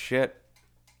lot of shit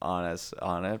on us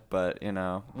on it, but you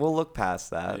know we'll look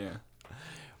past that. Yeah.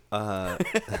 I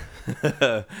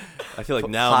feel like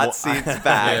now Hot seat's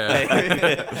back.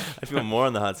 I feel more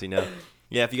on the hot seat now.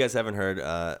 Yeah, if you guys haven't heard,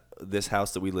 this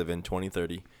house that we live in,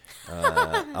 2030,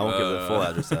 I won't give the full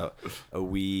address out.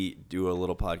 We do a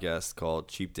little podcast called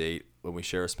Cheap Date when we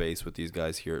share a space with these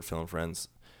guys here at Film Friends.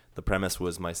 the premise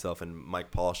was myself and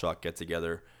Mike Paulshock get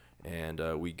together,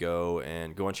 and we go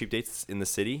on cheap dates in the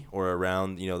city or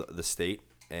around, the state,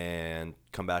 and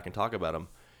come back and talk about them.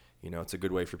 It's a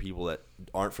good way for people that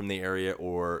aren't from the area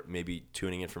or maybe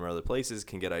tuning in from other places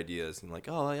can get ideas and like,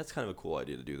 oh, that's kind of a cool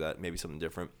idea to do that. Maybe something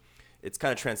different. It's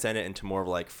kind of transcended into more of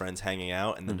like friends hanging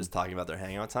out and them just talking about their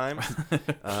hangout time,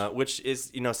 which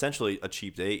is, essentially a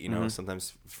cheap date.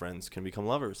 Sometimes friends can become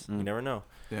lovers. You never know.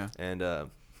 Yeah. And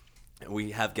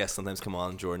we have guests sometimes come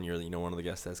on. Jordan, you're one of the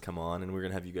guests that's come on, and we're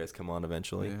gonna have you guys come on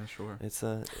eventually. Yeah, sure. It's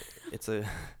a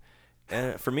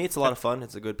and for me, it's a lot of fun.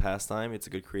 It's a good pastime. It's a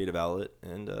good creative outlet,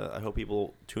 and I hope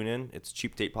people tune in. It's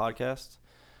Cheap Date Podcast,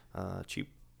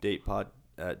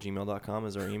 cheapdatepod@gmail.com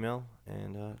is our email,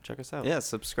 and check us out. Yeah,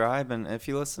 subscribe, and if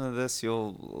you listen to this,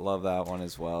 you'll love that one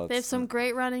as well. They have some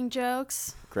great running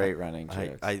jokes. Great running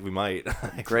jokes. We might.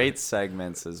 Great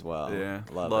segments as well. Yeah,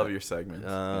 love your segments.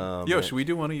 Should we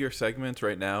do one of your segments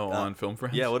right now on Film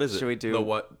Friends? Yeah, what is it? Should we do the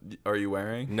what are you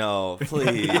wearing? No,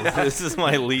 please. This is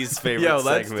my least favorite segment.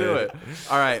 Let's do it.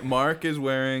 All right, Mark is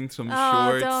wearing some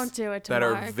shorts don't do it to that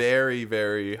Mark. are very,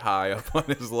 very high up on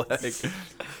his leg,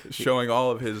 showing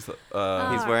all of his he's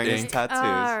wearing his tattoos.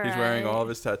 All He's wearing right. all of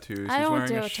his tattoos. I He's won't wearing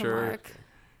do a it to shirt. Mark.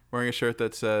 Wearing a shirt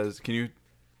that says, "Can you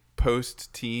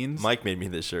post teens?" Mike made me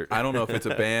this shirt. I don't know if it's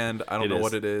a band. I don't know is,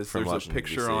 what it is. from There's a Washington,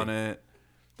 picture DC. on it.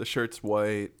 The shirt's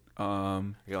white. I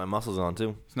got my muscles on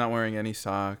too. He's not wearing any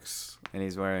socks. And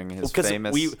he's wearing his Because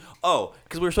famous... we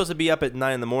were supposed to be up at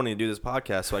 9 in the morning to do this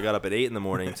podcast, so I got up at 8 in the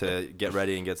morning to get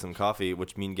ready and get some coffee,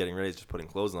 which means getting ready is just putting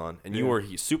clothes on. And you were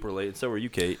super late, and so were you,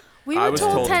 Kate. We I were was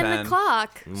told told 10 10.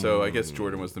 o'clock. So I guess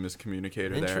Jordan was the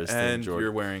miscommunicator there. Interesting, And Jordan.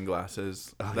 you're wearing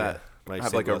glasses that My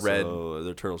have like a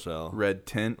they're turtle shell. red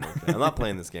tint. I'm not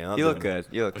playing this game. You look good.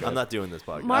 You look good. I'm not doing this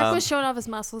podcast. Mark was showing off his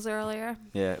muscles earlier.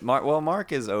 Yeah,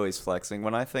 Mark is always flexing.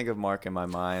 When I think of Mark in my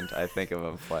mind, I think of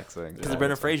him flexing. Because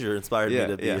Brendan Fraser inspired me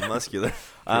to be muscular.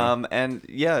 And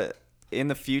yeah, in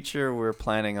the future, we're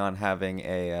planning on having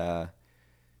a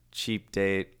cheap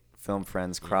date Film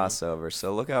Friends crossover.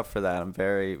 So look out for that. I'm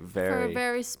very, very, for a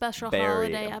very special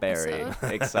holiday very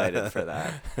episode. excited for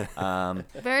that.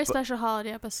 Very special holiday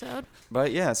episode.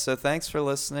 But yeah, so thanks for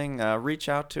listening. Reach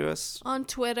out to us On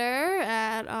Twitter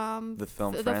at The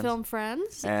Film The Friends. Film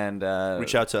Friends. and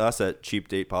Reach out to us at Cheap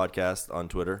Date Podcast on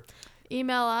Twitter.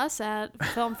 Email us at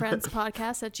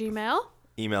filmfriendspodcast@gmail.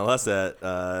 Email us at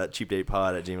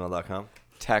cheapdatepod@gmail.com.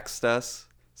 text us.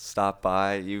 Stop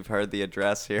by. You've heard the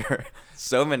address here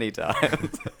so many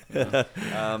times. But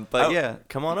yeah,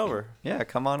 Come on over. yeah,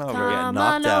 come on over. Come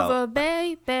knocked on out. over,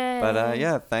 baby. But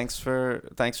yeah, thanks for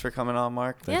coming on,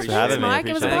 Mark. Yeah, for thanks, having me. Mark.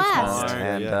 It was a Appreciate it. blast. Mark.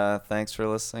 And Yeah. thanks for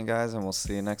listening, guys, and we'll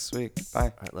see you next week. Bye.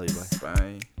 All right, love you.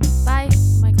 Bye. Bye. Bye.